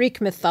and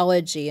Greek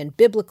mythology and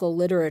biblical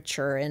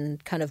literature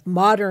and kind of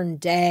modern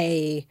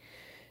day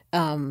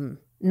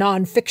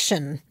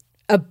nonfiction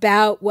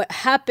about what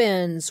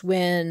happens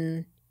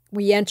when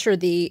we enter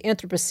the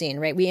Anthropocene,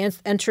 right? We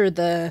enter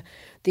the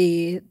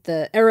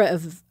era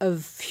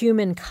of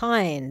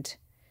humankind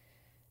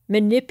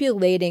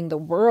manipulating the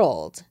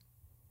world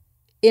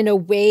in a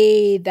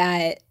way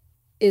that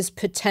is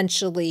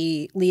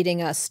potentially leading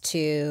us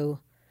to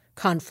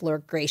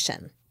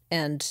conflagration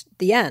and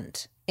the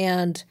end.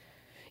 And,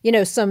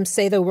 some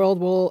say the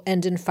world will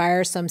end in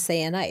fire, some say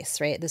in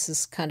ice, right? This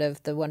is kind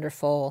of the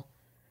wonderful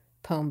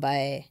poem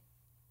by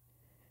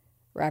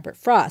Robert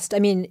Frost. I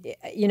mean,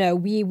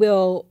 we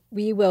will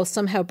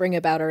somehow bring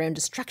about our own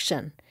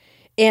destruction.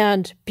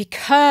 And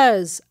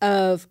because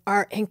of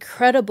our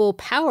incredible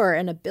power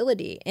and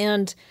ability.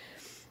 And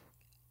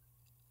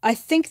I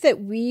think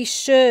that we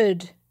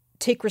should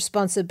take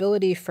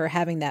responsibility for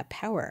having that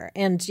power.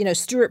 And,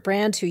 Stuart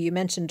Brand, who you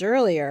mentioned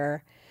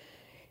earlier,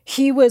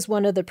 he was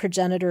one of the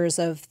progenitors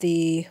of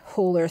the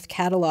Whole Earth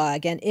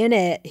Catalog. And in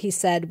it, he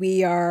said,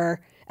 we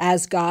are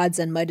as gods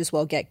and might as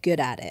well get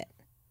good at it.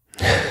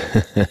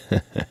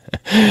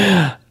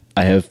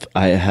 I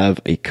have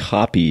a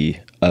copy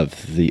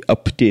of the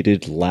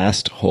updated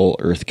last Whole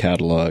Earth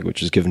Catalog, which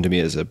was given to me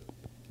as a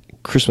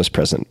Christmas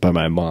present by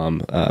my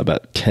mom,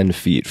 about 10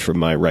 feet from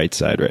my right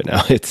side right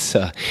now. It's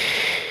an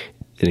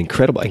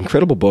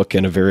incredible book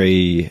and a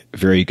very,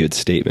 very good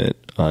statement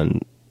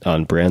on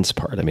Brand's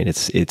part. I mean,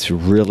 it's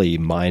really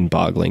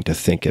mind-boggling to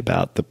think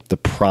about the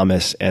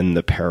promise and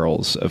the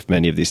perils of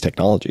many of these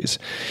technologies.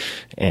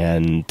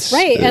 And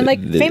right, and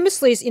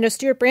famously,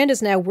 Stuart Brand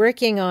is now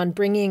working on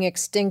bringing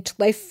extinct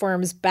life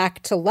forms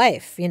back to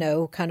life.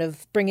 Kind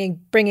of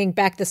bringing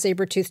back the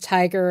saber-toothed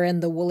tiger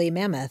and the woolly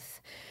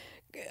mammoth.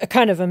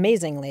 Kind of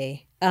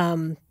amazingly,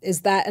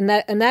 is that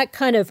and that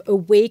kind of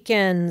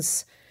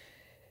awakens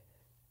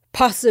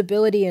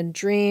possibility and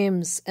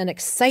dreams and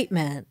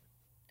excitement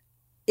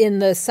in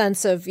the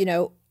sense of,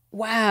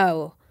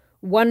 wow,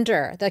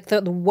 wonder, like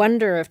the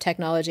wonder of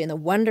technology and the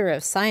wonder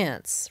of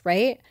science,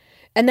 right?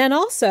 And then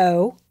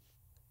also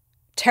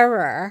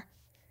terror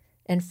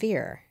and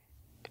fear.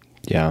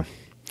 Yeah.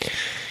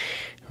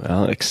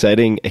 Well,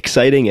 exciting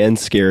and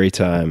scary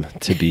time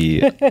to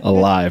be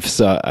alive.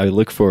 So I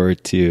look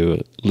forward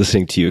to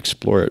listening to you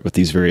explore it with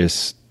these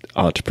various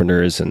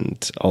entrepreneurs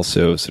and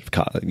also sort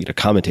of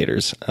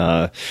commentators.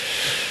 Let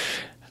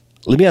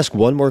me ask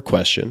one more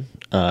question.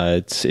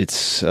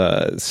 It's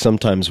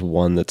sometimes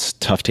one that's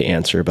tough to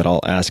answer, but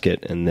I'll ask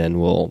it and then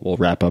we'll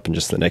wrap up in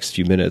just the next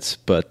few minutes.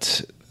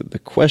 But the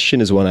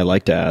question is one I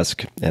like to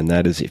ask, and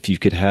that is if you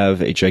could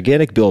have a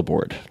gigantic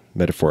billboard,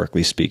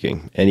 metaphorically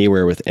speaking,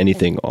 anywhere with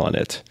anything on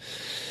it.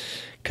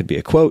 Could be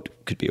a quote,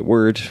 could be a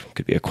word,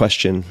 could be a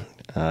question,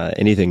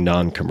 anything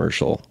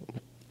non-commercial.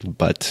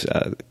 But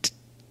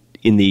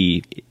in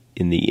the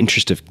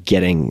interest of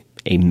getting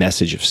a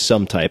message of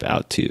some type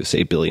out to,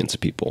 say, billions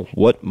of people,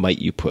 what might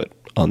you put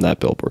on that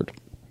billboard?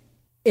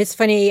 It's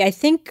funny. I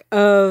think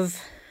of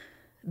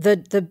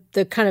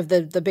the kind of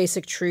the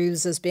basic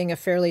truths as being a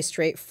fairly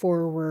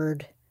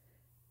straightforward,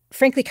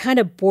 frankly, kind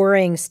of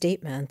boring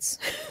statements.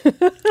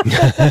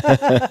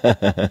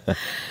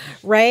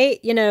 Right?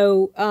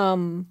 You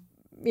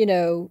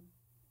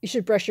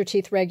should brush your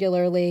teeth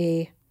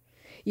regularly.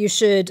 You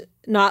should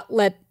not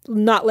let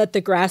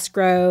the grass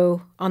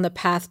grow on the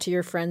path to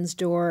your friend's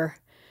door.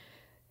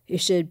 You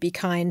should be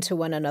kind to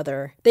one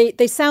another.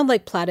 They sound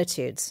like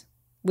platitudes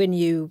when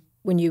you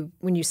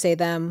say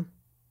them,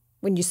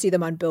 when you see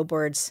them on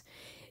billboards,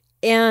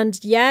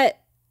 and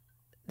yet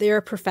they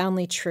are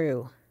profoundly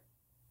true.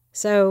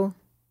 So,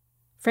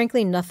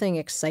 frankly, nothing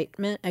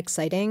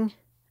exciting.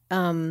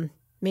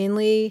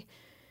 Mainly,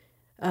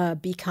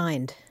 be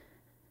kind.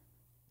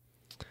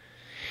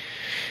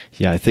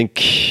 Yeah, I think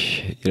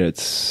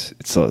it's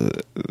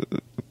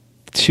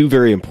two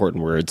very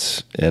important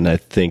words, and I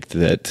think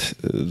that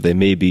they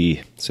may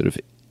be sort of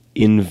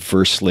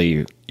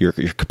inversely, your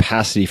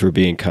capacity for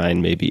being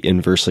kind may be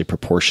inversely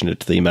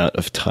proportionate to the amount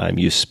of time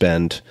you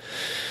spend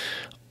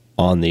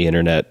on the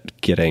internet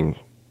getting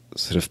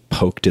sort of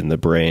poked in the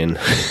brain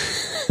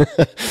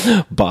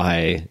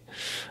by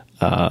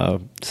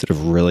sort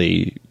of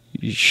really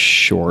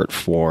short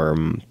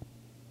form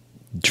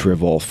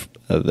drivel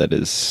that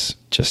is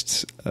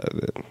just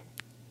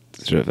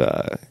sort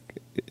of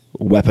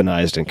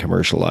weaponized and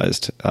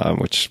commercialized,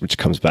 which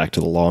comes back to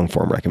the long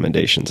form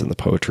recommendations and the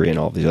poetry and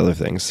all these other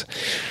things.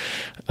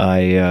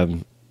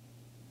 I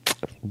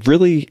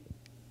really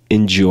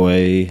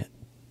enjoy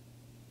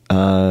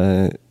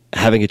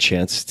having a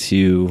chance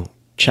to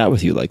chat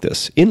with you like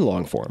this in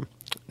long form.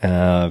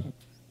 And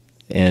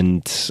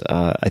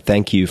I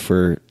thank you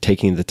for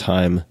taking the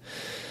time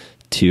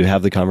to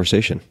have the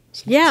conversation.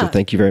 Yeah. So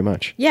thank you very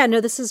much. Yeah,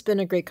 no, this has been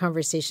a great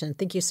conversation.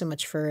 Thank you so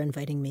much for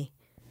inviting me.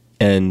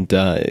 And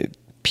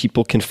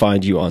people can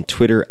find you on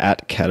Twitter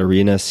at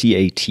Katerina,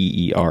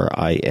 Caterina.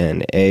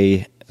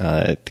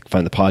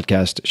 Find the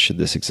podcast,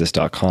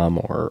 shouldthisexist.com,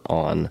 or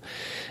on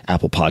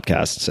Apple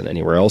Podcasts and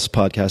anywhere else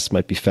podcasts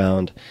might be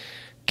found.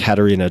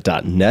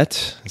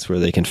 Katerina.net is where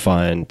they can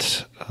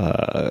find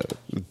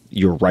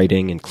your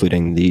writing,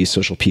 including the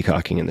social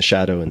peacocking in the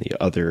shadow and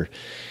the other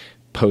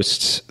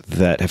posts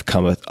that have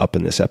come up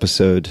in this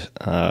episode.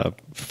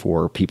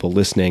 For people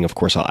listening, of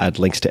course, I'll add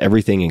links to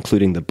everything,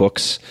 including the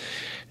books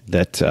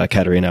that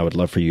Katerina, I would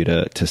love for you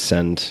to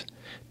send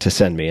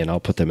me, and I'll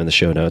put them in the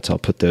show notes. I'll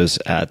put those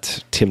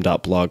at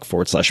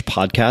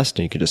tim.blog/podcast,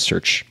 and you can just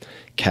search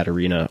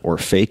Katerina or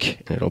fake,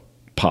 and it'll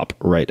pop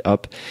right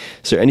up.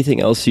 Is there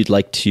anything else you'd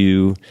like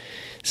to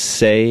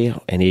say?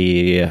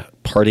 Any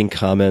parting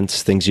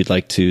comments, things you'd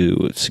like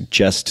to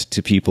suggest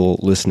to people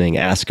listening,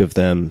 ask of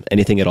them,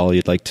 anything at all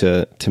you'd like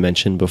to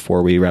mention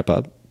before we wrap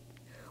up?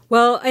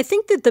 Well, I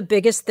think that the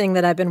biggest thing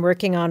that I've been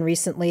working on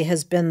recently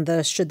has been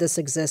the Should This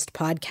Exist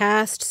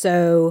podcast.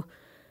 So,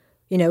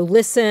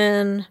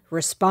 listen,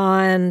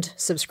 respond,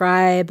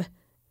 subscribe.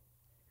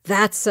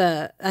 That's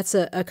a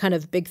kind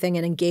of big thing,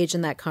 and engage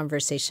in that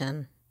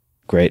conversation.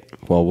 Great.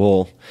 Well,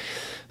 we'll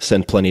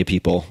send plenty of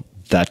people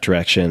that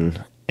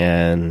direction.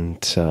 And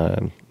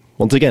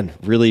once again,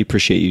 really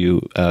appreciate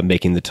you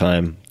making the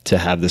time to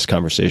have this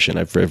conversation.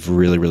 I've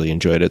really, really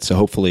enjoyed it. So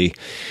hopefully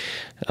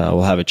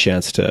we'll have a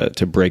chance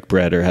to break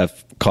bread or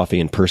have coffee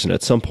in person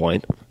at some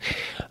point.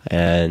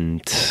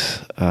 And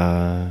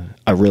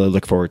I really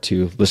look forward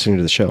to listening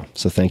to the show.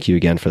 So thank you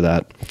again for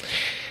that.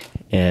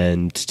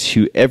 And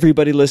to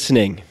everybody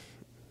listening,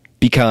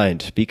 be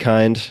kind. Be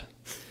kind.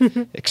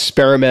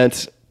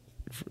 Experiment.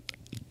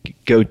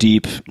 Go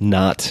deep,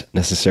 not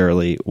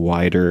necessarily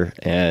wider,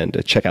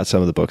 and check out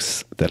some of the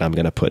books that I'm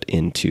going to put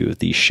into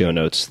the show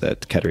notes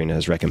that Katerina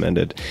has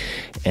recommended.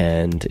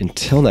 And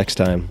until next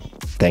time,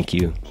 thank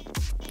you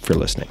for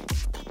listening.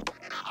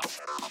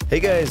 Hey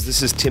guys,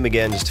 this is Tim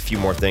again. Just a few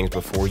more things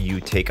before you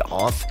take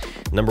off.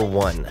 Number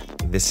one,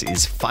 this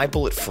is 5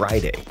 Bullet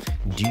Friday.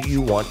 Do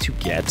you want to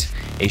get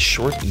a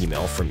short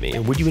email from me?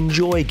 Would you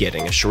enjoy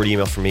getting a short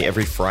email from me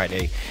every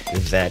Friday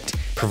that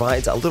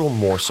provides a little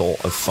morsel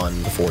of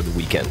fun before the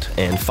weekend?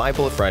 And 5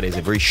 Bullet Friday is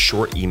a very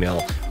short email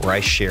where I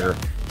share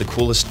the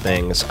coolest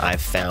things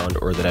I've found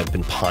or that I've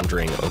been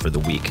pondering over the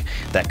week.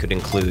 That could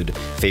include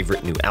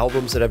favorite new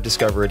albums that I've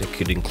discovered. It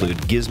could include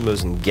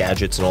gizmos and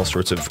gadgets and all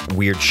sorts of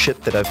weird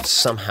shit that I've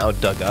somehow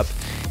dug up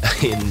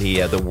in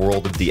the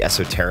world of the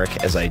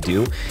esoteric as I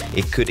do.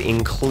 It could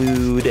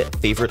include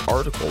favorite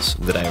articles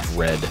that I've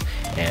read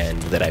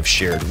and that I've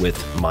shared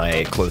with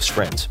my close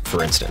friends,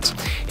 for instance.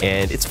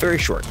 And it's very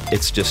short.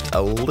 It's just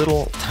a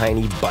little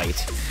tiny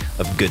bite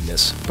of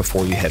goodness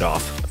before you head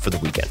off for the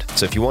weekend.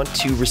 So if you want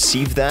to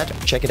receive that,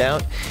 check it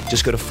out.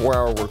 Just go to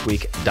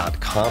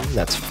 4hourworkweek.com.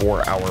 That's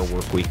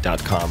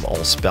 4hourworkweek.com,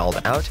 all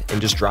spelled out,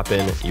 and just drop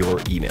in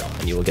your email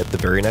and you will get the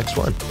very next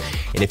one.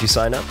 And if you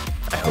sign up,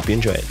 I hope you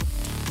enjoy it.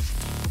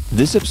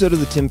 This episode of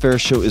The Tim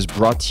Ferriss Show is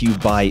brought to you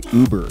by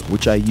Uber,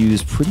 which I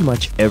use pretty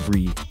much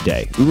every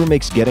day. Uber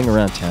makes getting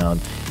around town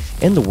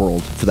and the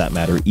world, for that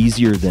matter,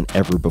 easier than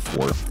ever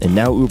before. And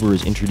now Uber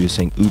is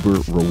introducing Uber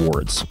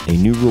Rewards, a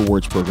new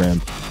rewards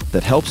program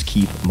that helps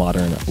keep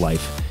modern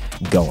life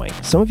going.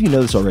 Some of you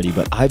know this already,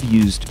 but I've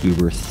used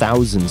Uber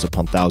thousands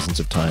upon thousands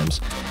of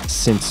times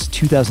since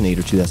 2008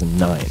 or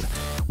 2009.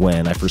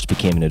 When I first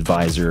became an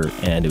advisor,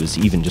 and it was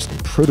even just in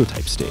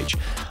prototype stage.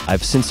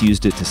 I've since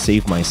used it to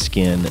save my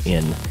skin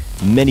in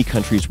many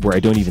countries where I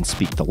don't even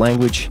speak the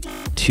language,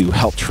 to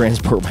help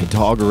transport my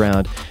dog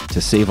around, to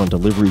save on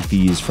delivery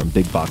fees from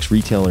big box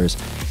retailers.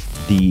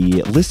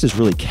 The list is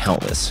really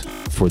countless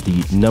for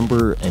the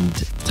number and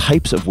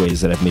types of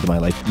ways that I've made my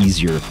life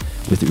easier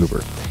with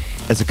Uber.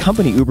 As a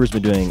company, Uber's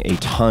been doing a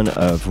ton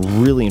of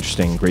really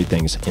interesting and great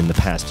things in the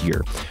past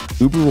year.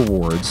 Uber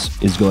Rewards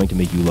is going to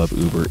make you love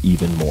Uber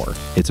even more.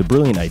 It's a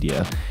brilliant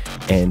idea,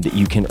 and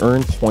you can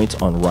earn points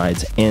on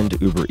rides and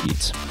Uber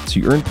Eats. So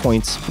you earn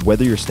points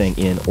whether you're staying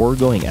in or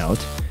going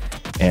out,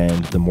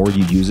 and the more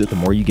you use it, the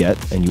more you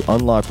get, and you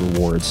unlock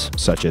rewards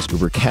such as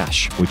Uber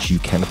Cash, which you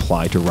can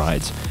apply to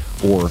rides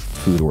or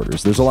food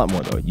orders. There's a lot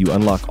more though. You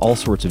unlock all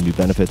sorts of new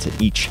benefits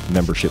at each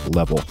membership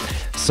level,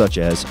 such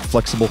as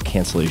flexible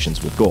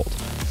cancellations with Gold.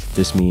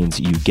 This means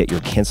you get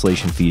your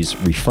cancellation fees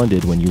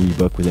refunded when you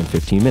rebook within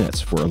 15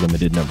 minutes for a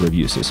limited number of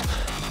uses.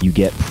 You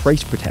get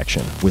price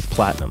protection with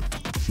Platinum.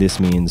 This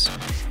means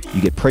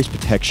you get price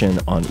protection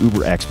on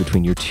UberX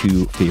between your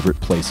two favorite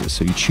places.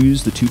 So you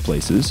choose the two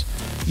places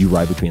you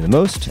ride between the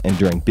most, and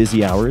during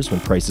busy hours when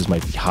prices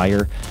might be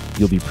higher,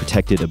 you'll be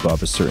protected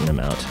above a certain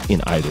amount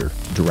in either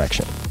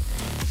direction.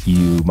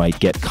 You might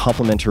get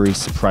complimentary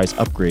surprise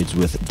upgrades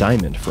with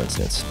Diamond, for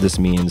instance. This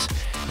means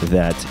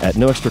that at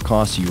no extra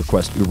cost, you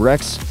request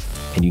UberX,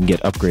 and you can get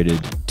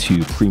upgraded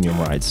to premium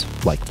rides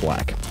like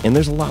Black. And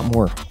there's a lot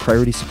more.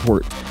 Priority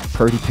support,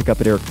 priority pickup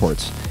at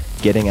airports,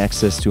 getting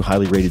access to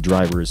highly rated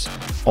drivers,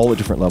 all at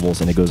different levels,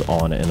 and it goes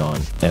on and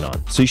on and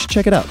on. So you should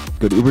check it out.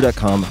 Go to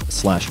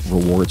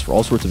uber.com/rewards for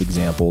all sorts of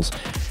examples.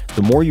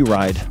 The more you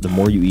ride, the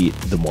more you eat,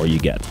 the more you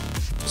get.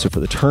 So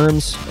for the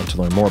terms and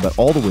to learn more about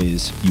all the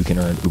ways you can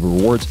earn Uber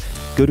Rewards,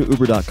 go to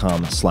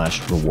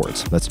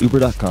uber.com/rewards. That's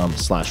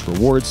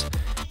uber.com/rewards.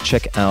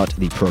 Check out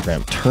the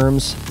program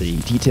terms, the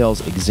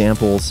details,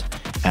 examples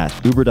at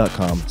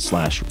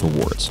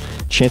uber.com/rewards.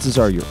 Chances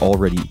are you're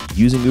already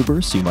using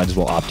Uber, so you might as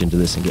well opt into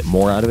this and get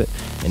more out of it.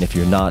 And if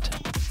you're not,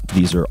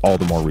 these are all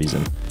the more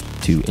reason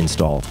to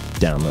install,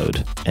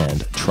 download,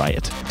 and try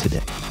it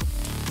today.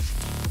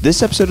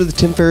 This episode of The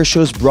Tim Ferriss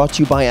Show is brought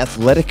to you by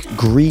Athletic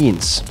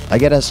Greens. I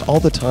get asked all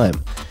the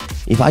time,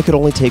 if I could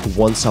only take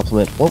one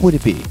supplement, what would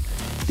it be?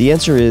 The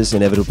answer is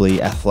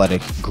inevitably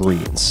Athletic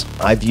Greens.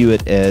 I view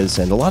it as,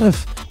 and a lot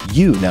of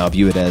you now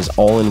view it as,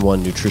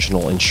 all-in-one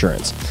nutritional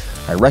insurance.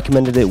 I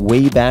recommended it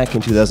way back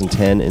in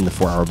 2010 in the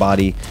 4-Hour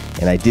Body,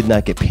 and I did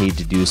not get paid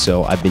to do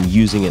so. I've been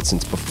using it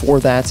since before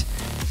that,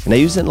 and I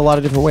use it in a lot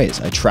of different ways.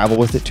 I travel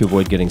with it to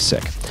avoid getting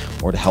sick,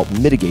 or to help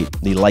mitigate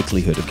the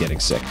likelihood of getting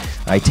sick.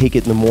 I take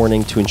it in the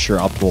morning to ensure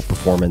optimal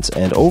performance,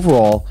 and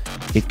overall,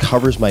 it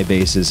covers my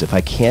bases if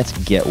I can't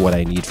get what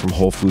I need from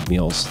whole food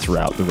meals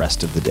throughout the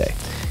rest of the day.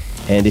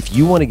 And if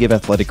you want to give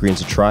Athletic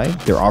Greens a try,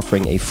 they're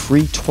offering a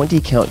free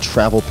 20-count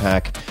travel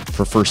pack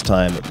for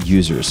first-time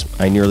users.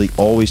 I nearly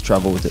always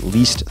travel with at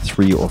least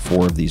 3 or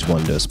 4 of these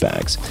one-dose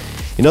bags.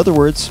 In other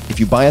words, if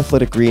you buy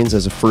Athletic Greens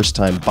as a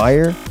first-time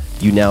buyer,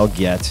 you now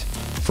get,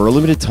 for a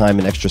limited time,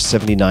 an extra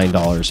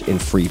 $79 in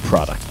free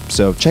product.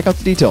 So check out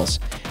the details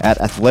at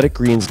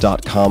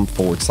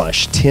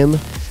athleticgreens.com/Tim.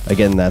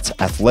 Again, that's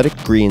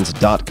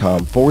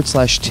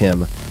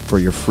athleticgreens.com/Tim for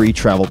your free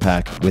travel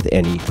pack with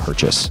any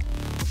purchase.